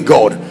the living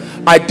God,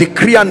 I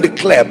decree and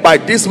declare by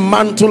this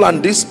mantle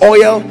and this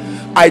oil,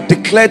 I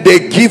declare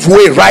they give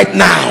way right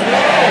now.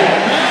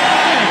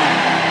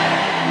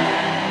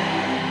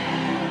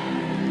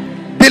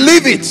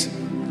 Believe it,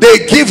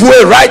 they give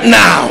way right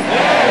now.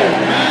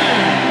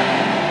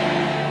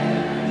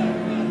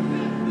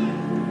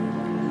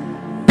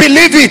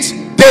 Believe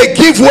it, they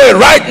give way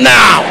right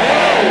now.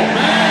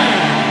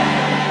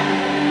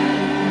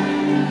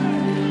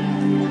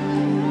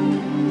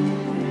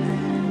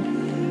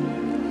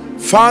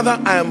 Father,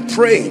 I am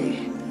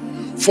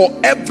praying for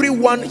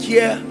everyone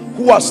here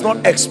who has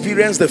not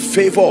experienced the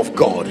favor of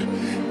God.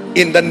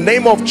 In the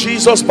name of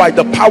Jesus, by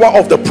the power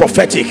of the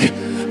prophetic,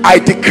 I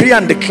decree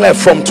and declare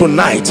from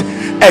tonight,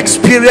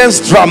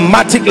 experience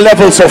dramatic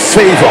levels of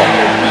favor.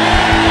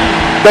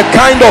 The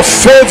kind of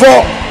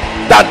favor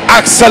that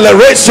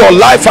accelerates your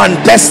life and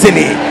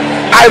destiny.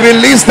 I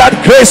release that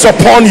grace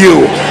upon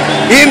you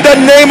in the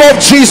name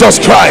of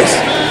Jesus Christ.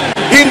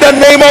 In the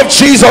name of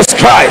Jesus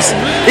Christ.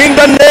 In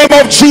the name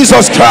of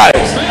Jesus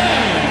Christ.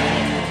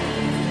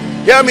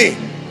 Hear me.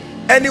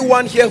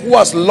 Anyone here who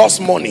has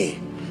lost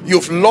money,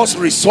 you've lost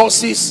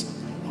resources,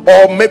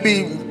 or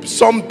maybe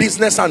some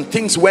business and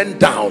things went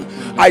down,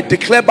 I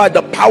declare by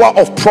the power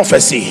of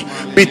prophecy,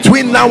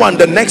 between now and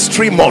the next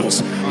 3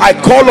 months, I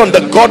call on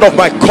the God of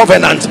my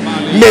covenant,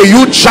 may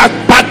you jack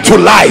back to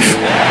life.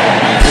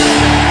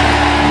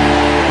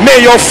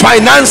 May your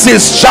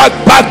finances jack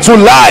back to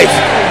life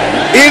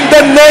in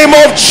the name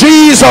of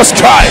Jesus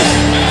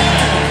Christ.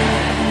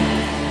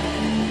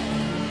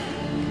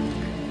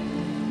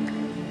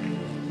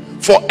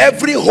 For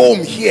every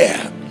home here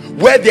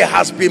where there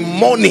has been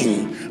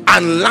mourning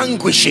and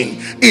languishing,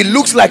 it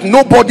looks like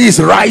nobody is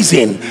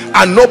rising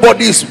and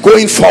nobody is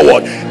going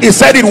forward. He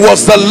said it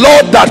was the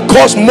Lord that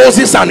caused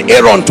Moses and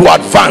Aaron to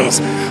advance.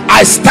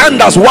 I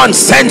stand as one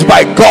sent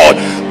by God.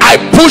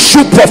 I push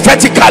you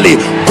prophetically,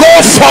 go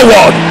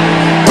forward,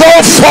 go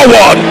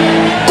forward,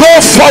 go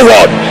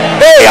forward.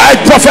 Hey, I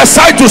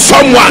prophesy to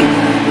someone,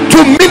 to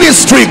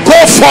ministry, go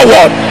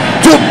forward,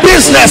 to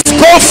business,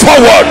 go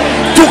forward,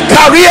 to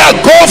career,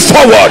 go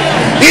forward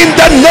in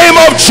the name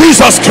of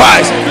Jesus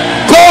Christ.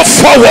 Go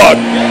forward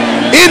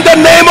in the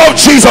name of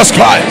Jesus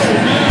Christ.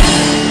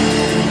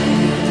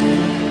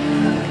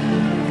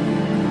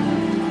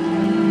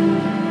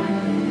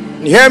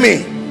 Hear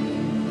me.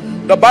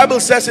 The Bible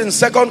says in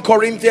 2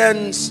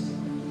 Corinthians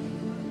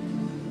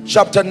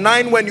chapter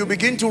 9, when you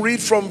begin to read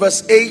from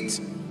verse 8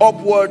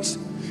 upwards,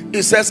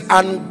 it says,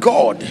 and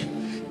God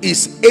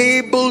is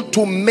able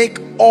to make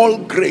all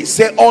grace.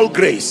 Say all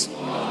grace.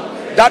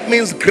 That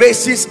means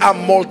graces are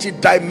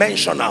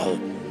multidimensional.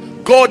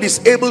 God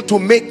is able to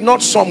make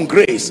not some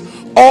grace,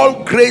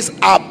 all grace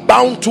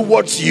abound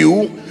towards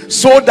you,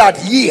 so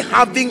that ye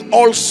having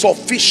all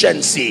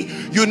sufficiency.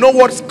 You know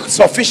what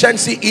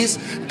sufficiency is?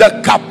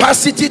 The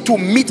capacity to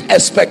meet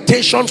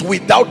expectations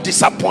without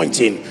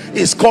disappointing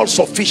is called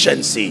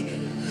sufficiency.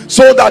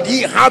 So that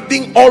ye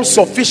having all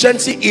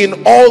sufficiency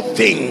in all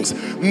things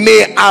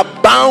may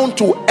abound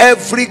to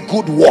every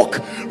good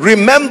work.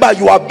 Remember,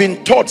 you have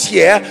been taught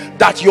here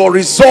that your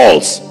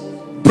results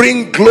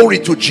bring glory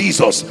to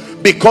Jesus,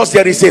 because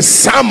there is a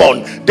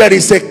sermon, there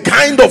is a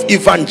kind of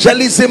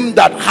evangelism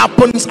that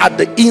happens at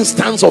the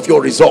instance of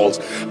your results,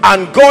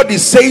 and God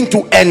is saying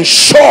to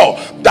ensure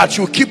that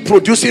you keep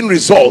producing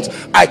results,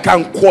 I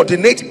can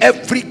coordinate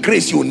every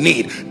grace you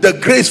need. The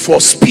grace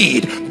for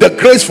speed, the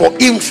grace for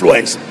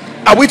influence.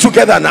 Are we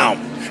together now?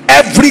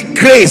 Every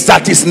grace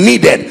that is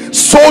needed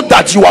so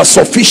that you are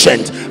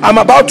sufficient. I'm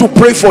about to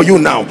pray for you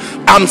now.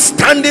 I'm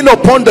standing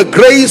upon the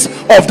grace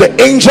of the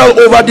angel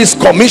over this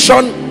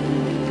commission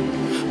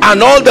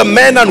and all the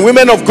men and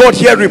women of God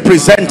here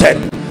represented.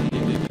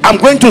 I'm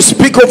going to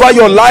speak over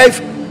your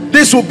life.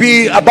 This will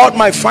be about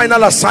my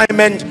final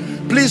assignment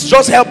Please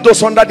just help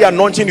those under the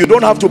anointing. You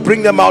don't have to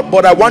bring them out,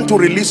 but I want to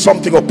release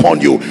something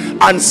upon you,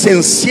 and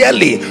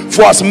sincerely,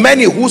 for as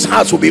many whose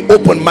hearts will be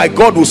open, my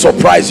God will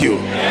surprise you.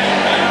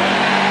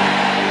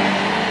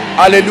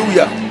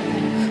 Hallelujah.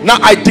 Now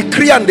I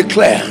decree and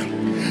declare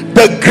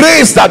the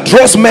grace that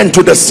draws men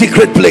to the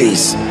secret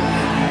place,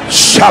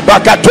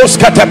 that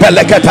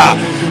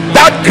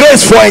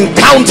grace for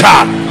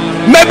encounter,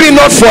 maybe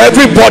not for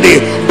everybody,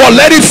 but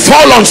let it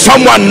fall on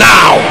someone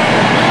now.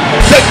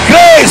 The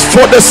grace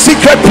for the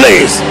secret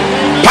place,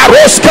 help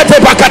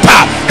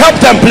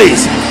them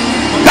please,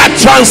 that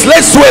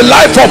translates to a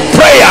life of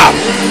prayer,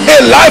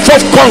 a life of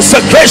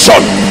consecration.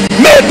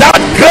 May that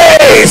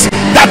grace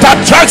that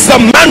attracts the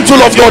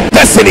mantle of your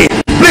destiny,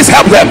 please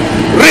help them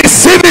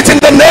receive it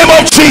in the name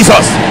of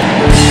Jesus.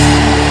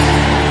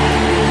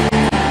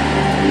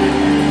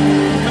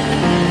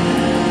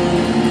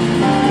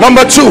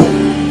 Number two,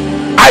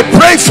 I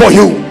pray for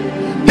you.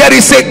 There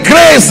is a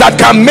grace that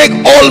can make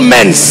all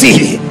men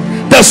see.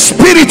 The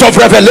spirit of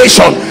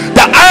revelation,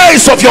 the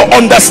eyes of your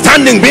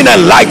understanding being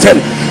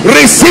enlightened.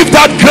 Receive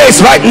that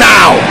grace right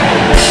now.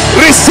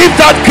 Receive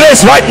that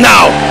grace right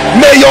now.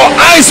 May your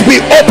eyes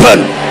be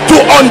open to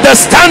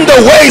understand the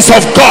ways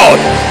of God.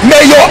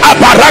 May your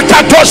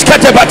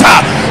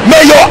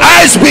may your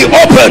eyes be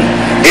open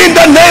in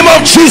the name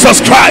of Jesus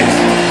Christ.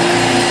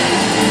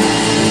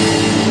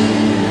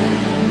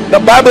 The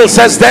Bible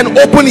says, then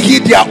open ye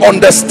their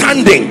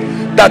understanding,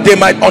 that they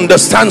might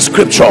understand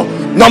scripture.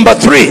 Number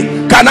three,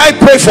 can I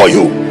pray for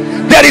you?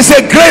 There is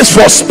a grace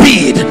for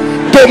speed,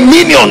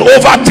 dominion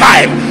over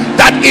time,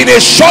 that in a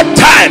short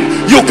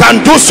time you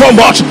can do so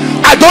much.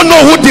 I don't know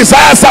who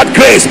desires that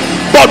grace,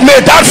 but may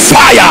that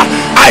fire,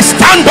 I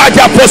stand by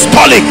the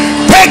apostolic,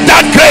 take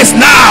that grace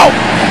now.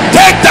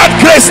 Take that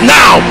grace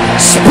now.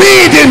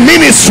 Speed in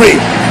ministry,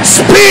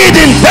 speed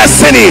in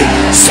destiny,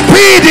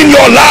 speed in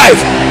your life.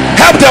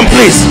 Help them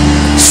please.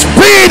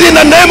 Speed in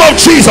the name of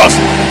Jesus.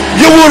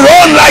 You will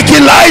run like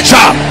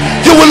Elijah.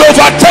 You will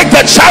overtake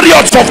the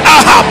chariots of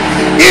Ahab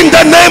in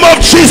the name of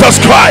Jesus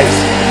Christ.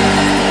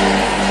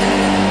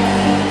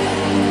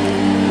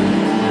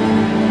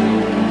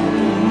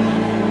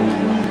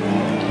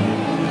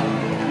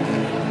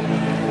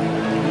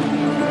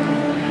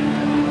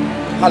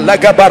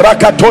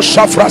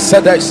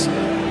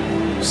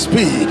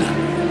 Speed,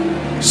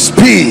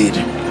 speed.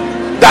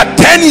 That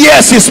 10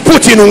 years is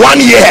put in 1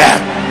 year,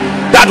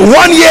 that 1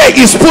 year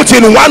is put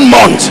in 1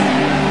 month,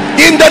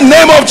 in the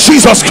name of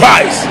Jesus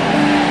Christ.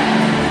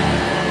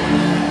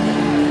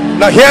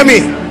 Now hear me,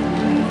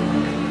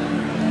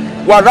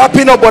 we're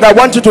wrapping up, but I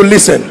want you to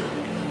listen.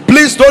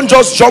 Please don't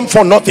just jump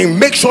for nothing.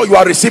 Make sure you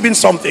are receiving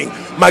something.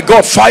 My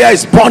God, fire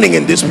is burning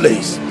in this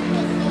place.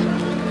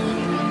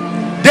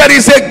 There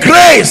is a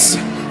grace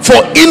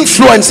for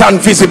influence and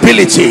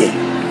visibility.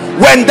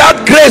 When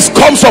that grace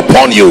comes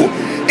upon you,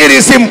 it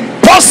is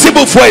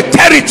impossible for a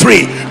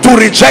territory to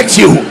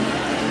reject you.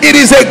 It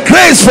is a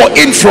grace for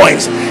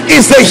influence.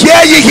 It's the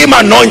hear ye him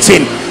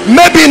anointing.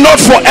 Maybe not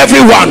for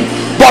everyone,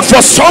 but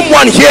for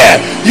someone here,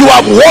 you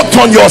have worked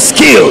on your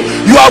skill,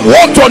 you have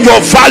worked on your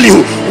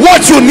value.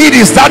 What you need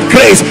is that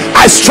grace.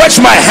 I stretch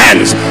my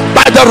hands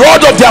by the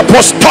rod of the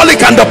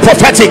apostolic and the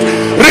prophetic.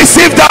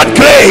 Receive that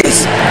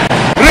grace.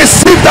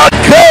 Receive that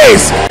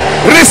grace.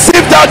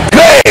 Receive that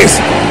grace.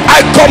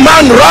 I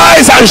command,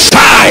 rise and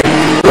shine.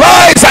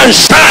 Rise and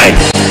shine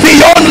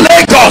beyond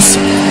Lagos,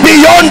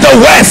 beyond the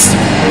West,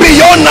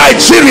 beyond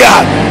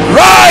Nigeria.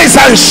 Rise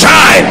and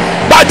shine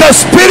by the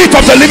Spirit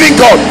of the living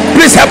God.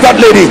 Please help that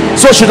lady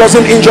so she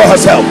doesn't injure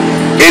herself,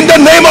 in the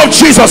name of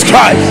Jesus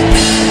Christ.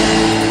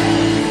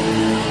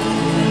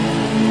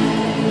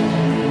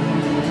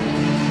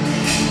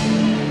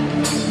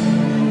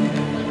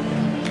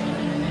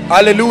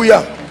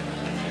 Hallelujah.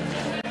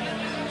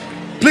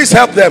 Please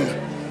help them.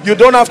 You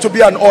don't have to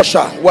be an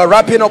usher. We're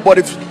wrapping up, but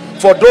if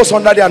for those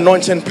under the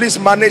anointing, please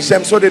manage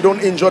them so they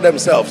don't injure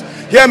themselves.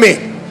 Hear me.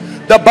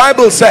 The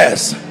Bible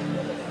says,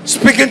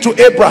 speaking to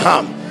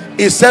Abraham,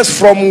 it says,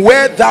 from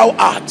where thou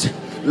art,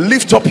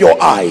 lift up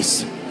your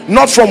eyes.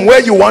 Not from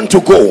where you want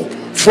to go,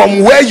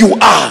 from where you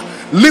are.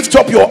 Lift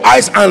up your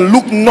eyes and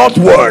look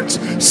northwards,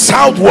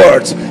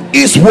 southwards,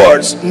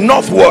 eastwards,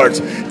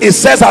 northwards. It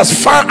says, as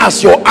far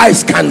as your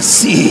eyes can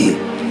see.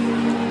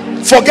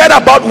 Forget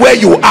about where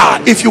you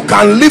are. If you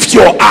can lift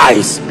your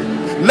eyes,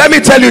 let me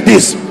tell you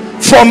this,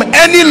 from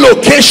any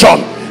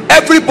location,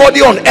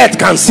 everybody on earth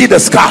can see the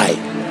sky.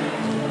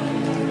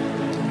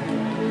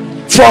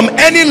 From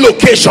any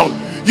location.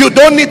 You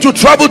don't need to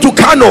travel to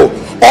Kano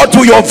or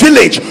to your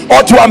village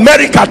or to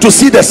America to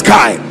see the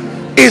sky.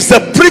 It's the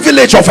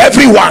privilege of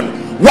everyone.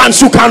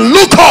 Once you can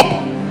look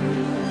up.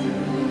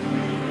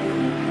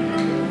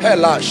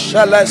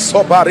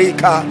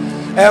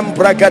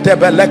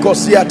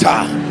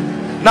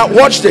 Now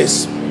watch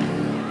this.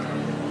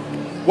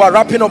 We're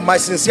wrapping up. My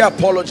sincere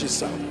apologies,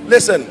 sir.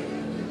 Listen,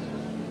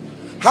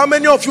 how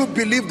many of you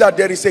believe that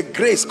there is a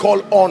grace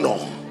called honor?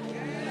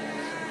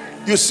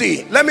 You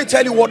see, let me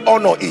tell you what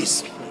honor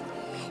is.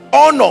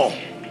 Honor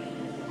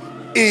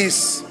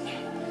is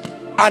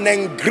an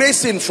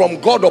engracing from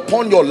God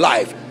upon your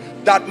life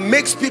that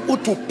makes people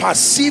to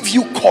perceive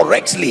you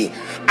correctly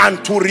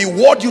and to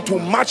reward you to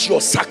match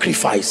your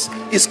sacrifice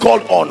is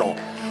called honor.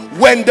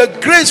 When the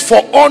grace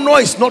for honor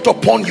is not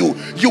upon you,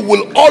 you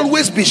will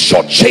always be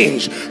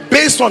shortchanged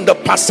based on the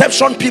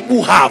perception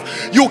people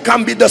have. You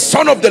can be the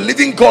son of the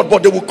living God,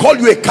 but they will call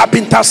you a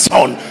carpenter's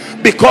son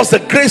because the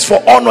grace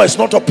for honor is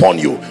not upon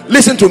you.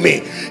 Listen to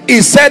me.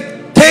 He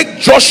said, take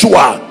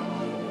Joshua,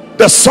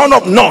 the son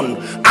of Nun,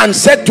 and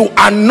said to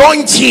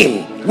anoint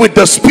him with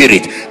the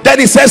Spirit. Then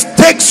he says,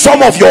 take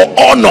some of your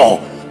honor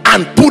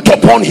and put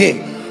upon him.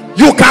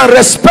 You can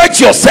respect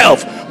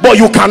yourself, but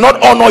you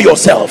cannot honor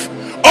yourself.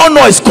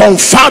 Honor is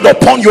conferred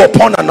upon you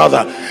upon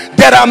another.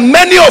 There are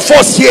many of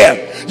us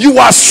here, you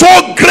are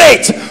so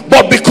great,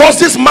 but because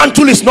this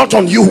mantle is not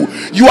on you,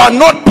 you are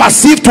not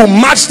perceived to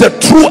match the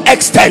true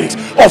extent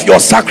of your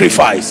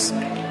sacrifice.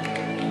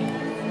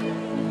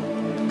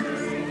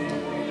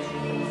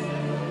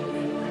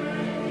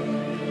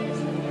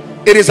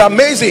 It is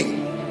amazing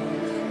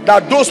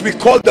that those we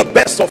call the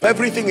best of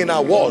everything in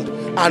our world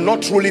are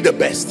not truly the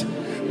best.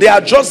 They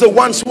are just the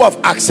ones who have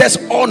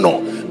accessed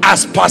honor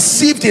as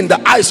perceived in the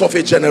eyes of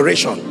a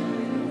generation.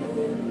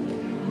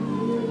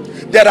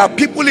 There are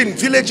people in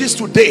villages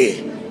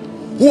today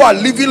who are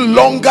living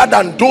longer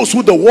than those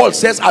who the world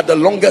says are the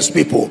longest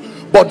people,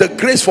 but the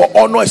grace for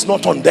honor is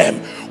not on them.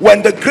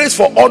 When the grace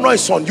for honor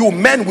is on you,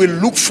 men will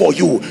look for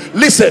you.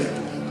 Listen,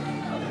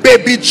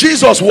 baby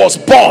Jesus was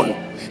born.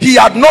 He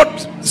had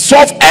not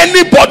solved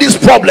anybody's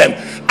problem.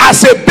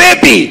 As a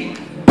baby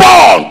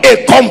born,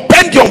 a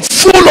compendium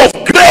full of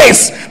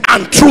grace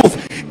and truth,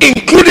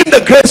 including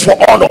the grace for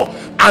honor.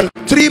 And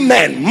 3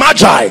 men,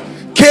 magi,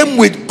 came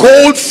with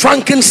gold,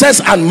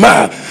 frankincense and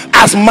myrrh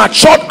as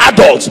matured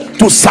adults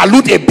to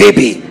salute a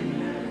baby.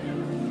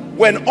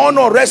 When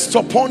honor rests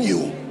upon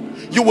you,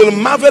 you will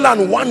marvel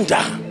and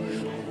wonder.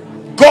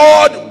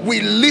 God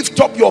will lift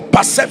up your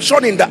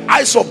perception in the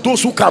eyes of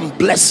those who can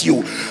bless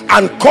you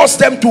and cause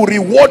them to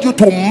reward you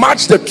to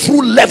match the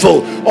true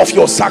level of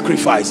your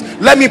sacrifice.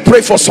 Let me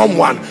pray for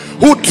someone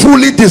who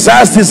truly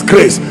desires this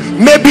grace.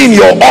 Maybe in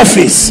your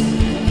office,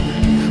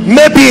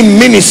 maybe in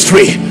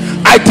ministry.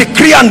 I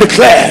decree and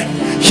declare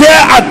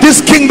here at this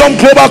Kingdom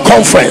Global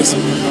Conference,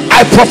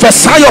 I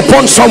prophesy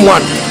upon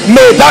someone,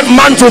 may that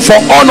mantle for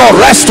honor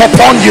rest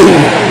upon you.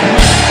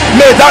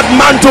 May that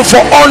mantle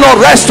for honor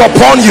rest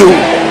upon you.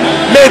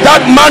 May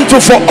that mantle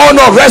for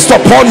honor rest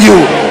upon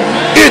you.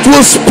 It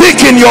will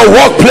speak in your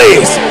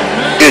workplace.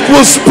 It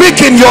will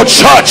speak in your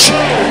church.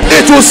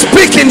 It will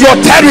speak in your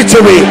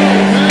territory.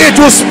 It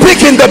will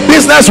speak in the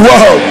business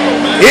world.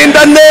 In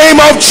the name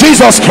of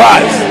Jesus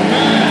Christ.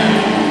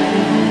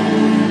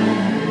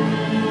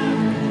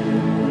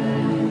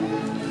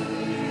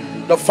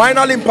 The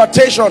final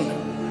impartation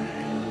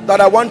that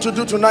I want to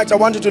do tonight, I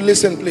want you to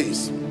listen,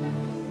 please.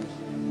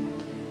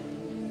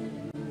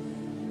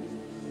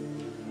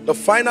 The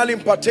final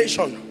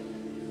impartation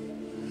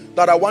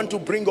that I want to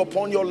bring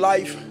upon your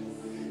life,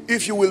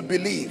 if you will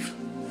believe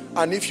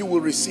and if you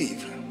will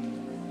receive.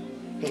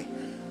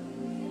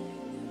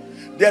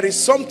 There is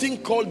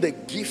something called the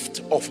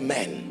gift of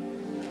men.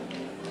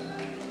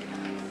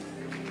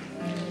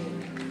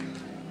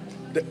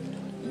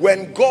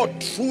 When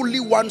God truly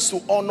wants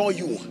to honor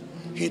you,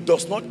 he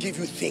does not give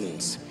you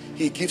things,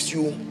 he gives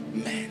you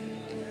men.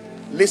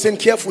 Listen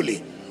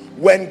carefully.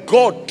 When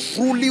God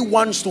truly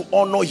wants to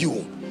honor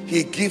you,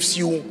 he gives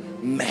you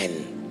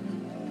men.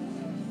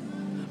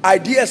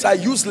 Ideas are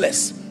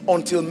useless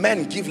until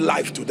men give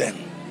life to them.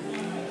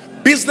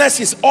 Business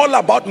is all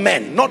about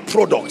men, not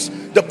products.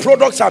 The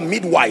products are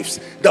midwives.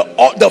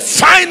 The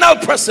final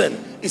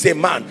person is a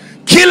man.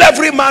 Kill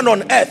every man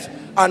on earth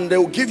and they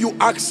will give you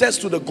access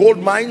to the gold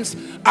mines,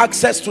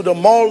 access to the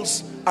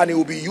malls, and it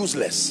will be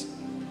useless.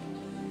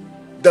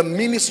 The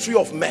ministry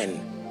of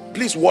men.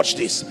 Please watch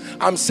this.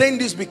 I'm saying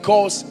this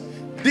because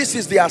this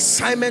is the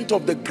assignment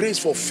of the grace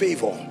for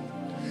favor.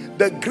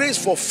 The grace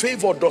for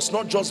favor does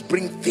not just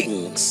bring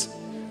things.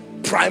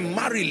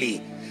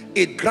 Primarily,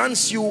 it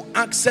grants you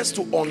access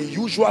to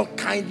unusual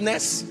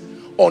kindness,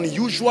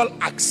 unusual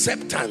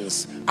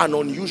acceptance, and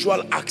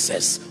unusual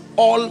access.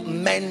 All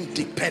men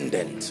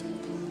dependent.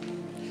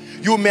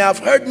 You may have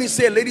heard me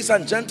say, ladies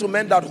and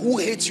gentlemen, that who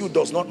hates you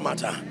does not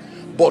matter,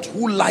 but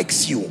who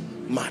likes you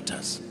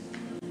matters.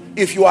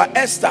 If you are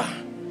Esther,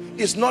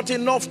 it's not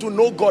enough to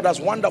know God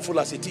as wonderful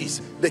as it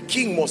is. The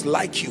king must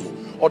like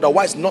you,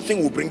 otherwise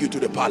nothing will bring you to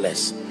the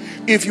palace.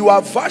 If you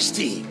are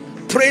Vashti,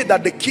 pray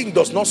that the king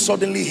does not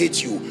suddenly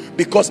hate you,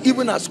 because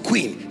even as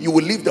queen, you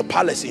will leave the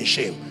palace in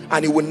shame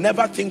and he will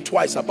never think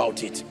twice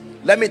about it.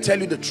 Let me tell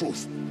you the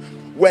truth.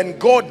 When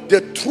God,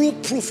 the true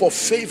proof of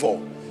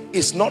favor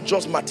is not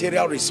just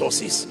material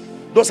resources.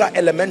 Those are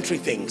elementary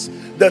things.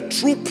 The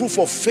true proof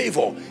of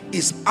favor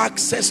is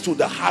access to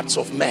the hearts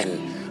of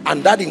men,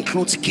 and that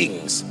includes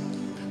kings.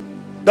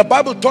 The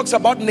Bible talks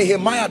about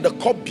Nehemiah, the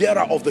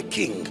cupbearer of the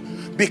king,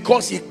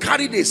 because he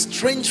carried a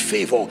strange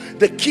favor.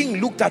 The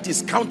king looked at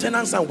his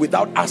countenance and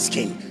without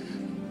asking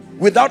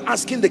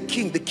the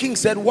king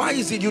said, why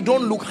is it you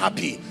don't look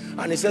happy?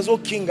 And he says, oh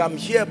king, I'm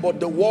here, but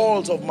the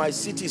walls of my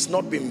city is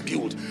not being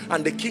built.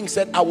 And the king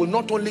said, I will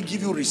not only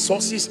give you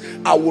resources,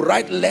 I will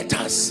write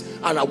letters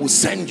and I will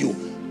send you.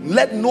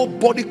 Let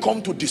nobody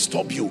come to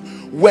disturb you.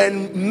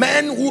 When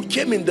men who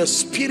came in the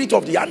spirit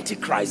of the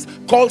Antichrist,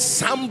 called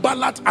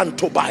Sanballat and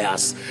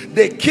Tobias,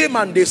 they came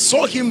and they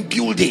saw him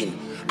building,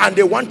 and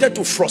they wanted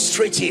to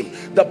frustrate him.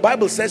 The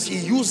Bible says he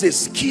used a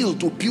skill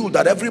to build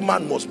that every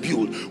man must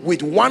build.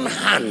 With one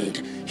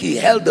hand he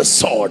held the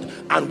sword,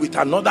 and with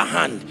another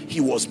hand he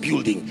was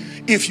building.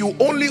 If you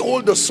only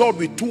hold the sword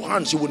with two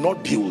hands, you will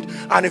not build.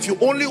 And if you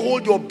only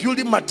hold your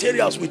building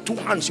materials with two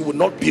hands, you will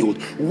not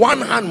build. One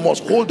hand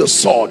must hold the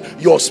sword,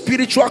 your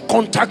spiritual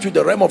contact with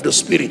the realm of the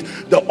spirit.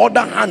 The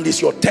other hand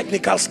is your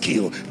technical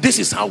skill. This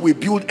is how we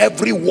build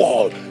every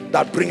wall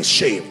that brings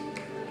shame.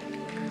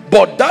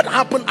 But that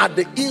happened at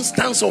the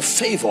instance of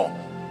favor.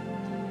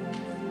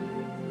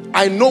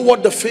 I know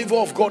what the favor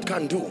of God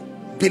can do.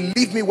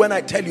 Believe me when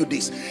I tell you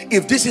this.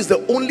 If this is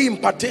the only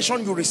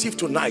impartation you receive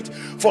tonight,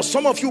 for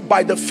some of you,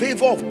 by the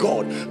favor of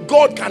God,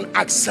 God can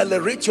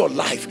accelerate your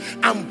life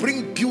and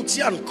bring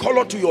beauty and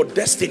color to your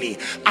destiny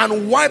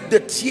and wipe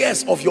the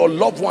tears of your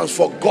loved ones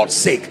for God's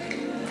sake.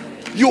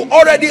 You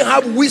already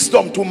have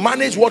wisdom to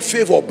manage what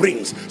favor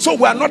brings. So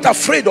we are not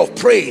afraid of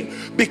praying,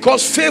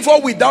 because favor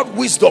without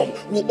wisdom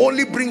will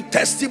only bring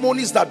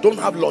testimonies that don't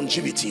have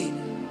longevity.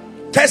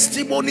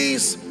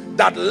 Testimonies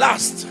that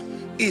last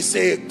is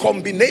a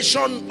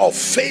combination of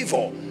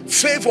favor.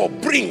 Favor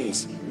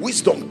brings,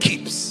 wisdom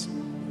keeps.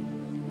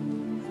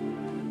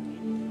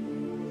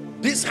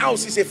 This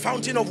house is a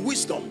fountain of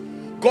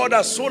wisdom. God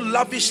has so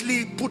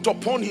lavishly put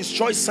upon his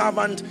choice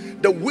servant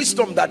the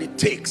wisdom that it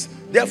takes.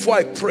 Therefore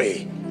I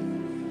pray,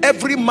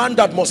 every man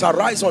that must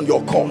arise on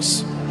your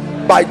cause,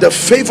 by the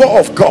favor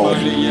of God,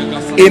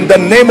 in the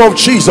name of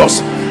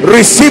Jesus,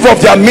 receive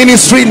of their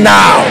ministry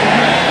now.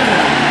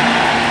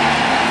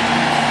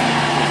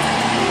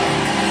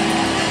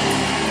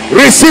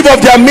 Receive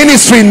of their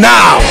ministry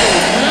now.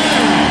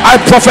 I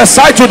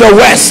prophesy to the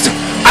west,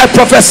 I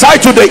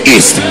prophesy to the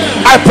east,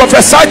 I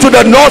prophesy to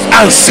the north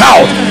and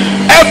south.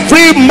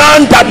 Every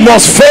man that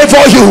must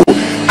favor you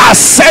are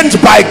sent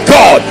by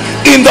God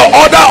in the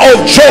order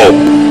of Job.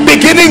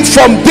 Beginning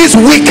from this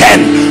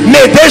weekend,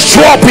 may they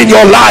show up in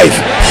your life.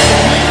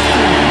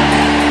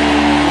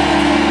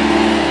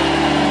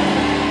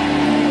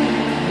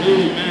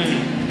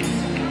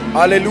 Amen.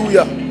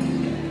 Hallelujah.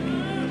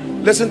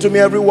 Listen to me,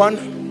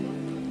 everyone.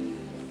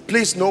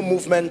 Please, no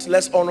movement.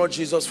 Let's honor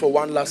Jesus for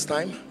one last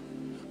time.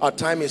 Our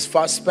time is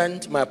fast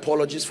spent. My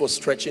apologies for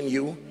stretching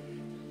you.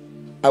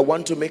 I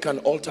want to make an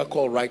altar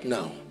call right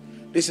now.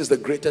 This is the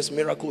greatest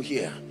miracle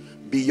here.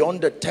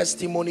 Beyond the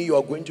testimony you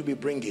are going to be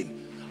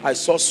bringing, I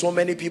saw so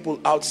many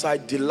people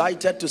outside,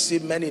 delighted to see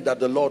many that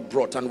the Lord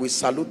brought, and we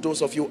salute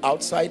those of you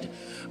outside.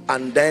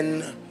 And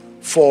then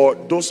for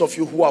those of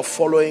you who are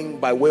following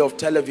by way of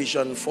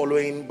television,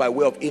 following by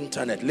way of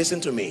internet, listen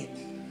to me.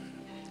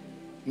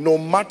 No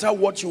matter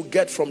what you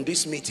get from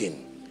this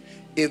meeting,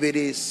 if it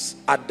is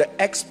at the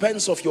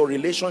expense of your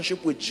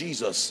relationship with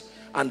Jesus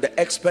and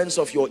the expense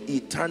of your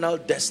eternal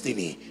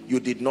destiny, you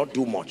did not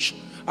do much.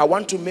 I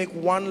want to make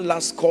one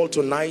last call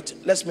tonight.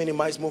 Let's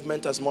minimize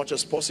movement as much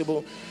as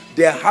possible.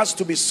 There has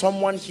to be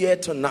someone here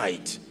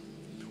tonight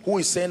who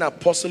is saying,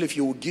 Apostle, if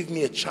you will give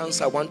me a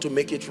chance, I want to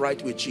make it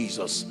right with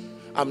Jesus.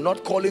 I'm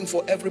not calling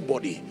for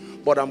everybody,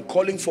 but I'm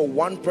calling for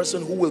one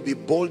person who will be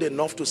bold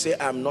enough to say,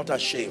 I'm not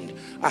ashamed.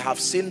 I have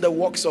seen the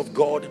works of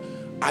God.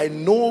 I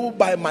know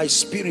by my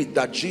spirit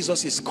that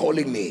Jesus is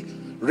calling me.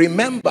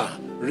 Remember,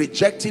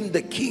 rejecting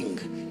the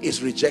King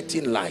is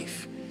rejecting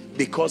life,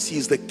 because he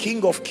is the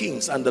King of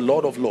Kings and the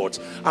Lord of Lords.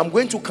 I'm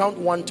going to count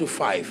 1 to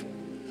 5.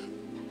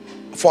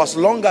 For as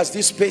long as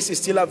this space is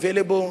still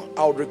available,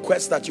 I would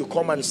request that you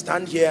come and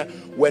stand here.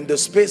 When the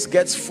space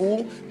gets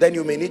full, then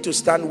you may need to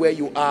stand where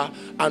you are.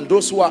 And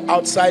those who are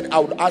outside, I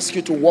would ask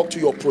you to walk to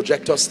your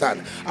projector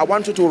stand. I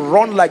want you to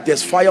run like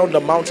there's fire on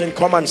the mountain.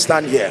 Come and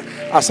stand here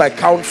as I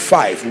count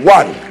 5.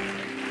 1.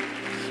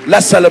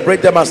 Let's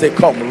celebrate them as they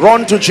come.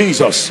 Run to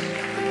Jesus.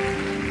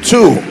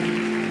 2.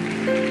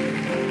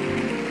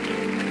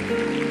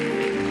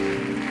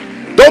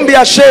 Don't be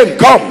ashamed.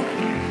 Come.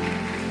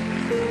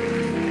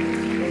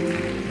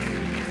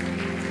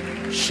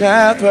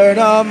 Shepherd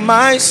of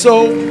my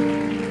soul,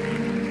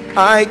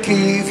 I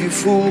give you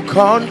full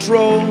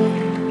control.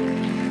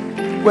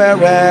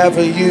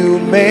 Wherever you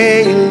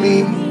may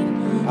lead,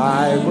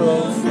 I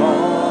will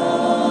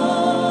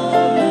follow.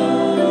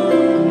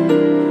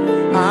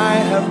 I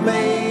have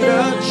made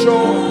a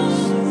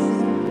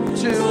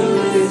choice to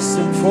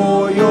listen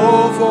for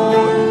your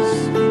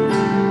voice.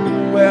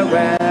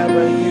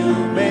 Wherever you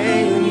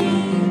may lead.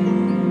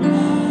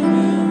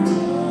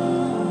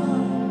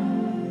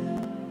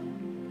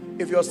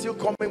 If you're still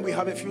coming, we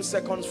have a few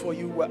seconds for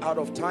you. We're out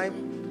of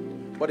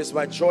time, but it's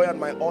my joy and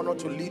my honor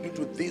to lead you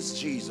to this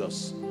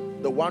Jesus,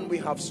 the one we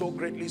have so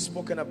greatly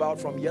spoken about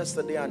from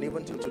yesterday and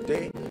even till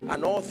today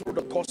and all through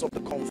the course of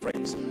the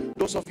conference.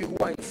 Those of you who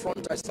are in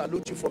front, I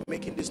salute you for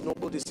making this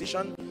noble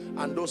decision.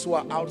 And those who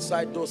are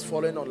outside, those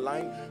following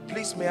online,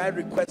 please may I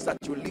request that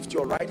you lift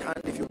your right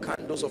hand if you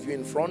can, those of you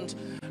in front,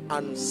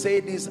 and say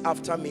this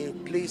after me.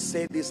 Please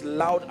say this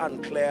loud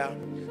and clear.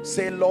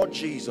 Say, Lord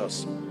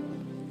Jesus.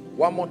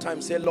 One more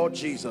time, say, Lord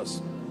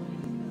Jesus,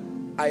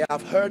 I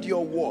have heard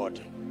your word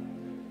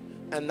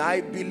and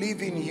I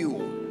believe in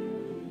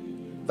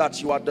you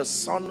that you are the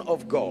Son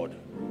of God.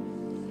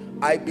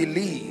 I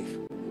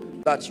believe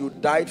that you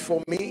died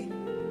for me.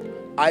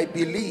 I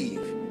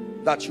believe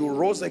that you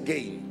rose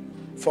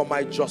again for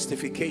my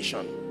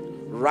justification.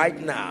 Right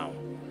now,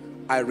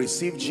 I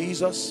receive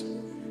Jesus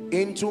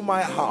into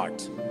my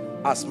heart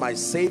as my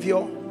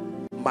Savior,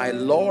 my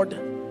Lord,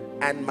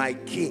 and my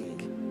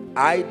King.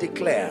 I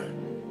declare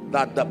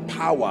that the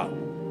power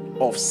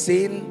of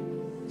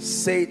sin,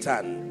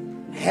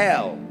 Satan,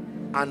 hell,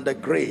 and the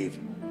grave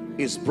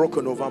is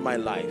broken over my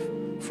life.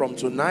 From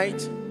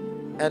tonight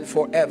and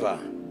forever,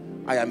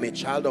 I am a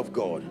child of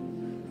God.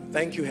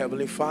 Thank you,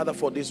 Heavenly Father,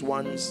 for these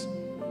ones.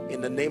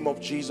 In the name of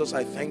Jesus,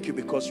 I thank you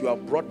because you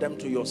have brought them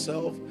to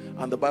yourself,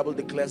 and the Bible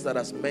declares that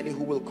as many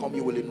who will come,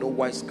 you will in no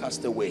wise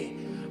cast away.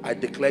 I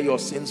declare your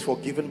sins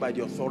forgiven by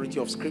the authority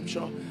of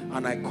Scripture,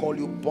 and I call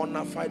you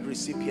bona fide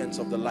recipients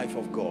of the life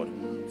of God.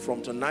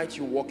 From tonight,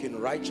 you walk in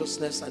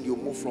righteousness and you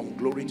move from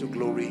glory to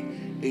glory.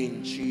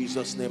 In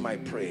Jesus' name I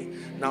pray.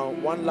 Now,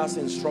 one last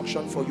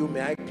instruction for you.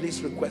 May I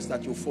please request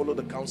that you follow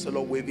the counselor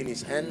waving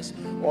his hands,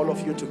 all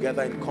of you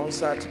together in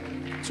concert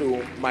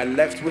to my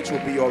left, which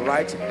will be your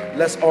right.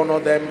 Let's honor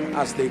them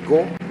as they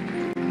go.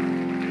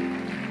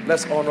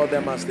 Let's honor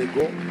them as they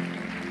go.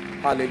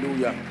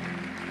 Hallelujah.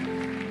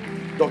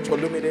 Dr.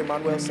 Lumide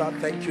Emmanuel, sir,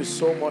 thank you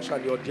so much,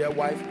 and your dear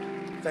wife.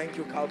 Thank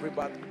you, Calvary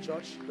Baptist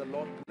Church. The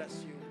Lord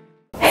bless you.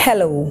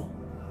 Hello.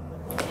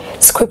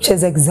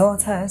 Scriptures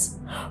exhort us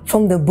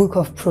from the book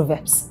of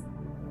Proverbs.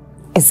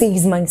 It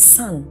says, my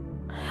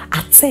son,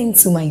 attend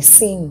to my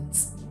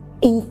sayings,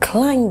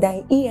 incline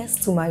thy ears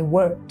to my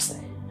words,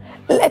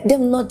 let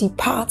them not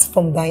depart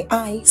from thy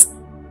eyes,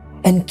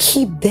 and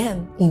keep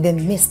them in the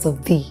midst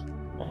of thee.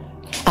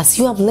 As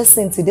you have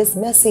listened to this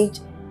message,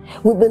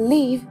 we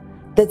believe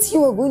that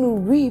you are going to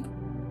reap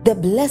the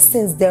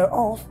blessings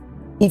thereof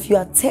if you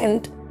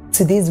attend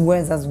to these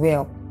words as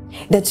well.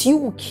 That you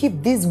will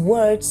keep these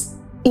words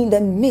in the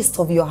midst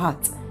of your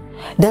heart.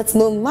 That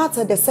no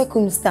matter the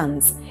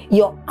circumstance,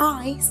 your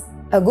eyes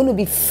are going to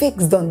be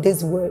fixed on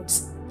these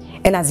words.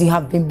 And as you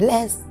have been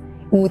blessed,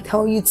 we will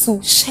tell you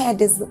to share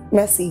this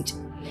message.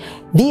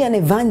 Be an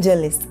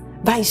evangelist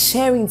by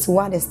sharing to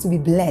others to be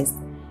blessed.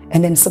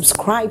 And then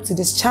subscribe to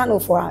this channel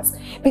for us,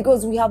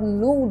 because we have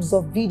loads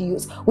of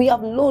videos, we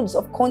have loads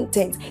of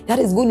content that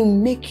is going to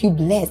make you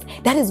blessed,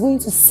 that is going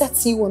to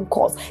set you on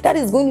course, that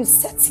is going to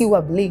set you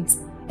ablaze.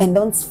 And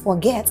don't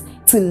forget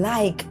to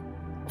like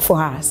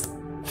for us.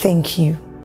 Thank you.